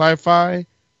came on Sci-Fi.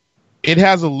 It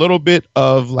has a little bit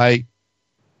of like,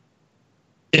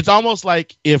 it's almost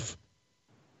like if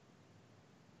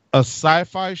a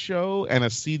Sci-Fi show and a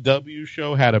CW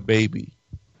show had a baby.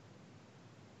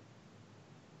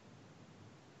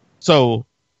 So,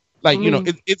 like, you know,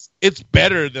 it's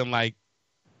better than like,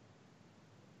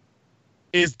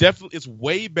 it's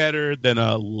way better than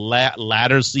a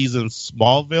latter season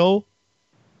Smallville,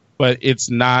 but it's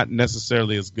not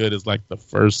necessarily as good as like the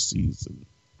first season.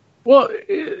 Well,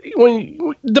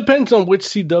 depends on which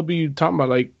CW you're talking about.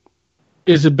 Like,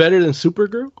 is it better than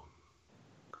Supergirl?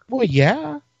 Well,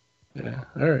 yeah. Yeah,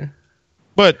 all right.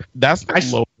 But that's the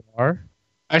low bar.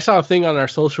 I saw a thing on our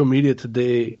social media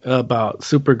today about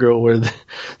Supergirl where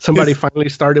somebody finally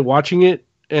started watching it,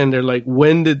 and they're like,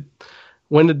 when did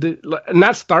when did they,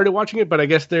 not started watching it, but I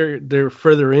guess they're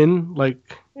further in, like,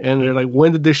 and they're like,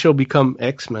 when did this show become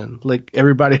X-Men? Like,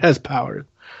 everybody has powers.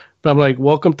 But I'm like,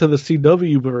 welcome to the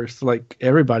CW verse. Like,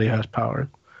 everybody has powers.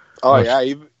 Oh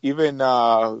yeah, even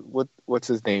what's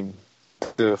his name,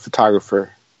 the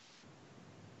photographer,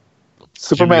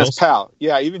 Superman's pal.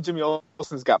 Yeah, even Jimmy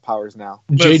Olsen's got powers now.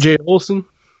 JJ Olsen.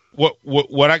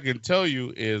 What I can tell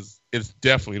you is it's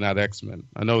definitely not X-Men.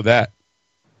 I know that.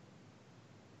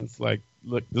 It's like,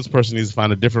 look, this person needs to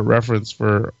find a different reference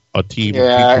for a team.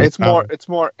 Yeah, it's more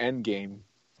Endgame.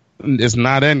 It's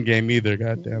not Endgame either.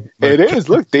 Goddamn. It is.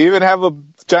 Look, they even have a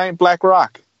giant black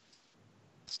rock.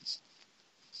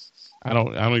 I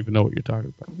don't even know what you're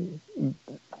talking about.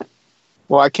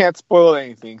 Well, I can't spoil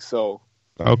anything, so.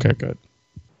 Okay, good.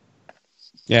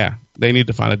 Yeah, they need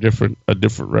to find a different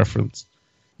reference.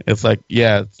 It's like,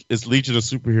 yeah, it's Legion of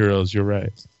Superheroes. You're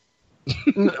right.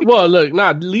 Well, look,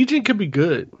 Legion could be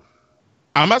good.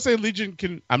 I'm not saying Legion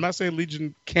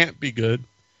can't be good.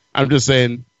 I'm just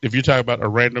saying if you're talking about a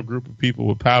random group of people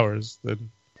with powers,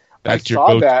 then that's your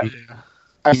go-to.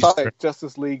 I saw that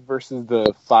Justice League versus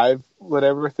the 5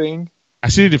 whatever thing. I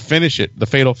still need to finish it. The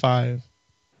Fatal 5.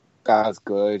 That's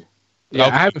good. Yeah, I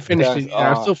haven't finished it.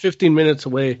 I'm still 15 minutes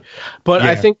away, but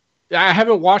I think I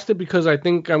haven't watched it because I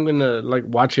think I'm gonna like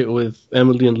watch it with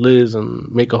Emily and Liz and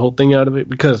make a whole thing out of it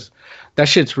because that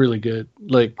shit's really good.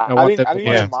 Like I didn't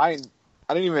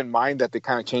even mind that they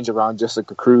kind of changed around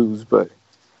Jessica Cruz, but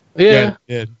yeah.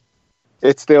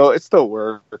 It still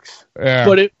works. Yeah.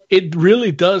 But it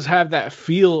really does have that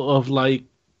feel of like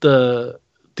the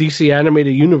DC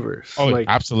animated universe. Oh, like,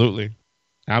 absolutely.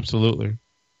 It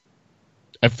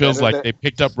feels like they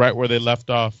picked up right where they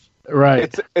left off.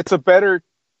 Right. It's a better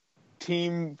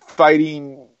team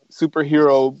fighting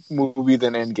superhero movie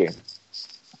than Endgame.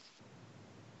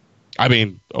 I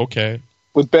mean, okay.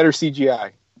 With better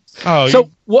CGI. Oh,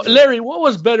 so Larry, what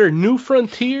was better, New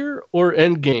Frontier or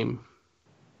Endgame?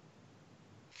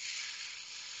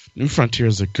 New Frontier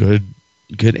is a good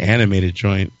animated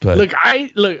joint, but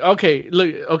okay.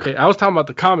 I was talking about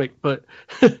the comic, but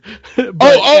you're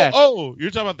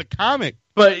talking about the comic,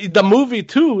 but the movie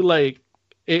too. Like,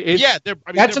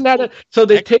 so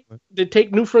they take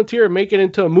New Frontier and make it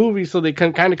into a movie, so they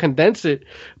can kind of condense it,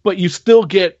 but you still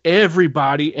get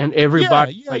everybody.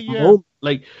 Moment.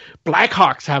 Like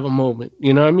Blackhawks have a moment,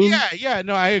 you know what I mean? Yeah.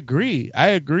 No, I agree.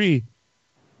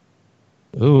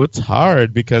 Ooh, it's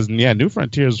hard because New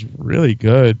Frontier is really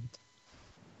good.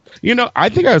 You know, I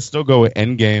think I'd still go with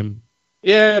Endgame.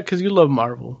 Yeah, because you love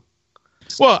Marvel.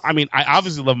 Well, I mean, I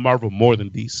obviously love Marvel more than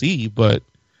DC, but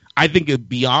I think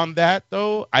beyond that,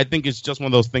 though, I think it's just one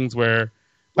of those things where,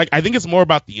 like, I think it's more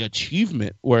about the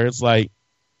achievement, where it's like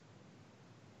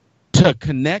to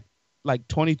connect like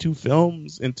 22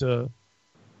 films into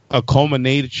a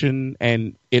culmination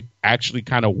and it actually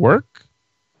kind of work.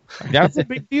 That's a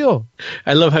big deal.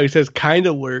 I love how he says kind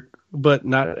of work, but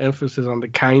not emphasis on the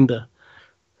kinda.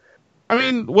 I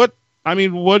mean, what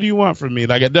do you want from me?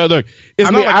 Like, look,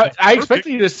 I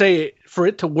expected you to say for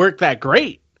it to work that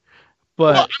great,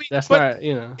 but not,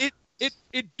 you know.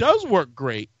 It does work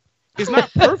great. It's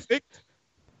not perfect,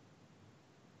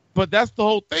 but that's the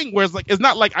whole thing. Where it's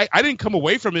not like I didn't come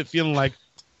away from it feeling like,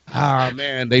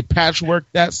 man, they patchworked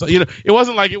that. So, you know, it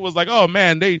wasn't like it was like, oh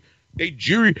man, they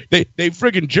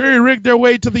friggin' jury rigged their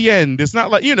way to the end. It's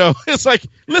not like, you know, it's like,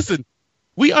 listen,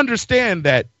 we understand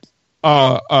that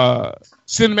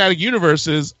cinematic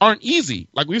universes aren't easy.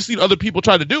 Like, we've seen other people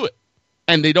try to do it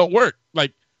and they don't work.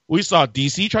 Like, we saw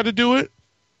DC try to do it.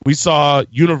 We saw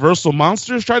Universal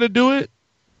Monsters try to do it.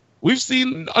 We've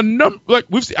seen a number. Like,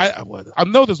 I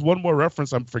know there's one more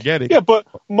reference I'm forgetting. Yeah, but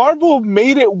Marvel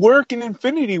made it work in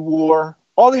Infinity War.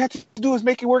 All they had to do is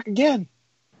make it work again.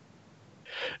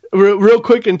 Real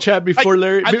quick in chat before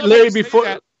Larry. I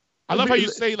love how you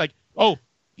say, like, oh,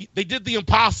 they did the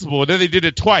impossible and then they did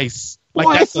it twice. Like,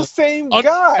 well, that's the same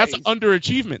guy. That's an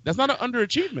underachievement. That's not an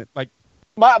underachievement. Like,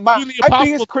 my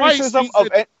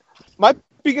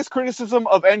biggest criticism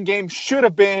of Endgame should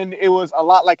have been it was a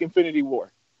lot like Infinity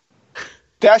War.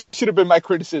 That should have been my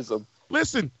criticism.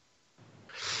 Listen,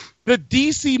 the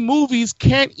DC movies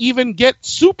can't even get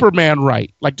Superman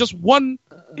right. Like, just one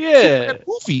Superman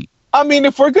movie. I mean,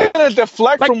 if we're gonna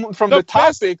deflect from the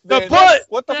topic, then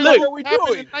what the fuck are we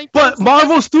doing? But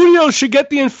Marvel Studios should get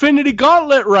the Infinity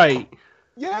Gauntlet right.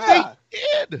 Yeah, they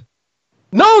did.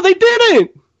 No, they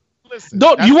didn't. Listen,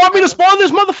 you want me to spoil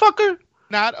this motherfucker?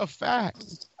 Not a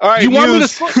fact. All right, you want me to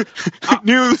spoil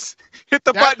news? Hit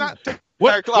the button.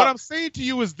 What I'm saying to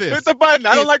you is this: hit the button.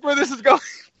 I don't like where this is going.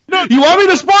 No, you want me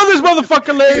to spoil this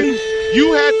motherfucker, lady?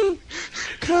 You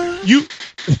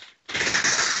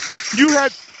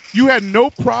had You had no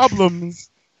problems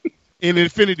in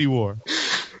Infinity War.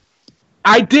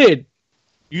 I did.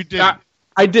 You did.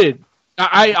 I did.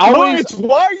 I always.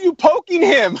 Why are you poking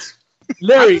him?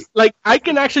 Larry, I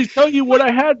can actually tell you what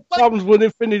I had problems with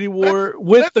Infinity War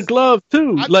with the glove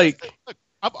too.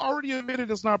 I've already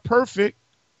admitted it's not perfect.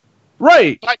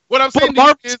 Right. Like what I'm saying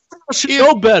is should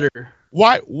know better.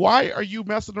 Why are you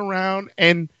messing around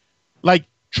and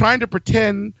trying to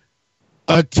pretend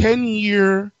a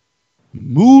 10-year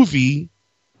movie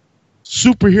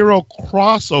superhero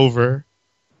crossover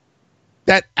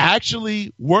that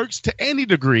actually works to any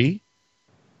degree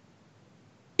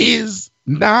is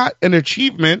not an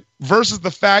achievement versus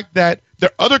the fact that there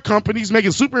are other companies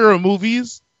making superhero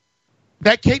movies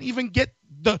that can't even get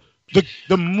the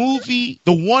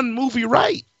one movie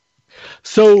right.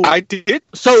 So I did.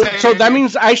 So that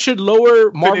means I should lower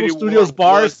Marvel Studios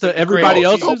bars to everybody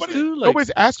else's too.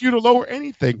 Nobody's asked you to lower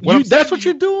anything. That's what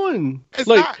you're doing.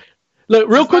 Look,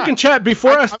 real quick in chat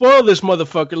before I spoil this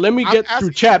motherfucker. Let me get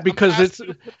through chat because it's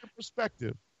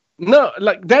perspective. No,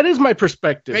 that is my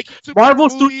perspective. Marvel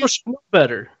Studios should know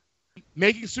better.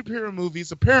 Making superhero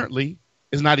movies apparently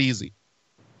is not easy.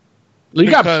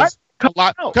 Because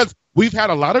we've had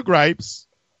a lot of gripes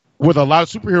with a lot of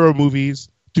superhero movies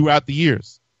throughout the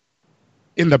years,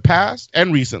 in the past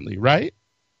and recently, right?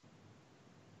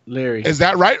 Larry, is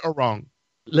that right or wrong?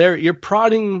 Larry, you're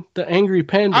prodding the angry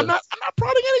panda. I'm not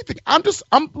prodding anything.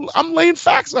 I'm laying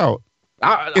facts out.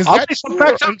 I'll lay some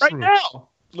facts out right now.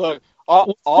 Look,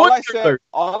 all I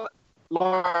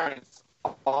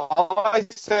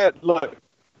said, look,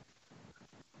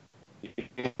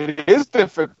 it is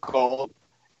difficult.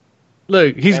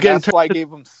 Look, that's why I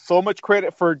gave him so much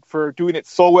credit for doing it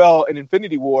so well in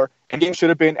Infinity War, and game should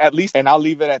have been at least. And I'll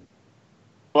leave it at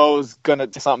Bo's gonna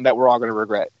do something that we're all gonna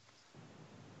regret.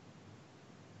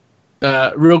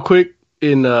 Real quick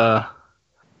in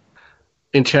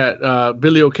chat,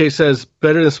 Billy OK says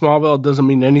better than Smallville doesn't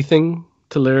mean anything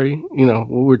to Larry. You know,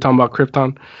 when we're talking about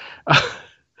Krypton.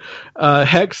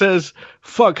 Heck says,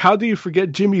 "Fuck, how do you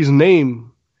forget Jimmy's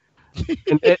name?"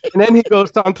 and then he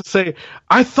goes on to say,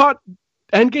 "I thought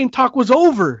Endgame talk was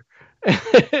over."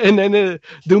 And then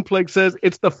Doomplague says,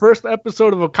 "It's the first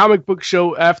episode of a comic book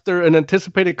show after an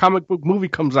anticipated comic book movie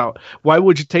comes out. Why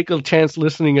would you take a chance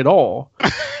listening at all?"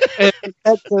 And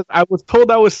Ed says, "I was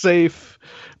told I was safe."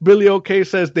 Billy OK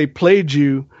says, "They played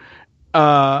you."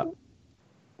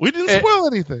 We didn't spoil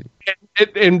anything.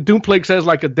 And Doomplague says,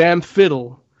 "Like a damn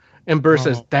fiddle." And Burr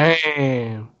says,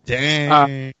 "Damn."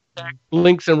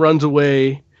 Blinks and runs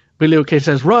away. Billy OK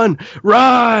says, "Run,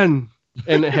 run."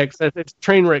 And Heck says, "It's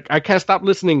train wreck. I can't stop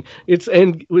listening. It's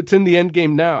in the end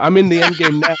game now. I'm in the end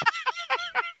game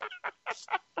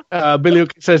now." Billy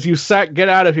OK says, "You sack, get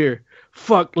out of here.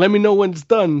 Fuck, let me know when it's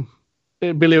done."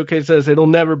 And Billy OK says, "It'll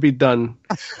never be done.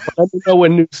 Let me know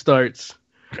when news starts."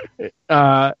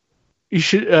 You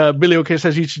should. Billy OK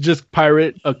says you should just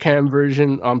pirate a cam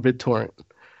version on BitTorrent.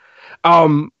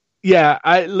 Yeah,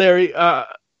 Larry,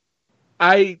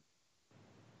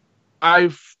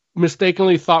 I've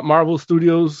mistakenly thought Marvel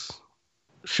Studios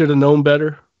should have known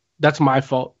better. That's my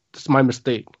fault. It's my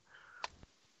mistake.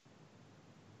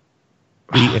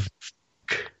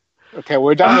 Okay,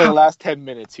 we're down to the last 10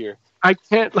 minutes here. I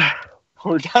can't.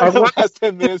 We're down to the last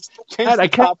 10 minutes. I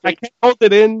can't hold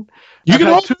it in. You can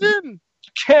hold it in.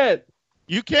 Can't.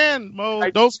 You can, Mo.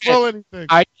 Don't spoil anything.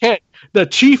 I can't. The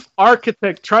chief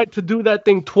architect tried to do that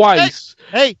thing twice.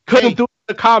 Couldn't do it in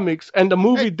the comics, and the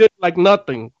movie did like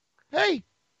nothing. Hey.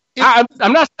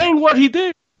 I'm not saying what he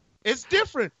did. It's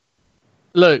different.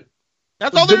 Look.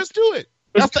 That's all there is to it.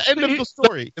 That's the end of the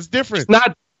story. It's different. It's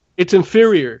not. It's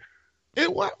inferior.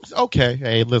 It was. Okay.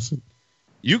 Hey, listen.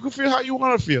 You can feel how you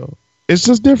want to feel. It's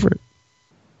just different.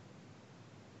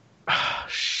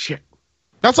 Shit.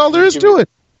 That's all there is to it.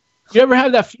 You ever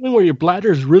have that feeling where your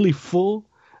bladder is really full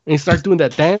and you start doing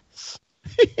that dance?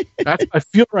 That's how I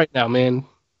feel right now, man.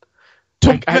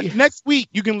 Next week,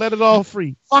 you can let it all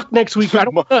free. Fuck next week. I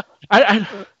don't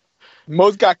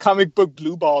Mo's got comic book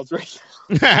blue balls right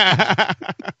now.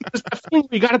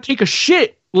 We got to take a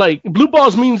shit. Like, blue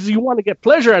balls means you want to get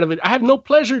pleasure out of it. I have no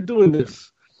pleasure doing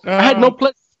this. I had no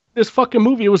pleasure in this fucking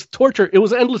movie. It was torture. It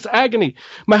was endless agony.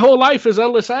 My whole life is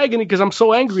endless agony because I'm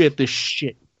so angry at this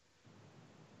shit.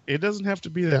 It doesn't have to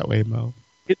be that way, Mo.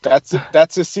 That's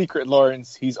a secret,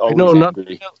 Lawrence. He's always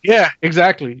angry. Yeah,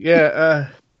 exactly. Yeah.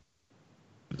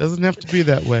 It doesn't have to be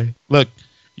that way. Look,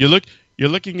 you're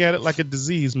looking at it like a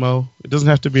disease, Mo. It doesn't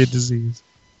have to be a disease.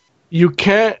 You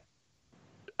can't.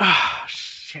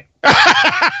 Shit. It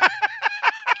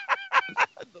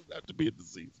doesn't have to be a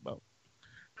disease, Mo.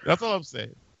 That's all I'm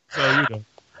saying. So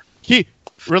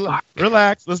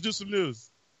relax. Let's do some news.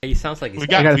 He sounds like he's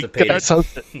constipated.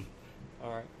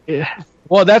 All right. Yeah.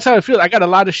 Well, that's how I feel. I got a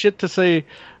lot of shit to say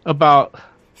about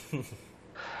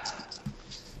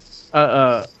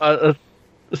a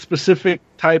specific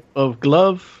type of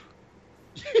glove.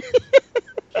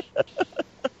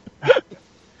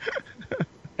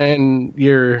 And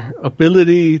your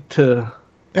ability to...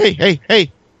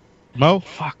 Hey. Mo,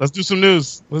 fuck. Let's do some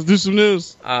news.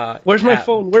 Where's my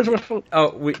phone?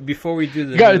 Oh, before we do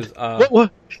the news...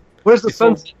 what? Where's the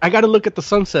sunset? I gotta look at the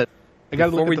sunset.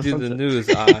 Before we do the news,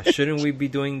 shouldn't we be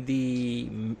doing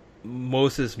the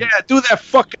Moses... Yeah, do that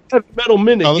fucking heavy metal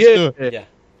minute. Oh, let's do it. Yeah.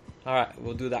 All right,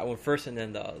 we'll do that one first, and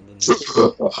then the news.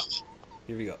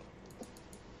 Here we go.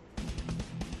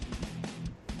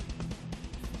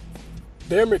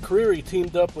 Bear McCreary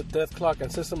teamed up with Death Clock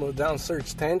and System of a Down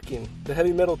Serj Tankian. The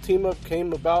heavy metal team-up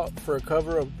came about for a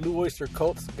cover of Blue Oyster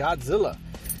Cult's Godzilla,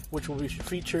 which will be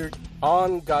featured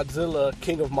on Godzilla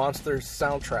King of Monsters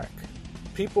soundtrack.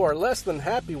 People are less than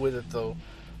happy with it, though.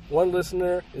 One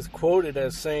listener is quoted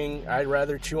as saying, "I'd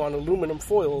rather chew on aluminum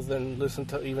foil than listen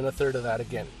to even a third of that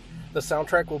again." The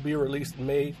soundtrack will be released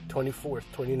May 24th,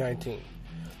 2019.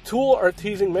 Tool are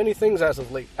teasing many things as of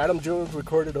late. Adam Jones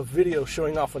recorded a video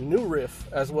showing off a new riff,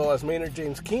 as well as Maynard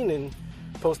James Keenan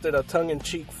posted a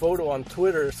tongue-in-cheek photo on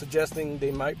Twitter suggesting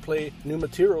they might play new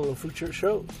material in future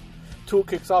shows. Tool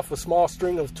kicks off a small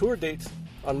string of tour dates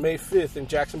on May 5th in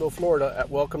Jacksonville, Florida at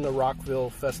Welcome to Rockville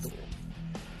Festival.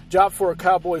 Job for a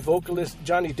Cowboy vocalist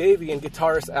Johnny Davey and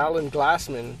guitarist Alan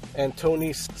Glassman and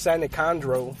Tony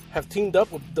Sanicandro have teamed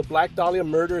up with the Black Dahlia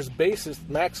Murders bassist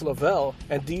Max Lavelle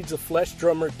and Deeds of Flesh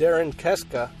drummer Darren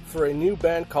Keska for a new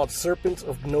band called Serpents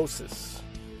of Gnosis.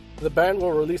 The band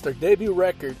will release their debut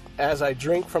record, As I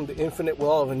Drink from the Infinite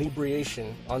Well of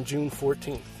Inebriation, on June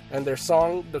 14th, and their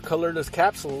song, The Colorless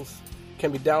Capsules,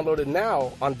 can be downloaded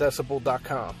now on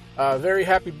Decibel.com. Very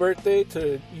happy birthday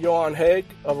to Johan Hegg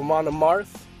of Amon Amarth.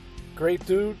 Great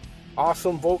dude,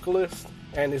 awesome vocalist,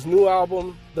 and his new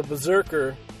album, The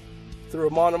Berserker, through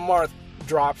Amon Amarth,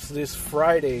 drops this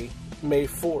Friday, May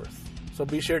 4th. So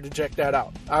be sure to check that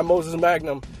out. I'm Moses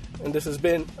Magnum, and this has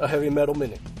been a Heavy Metal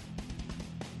Minute.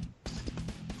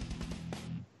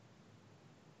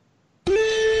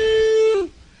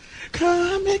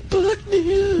 Comic book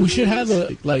news. We should have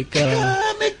a like Kurt.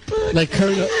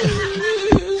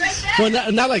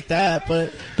 Well, not like that,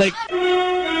 but like.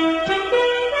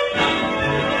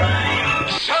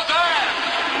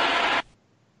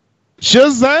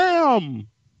 Shazam!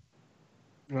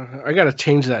 I gotta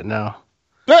change that now.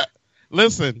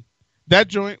 Listen, that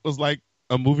joint was like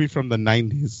a movie from the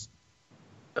 90s.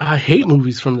 I hate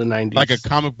movies from the 90s. Like a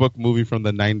comic book movie from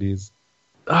the 90s.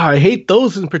 I hate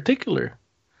those in particular.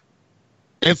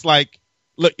 It's like,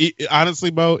 look,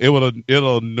 honestly, Mo,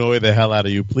 it'll annoy the hell out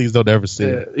of you. Please don't ever see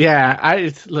it.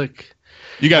 Yeah, look.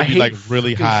 You gotta be like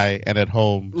really high and at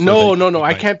home. So no,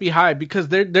 I can't be high because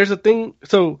there's a thing.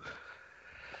 So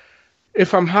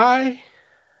if I'm high,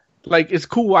 like it's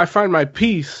cool. I find my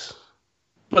peace,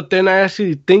 but then I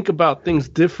actually think about things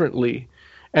differently.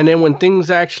 And then when things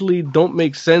actually don't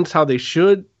make sense how they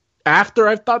should after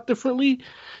I've thought differently,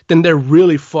 then they're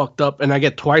really fucked up and I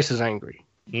get twice as angry.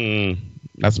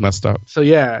 That's messed up. So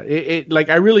yeah, it like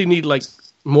I really need like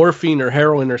morphine or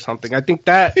heroin or something. I think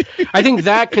that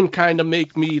can kind of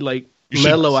make me like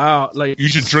mellow out. Like you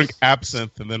should drink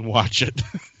absinthe and then watch it.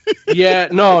 Yeah,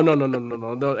 no.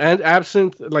 And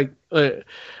absinthe, like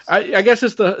I guess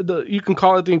it's the you can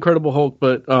call it the Incredible Hulk,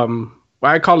 but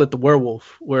I call it the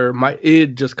werewolf, where my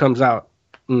id just comes out.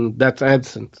 That's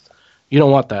absinthe. You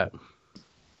don't want that.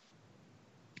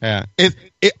 Yeah, it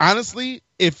honestly,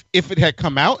 if it had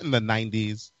come out in the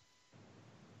 90s,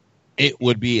 it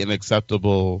would be an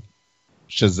acceptable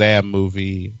Shazam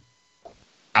movie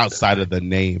outside of the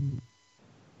name.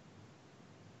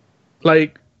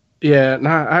 Like, yeah,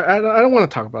 I don't want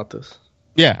to talk about this.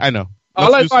 Yeah, I know.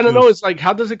 All I want to know is like,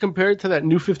 how does it compare to that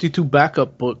New 52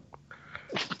 backup book?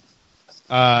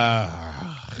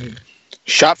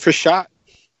 Shot for shot.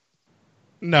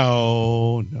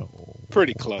 No.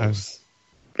 Pretty close.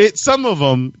 It's some of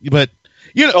them, but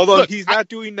you know, although he's not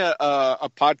doing a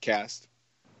podcast.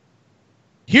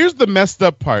 Here's the messed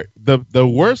up part. The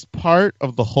worst part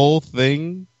of the whole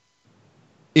thing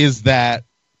is that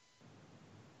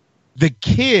the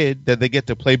kid that they get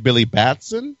to play, Billy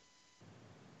Batson,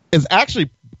 is actually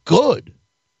good.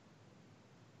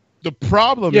 The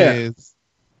problem is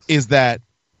that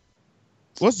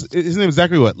what's his name?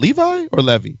 Exactly what? Levi or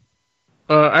Levy?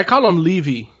 I call him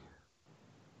Levy.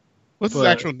 What's his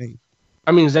actual name?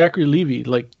 I mean, Zachary Levy.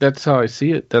 Like, that's how I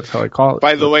see it. That's how I call it.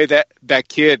 By the way, that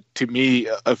kid, to me,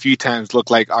 a few times looked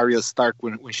like Arya Stark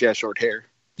when she had short hair.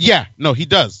 Yeah, no, he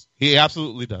does. He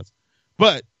absolutely does.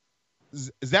 But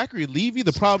Zachary Levi,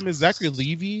 the problem is Zachary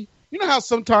Levi. You know how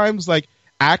sometimes like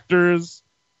actors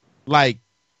like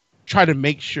try to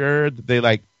make sure that they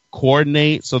like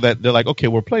coordinate so that they're like, okay,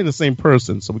 we're playing the same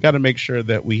person, so we got to make sure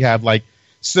that we have like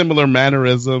similar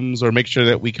mannerisms, or make sure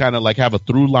that we kind of like have a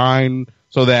through line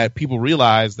so that people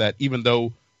realize that even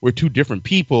though we're two different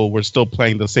people, we're still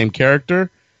playing the same character.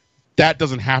 That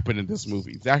doesn't happen in this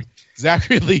movie.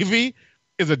 Zachary Levi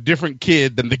is a different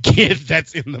kid than the kid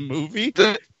that's in the movie.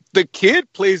 The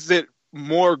kid plays it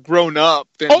more grown up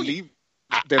than Levi.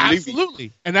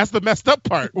 Absolutely. And that's the messed up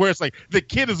part, where it's like the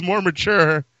kid is more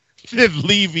mature than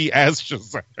Levi as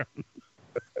Shazam.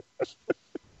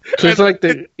 So it's like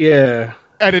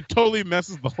and it totally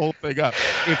messes the whole thing up.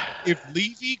 If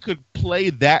Levi could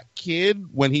play that kid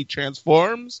when he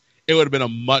transforms, it would have been a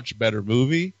much better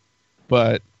movie.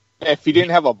 But if he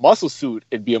didn't have a muscle suit,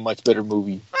 it'd be a much better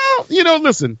movie. Well,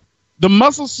 listen, the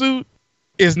muscle suit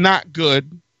is not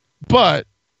good, but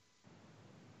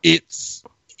it's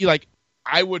like,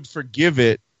 I would forgive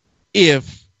it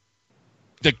if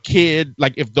the kid,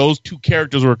 like if those two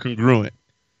characters were congruent,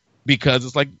 because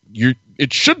it's like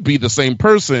it should be the same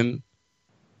person,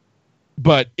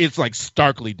 but it's like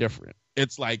starkly different.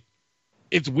 It's like,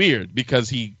 it's weird because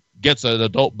he gets an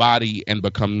adult body and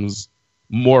becomes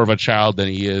more of a child than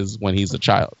he is when he's a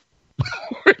child.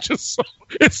 It's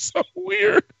so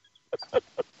weird.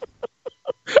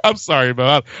 I'm sorry,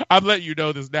 but I'm letting you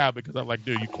know this now because I'm like,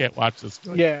 dude, you can't watch this.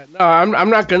 Yeah, no, I'm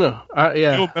not gonna.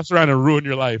 You'll mess around and ruin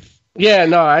your life. Yeah,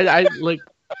 no, I like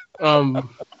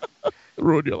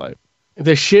ruin your life.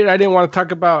 The shit I didn't want to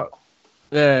talk about.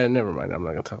 Yeah, never mind. I'm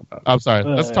not gonna talk about it. I'm sorry.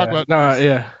 Let's talk about. No,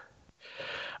 yeah.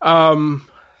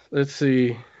 Let's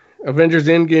see. Avengers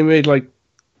Endgame made like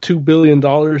 $2 billion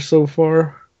so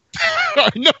far.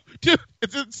 No, dude,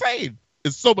 it's insane.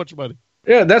 It's so much money.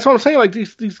 Yeah, that's what I'm saying. Like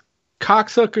these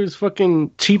cocksuckers,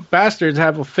 fucking cheap bastards,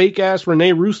 have a fake ass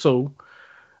Rene Russo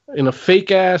and a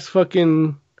fake ass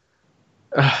fucking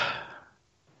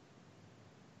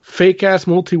fake ass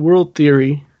multi-world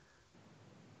theory.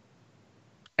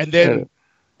 And then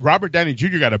Robert Downey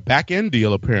Jr. got a back end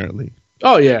deal apparently.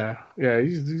 Oh yeah,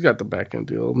 he's got the back end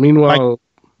deal. Meanwhile, like,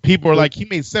 people are like, he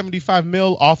made $75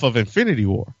 million off of Infinity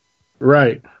War,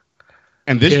 right?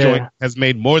 And this joint has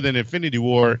made more than Infinity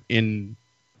War in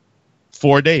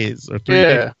 4 days or 3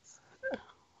 days.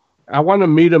 I want to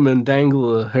meet him and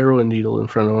dangle a heroin needle in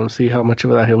front of him and see how much of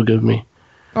that he'll give me.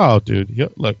 Oh,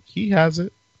 dude, look, he has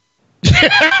it.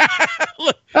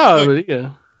 Look,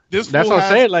 yeah. That's what I'm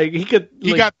saying. Like he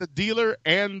got the dealer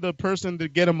and the person to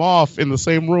get him off in the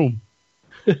same room.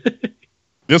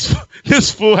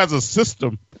 This fool has a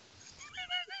system.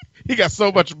 He got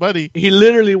so much money. He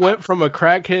literally went from a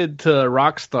crackhead to a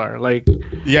rock star. Like,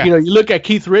 yeah. You look at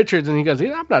Keith Richards and he goes,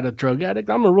 I'm not a drug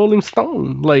addict. I'm a Rolling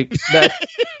Stone. Like,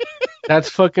 that's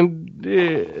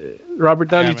fucking Robert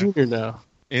Downey Jr. now.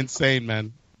 Insane,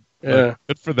 man. Yeah. Like,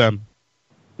 good for them.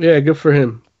 Yeah, good for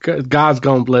him. God's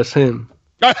gonna bless him.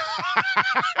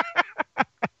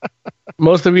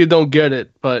 Most of you don't get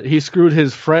it, but he screwed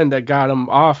his friend that got him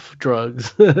off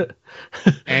drugs. and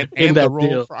the role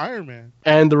deal. For Iron Man.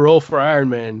 And the role for Iron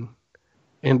Man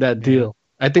in that deal.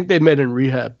 I think they met in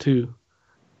rehab too.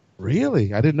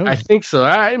 Really? I didn't know. I think so.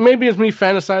 Maybe it's me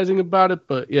fantasizing about it,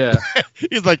 but yeah.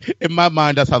 He's like, in my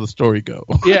mind, that's how the story goes.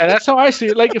 Yeah, that's how I see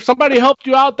it. Like, if somebody helped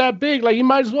you out that big, like, you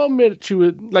might as well admit to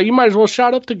it. Like, you might as well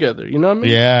shot up together. You know what I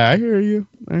mean? Yeah, I hear you.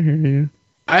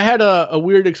 I had a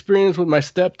weird experience with my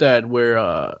stepdad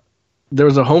where there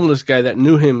was a homeless guy that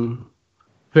knew him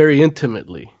very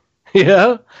intimately.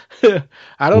 Yeah?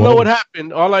 I don't know what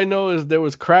happened. All I know is there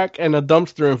was crack and a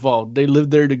dumpster involved. They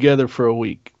lived there together for a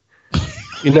week.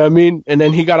 You know what I mean? And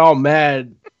then he got all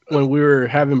mad when we were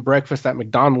having breakfast at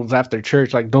McDonald's after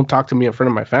church. Like, don't talk to me in front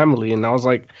of my family. And I was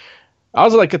like a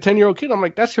 10-year-old kid. I'm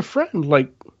like, that's your friend.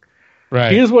 Like,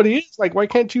 right. He is what he is. Like, why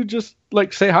can't you just,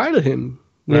 like, say hi to him?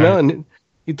 You know? And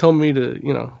he told me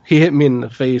to, he hit me in the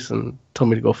face and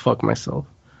told me to go fuck myself.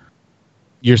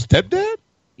 Your stepdad?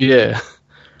 Yeah.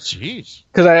 Jeez.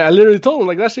 Because I literally told him,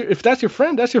 like, if that's your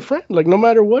friend, that's your friend. Like, no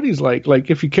matter what he's like.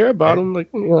 Like, if you care about him, like,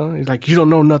 he's like, you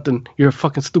don't know nothing. You're a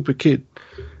fucking stupid kid.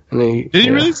 And then Did he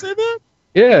really say that?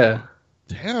 Yeah.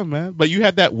 Damn, man. But you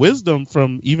had that wisdom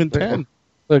from even 10.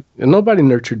 Look, nobody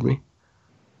nurtured me.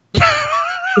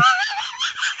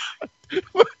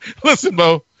 Listen,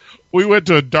 Mo. We went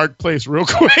to a dark place real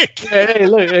quick.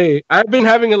 Hey, I've been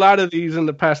having a lot of these in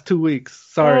the past 2 weeks.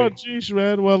 Sorry. Oh, jeez,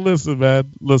 man. Well, listen, man.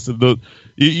 Listen,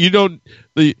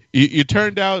 you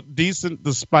turned out decent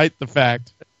despite the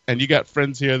fact, and you got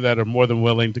friends here that are more than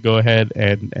willing to go ahead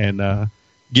and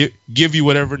give you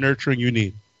whatever nurturing you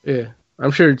need. Yeah,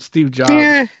 I'm sure it's Steve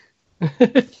Jobs.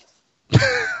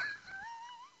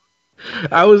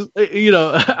 I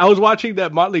was watching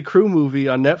that Motley Crue movie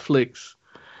on Netflix,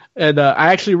 and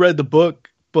I actually read the book,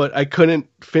 but I couldn't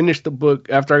finish the book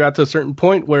after I got to a certain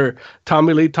point where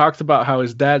Tommy Lee talks about how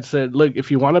his dad said, "Look, if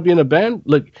you want to be in a band,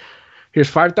 look, here's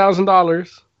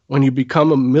 $5,000. When you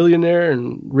become a millionaire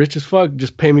and rich as fuck,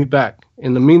 just pay me back.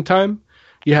 In the meantime,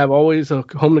 you have always a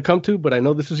home to come to, but I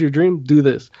know this is your dream. Do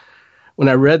this." When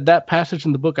I read that passage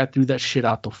in the book, I threw that shit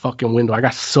out the fucking window. I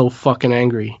got so fucking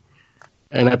angry.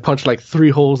 And I punched like 3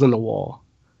 holes in the wall.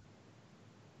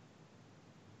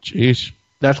 Jeez.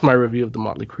 That's my review of the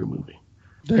Motley Crue movie.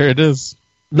 There it is.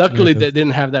 Luckily, they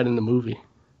didn't have that in the movie.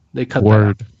 They cut that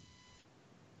out.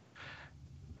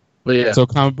 But yeah. So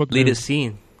comic book lead a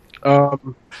scene.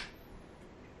 Fucking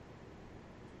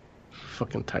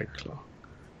Tiger Claw.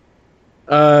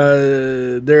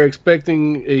 They're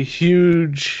expecting a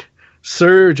huge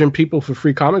surge in people for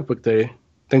Free Comic Book Day,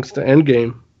 thanks to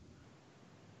Endgame.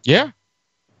 Yeah.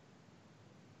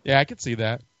 Yeah, I could see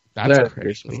that. That's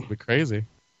crazy. That's be crazy.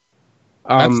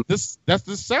 That's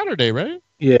this Saturday, right?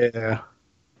 Yeah.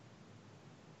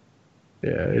 Yeah,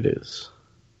 it is.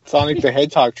 Sonic the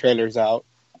Hedgehog trailer's out.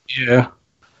 Yeah.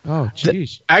 Oh,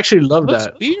 jeez. I actually love that. It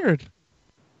looks weird.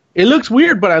 It looks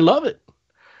weird, but I love it.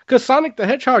 Because Sonic the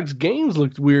Hedgehog's games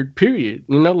looked weird, period.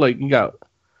 You know, like, you got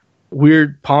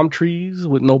weird palm trees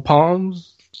with no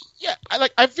palms. Yeah,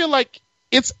 I feel like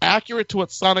it's accurate to what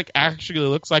Sonic actually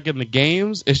looks like in the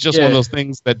games. It's just one of those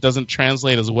things that doesn't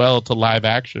translate as well to live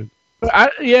action.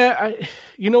 You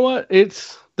know what?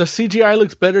 The CGI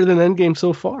looks better than Endgame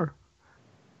so far.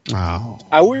 Oh,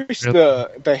 I wish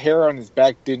the hair on his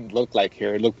back didn't look like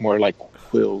hair. It looked more like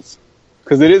quills.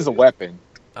 Because it is a weapon.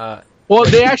 Well,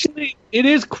 it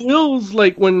is quills.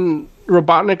 Like when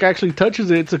Robotnik actually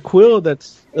touches it, it's a quill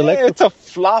that's electric. It's a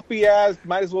floppy ass,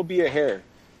 might as well be a hair.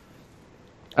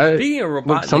 Speaking of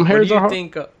Robotnik, some hairs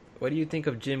what do you think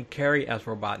of Jim Carrey as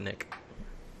Robotnik?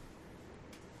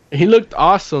 He looked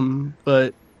awesome,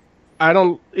 but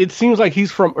it seems like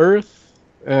he's from Earth,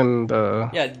 and I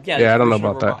don't know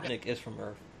about that. Robotnik is from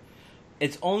Earth.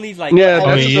 It's only like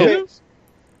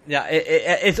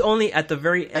it's only at the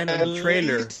very end of the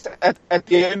trailer. At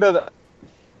the end of the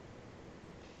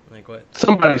like what?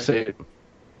 Somebody say it.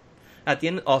 At the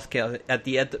end, at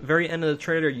the very end of the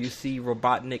trailer, you see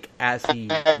Robotnik as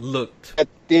he looked at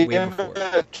the way end before. Of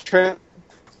the trailer.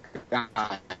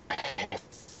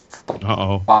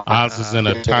 Uh-oh. Oz is in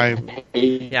a time.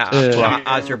 Yeah,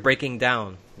 Oz, you're breaking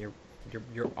down. Your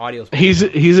audio's. He's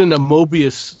in the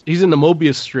Mobius. He's in the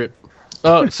Mobius strip.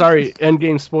 Oh, sorry,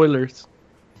 Endgame spoilers.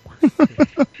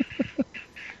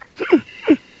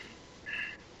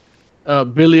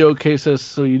 Billy OK says,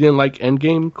 "So you didn't like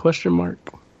Endgame?" ?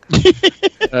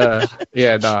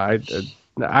 Yeah, no,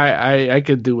 I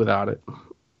could do without it.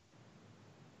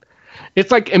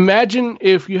 It's like, imagine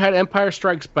if you had Empire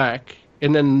Strikes Back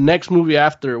and then the next movie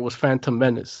after was Phantom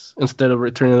Menace instead of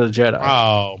Return of the Jedi.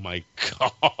 Oh my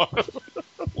god!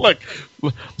 Look,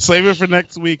 save it for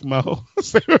next week, Mo.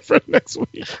 Save it for next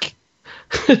week.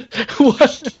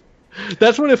 What?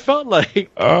 That's what it felt like.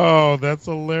 Oh, that's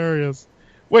hilarious.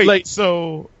 Wait,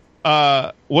 so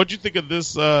what'd you think of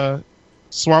this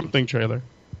Swamp Thing trailer?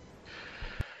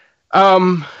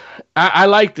 I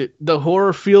liked it. The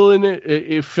horror feel in it.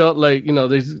 It felt like,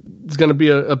 there's going to be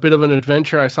a bit of an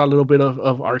adventure. I saw a little bit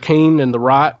of Arcane and The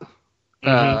Rot.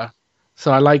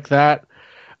 So I like that.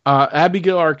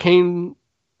 Abigail Arcane,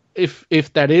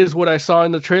 if that is what I saw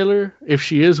in the trailer, if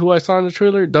she is who I saw in the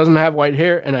trailer, doesn't have white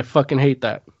hair, and I fucking hate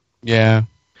that. Yeah.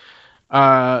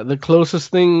 The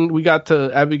closest thing we got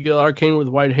to Abigail Arcane with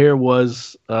white hair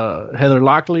was Heather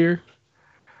Locklear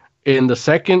in the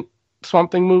second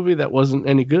Swamp Thing movie that wasn't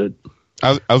any good.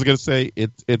 I was gonna say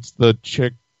it's the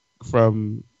chick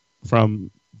from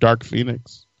Dark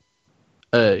Phoenix.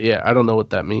 Yeah, I don't know what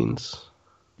that means.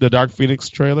 The Dark Phoenix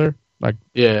trailer, I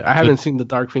haven't seen the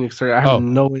Dark Phoenix trailer. I have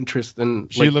no interest in.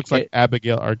 She looks like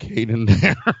Abigail Arcane in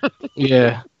there.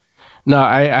 Yeah. No,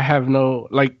 I have no,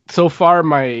 so far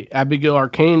my Abigail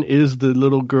Arcane is the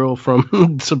little girl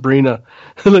from Sabrina.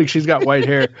 She's got white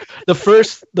hair. The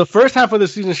first half of the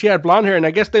season she had blonde hair, and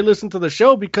I guess they listened to the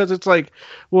show because it's like,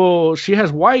 well, she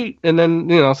has white, and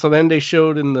then, so then they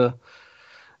showed in the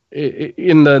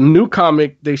new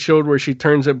comic, they showed where she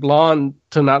turns it blonde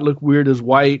to not look weird as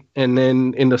white, and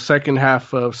then in the second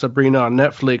half of Sabrina on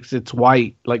Netflix, it's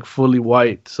white, fully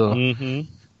white, so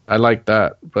I like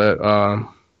that, but,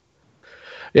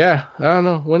 yeah, I don't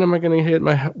know. When am I going to hit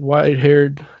my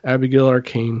white-haired Abigail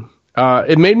Arcane?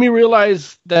 It made me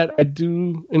realize that I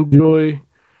do enjoy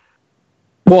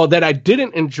Well, that I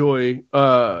didn't enjoy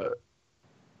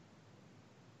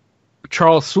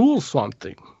Charles Soule's Swamp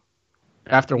Thing.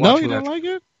 After watching you didn't like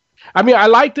it? I mean, I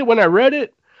liked it when I read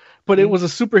it, but it was a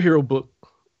superhero book.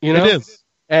 You know? It is.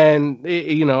 And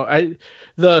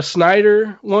the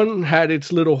Snyder one had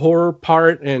its little horror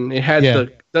part, and it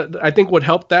had I think what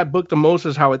helped that book the most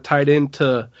is how it tied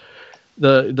into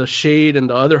the Shade and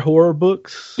the other horror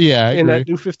books. Yeah, I in agree. that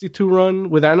New 52 run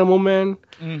with Animal Man,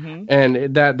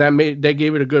 and that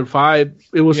gave it a good vibe.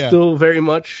 It was still very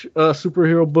much a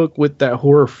superhero book with that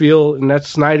horror feel, and that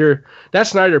Snyder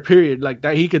period, like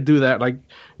that he could do that. Like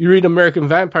you read American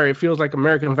Vampire, it feels like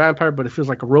American Vampire, but it feels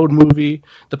like a road movie,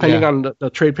 depending on the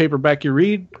trade paperback you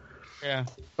read,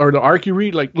 or the arc you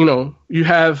read. Like you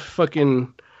have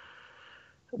fucking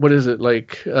what is it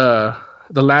like?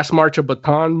 The Last March of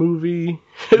Baton movie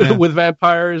with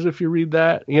vampires. If you read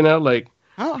that, like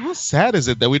how sad is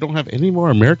it that we don't have any more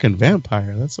American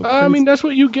Vampire? That's so crazy. I mean, that's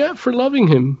what you get for loving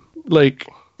him. Like,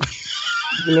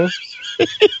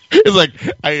 it's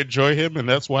like I enjoy him, and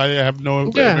that's why I have no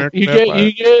American Vampire.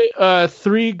 You get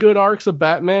 3 good arcs of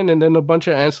Batman, and then a bunch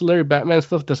of ancillary Batman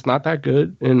stuff that's not that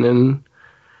good, and then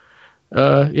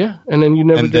and then you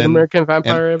never get American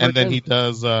Vampire ever. And then he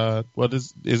does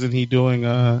isn't he doing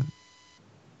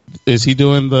is he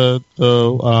doing the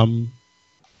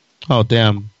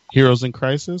Heroes in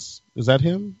Crisis? Is that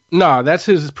him? No, that's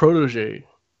his protege.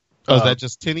 Oh, is that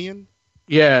just Tynion?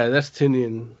 Yeah, that's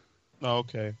Tynion. Oh,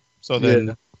 okay. So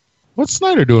then, what's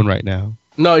Snyder doing right now?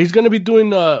 No, he's going to be doing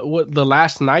the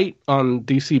Last Night on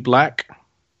DC Black.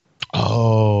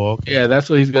 Oh, okay. Yeah, that's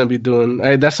what he's going to be doing.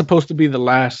 That's supposed to be the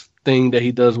last thing that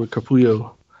he does with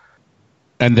Capullo.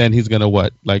 And then he's going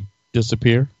to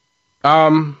disappear?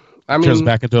 I mean, turns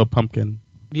back into a pumpkin.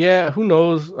 Yeah, who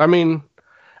knows? I mean,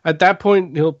 at that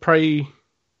point, he'll probably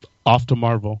off to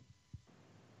Marvel.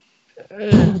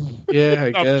 Yeah,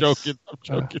 I guess. I'm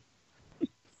joking.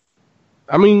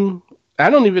 I mean, I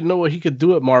don't even know what he could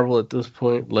do at Marvel at this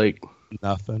point. Like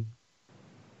nothing.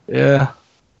 Yeah.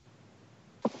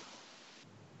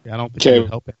 I don't think he would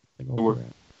help anything over there.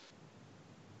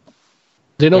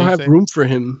 They don't have room for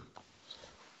him.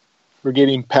 We're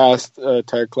getting past 10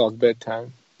 o'clock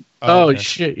bedtime. Oh,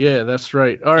 shit! Yeah, that's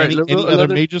right. All right. Any other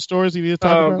major stories you need to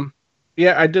talk about?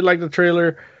 Yeah, I did like the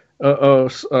trailer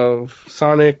of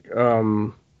Sonic.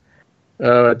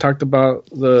 I talked about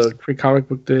the free comic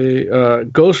book day.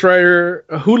 Ghost Rider.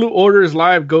 Hulu orders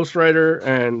live Ghost Rider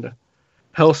and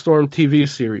Hellstorm TV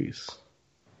series.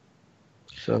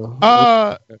 So.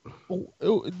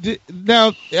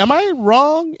 Now, am I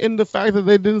wrong in the fact that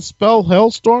they didn't spell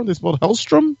Hellstorm? They spelled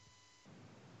Hellstrom?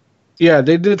 Yeah,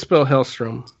 they did spell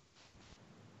Hellstrom.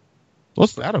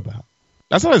 What's that about?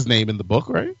 That's not his name in the book,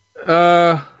 right?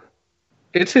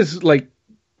 It's his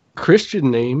Christian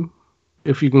name,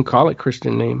 if you can call it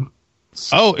Christian name.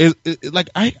 Oh,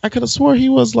 I could have swore he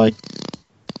was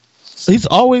he's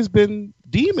always been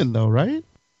demon though, right?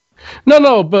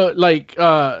 No, but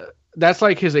that's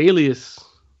his alias.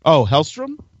 Oh,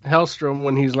 Hellstrom? Hellstrom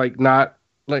when he's not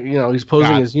he's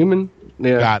posing as human.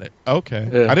 Yeah. Got it. Okay.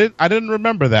 Yeah. I didn't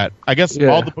remember that. I guess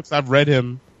all the books I've read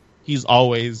him, he's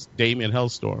always Damien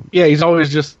Hellstorm. Yeah, he's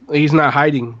always he's not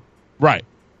hiding. Right.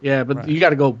 Yeah, but you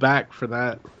got to go back for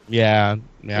that. Yeah.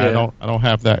 I don't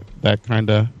have that kind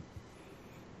of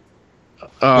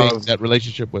that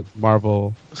relationship with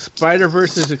Marvel.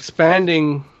 Spider-Verse is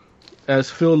expanding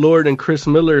as Phil Lord and Chris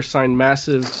Miller signed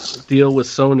massive deal with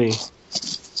Sony.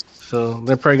 So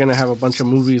they're probably going to have a bunch of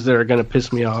movies that are going to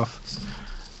piss me off.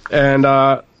 And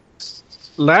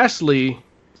lastly,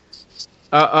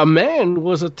 a man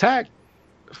was attacked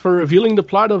for revealing the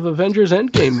plot of Avengers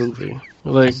Endgame movie.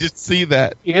 I did see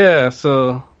that. Yeah,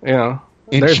 so, in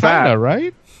there's China, that.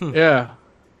 Right? Yeah.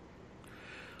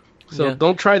 So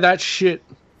don't try that shit.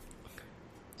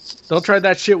 Don't try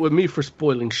that shit with me for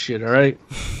spoiling shit, all right?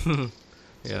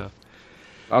 Yeah.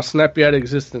 I'll snap you out of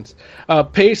existence.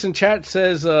 Pace in chat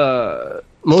says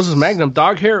Moses Magnum,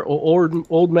 dog hair or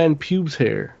old man pubes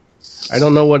hair? I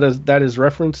don't know what that is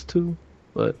reference to,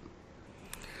 but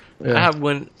yeah.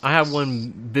 I have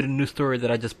one bit of news story that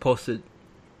I just posted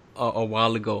a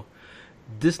while ago.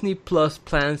 Disney Plus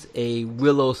plans a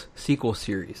Willows sequel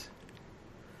series.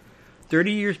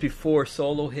 30 years before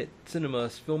Solo hit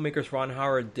cinemas, filmmakers Ron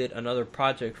Howard did another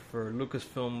project for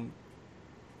Lucasfilm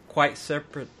quite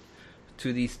separate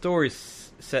to these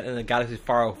stories set in a galaxy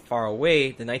far, far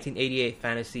away. The 1988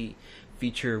 fantasy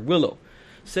feature Willow.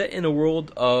 Set in a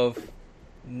world of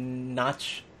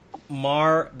Nachmar,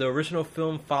 the original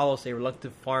film follows a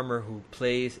reluctant farmer who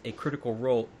plays a critical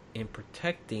role in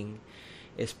protecting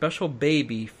a special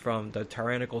baby from the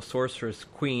tyrannical sorceress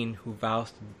queen who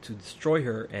vows to destroy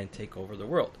her and take over the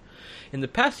world. In the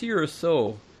past year or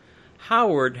so,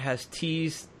 Howard has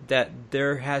teased that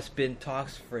there has been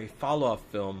talks for a follow-up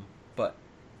film, but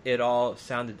it all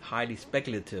sounded highly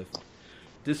speculative.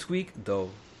 This week, though,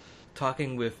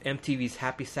 talking with MTV's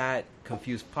Happy Sad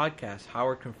Confused podcast,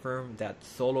 Howard confirmed that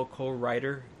Solo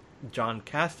co-writer John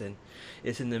Kasdan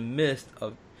is in the midst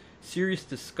of serious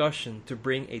discussion to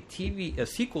bring a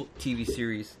sequel TV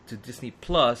series to Disney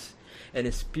Plus, and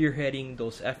is spearheading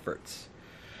those efforts.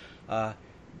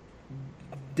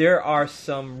 There are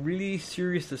some really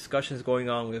serious discussions going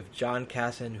on with John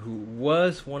Kasdan, who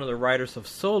was one of the writers of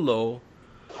Solo,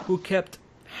 who kept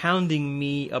hounding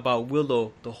me about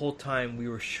Willow the whole time we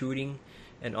were shooting,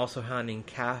 and also hounding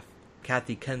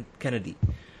Kathy Kennedy.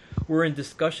 We're in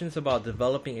discussions about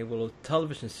developing a Willow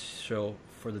television show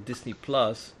for the Disney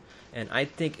Plus, and I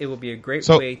think it would be a great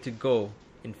way to go.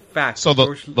 In fact, so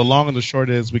the long and the short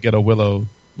is we're getting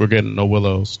a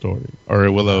Willow story or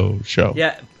a Willow show.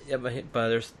 Yeah, but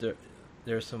there's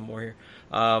some more here.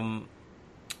 Let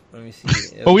me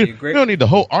see. But we don't need the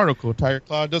whole article, Tiger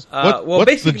Claw. Just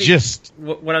what's the gist?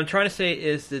 What I'm trying to say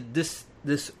is that this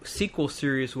sequel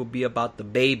series will be about the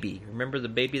baby. Remember the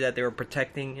baby that they were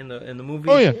protecting in the movie?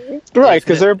 Oh yeah, right.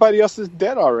 Because everybody else is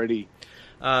dead already.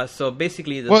 So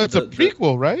basically, it's a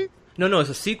prequel, right? No, it's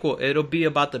a sequel. It'll be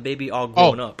about the baby all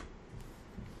grown up.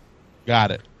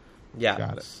 Got it. Yeah.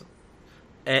 Got it.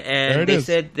 And they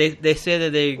said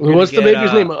that they. What's the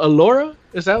baby's name? Alora?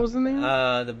 Is that what's the name?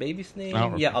 The baby's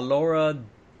name? Yeah, Alora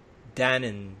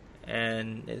Dannon.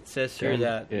 And it says here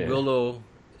that Willow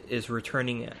is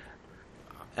returning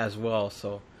as well.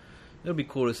 So it'll be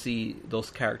cool to see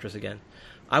those characters again.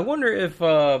 I wonder if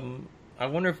they'll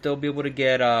be able to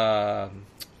get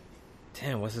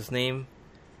what's his name?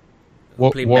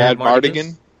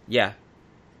 Madmartigan? Yeah.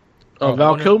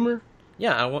 Val Kilmer?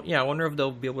 Yeah, I wonder if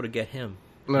they'll be able to get him.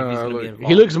 No,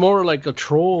 he looks more like a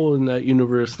troll in that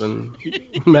universe than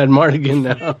Madmartigan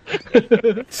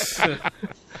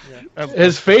now.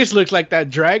 His face looks like that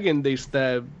dragon they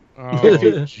stabbed. Oh,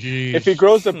 jeez. If he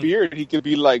grows a beard, he could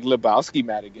be like Lebowski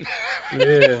Madigan.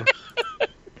 Yeah.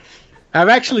 I've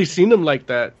actually seen him like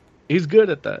that. He's good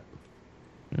at that.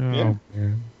 Oh, yeah.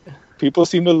 Man. People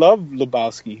seem to love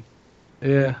Lebowski.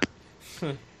 Yeah.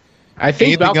 I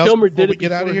think Val Kilmer did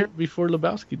it before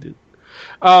Lebowski did.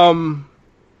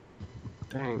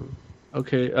 Dang.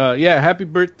 Okay. Yeah. Happy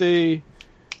birthday,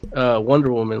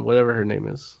 Wonder Woman, whatever her name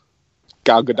is.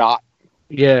 Gal Gadot.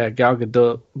 Yeah, Gal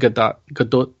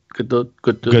Gadot.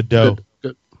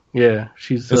 Yeah,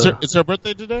 she's. It's her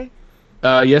birthday today.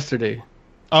 Yesterday.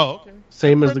 Oh, okay.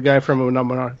 Same as the guy from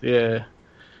Number North. Yeah.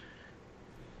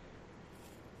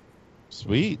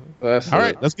 Sweet. All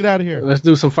right, let's get out of here. Let's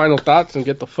do some final thoughts and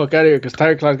get the fuck out of here because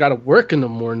Tiger Claw got to work in the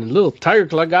morning. Little Tiger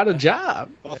Claw got a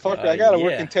job. Oh, fuck, I got to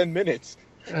work in 10 minutes.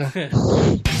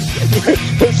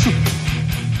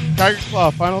 Tiger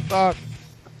Claw, final thought.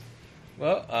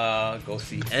 Well, go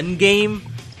see Endgame.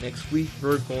 Next week,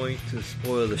 we're going to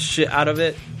spoil the shit out of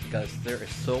it because there is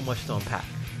so much to unpack.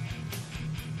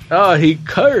 Oh, he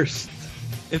cursed.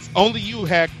 It's only you,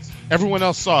 Heck. Everyone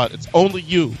else saw it. It's only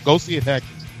you. Go see it, Heck.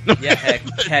 Yeah,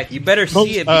 heck. You better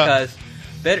see it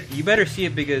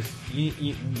because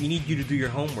you need you to do your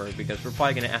homework because we're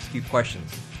probably going to ask you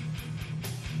questions.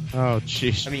 Oh,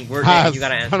 jeez. I mean, you got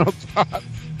to answer.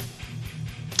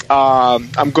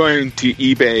 I'm going to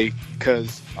eBay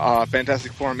because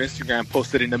Fantastic Forum Instagram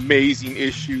posted an amazing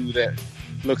issue that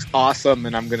looks awesome,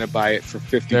 and I'm going to buy it for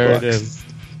 $50. There it is.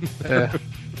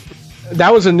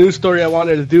 That was a news story I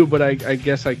wanted to do, but I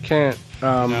guess I can't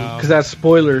because that's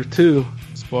spoiler too.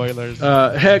 Spoilers.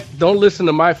 Heck, don't listen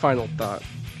to my final thought,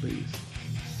 please.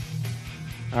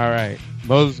 All right.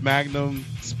 Moses Magnum,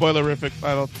 spoilerific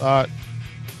final thought.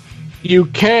 You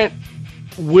can't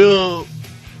will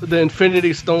the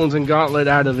Infinity Stones and Gauntlet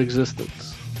out of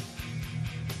existence.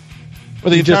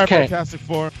 Well, the entire Fantastic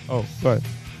Four. Oh, go ahead.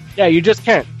 Yeah, you just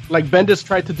can't. Like Bendis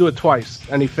tried to do it twice,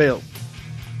 and he failed.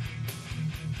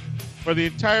 For the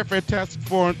entire Fantastic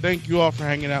Four, thank you all for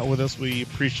hanging out with us. We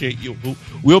appreciate you.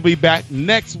 We'll be back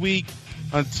next week.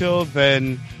 Until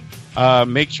then,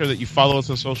 make sure that you follow us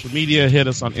on social media. Hit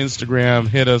us on Instagram.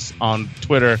 Hit us on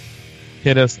Twitter.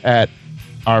 Hit us at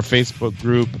our Facebook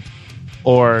group.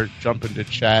 Or jump into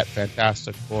chat,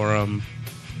 Fantastic Forum,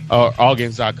 or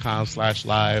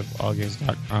allgames.com/live,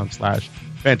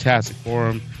 allgames.com/Fantastic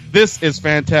Forum. This is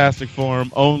Fantastic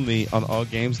Forum only on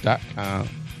allgames.com.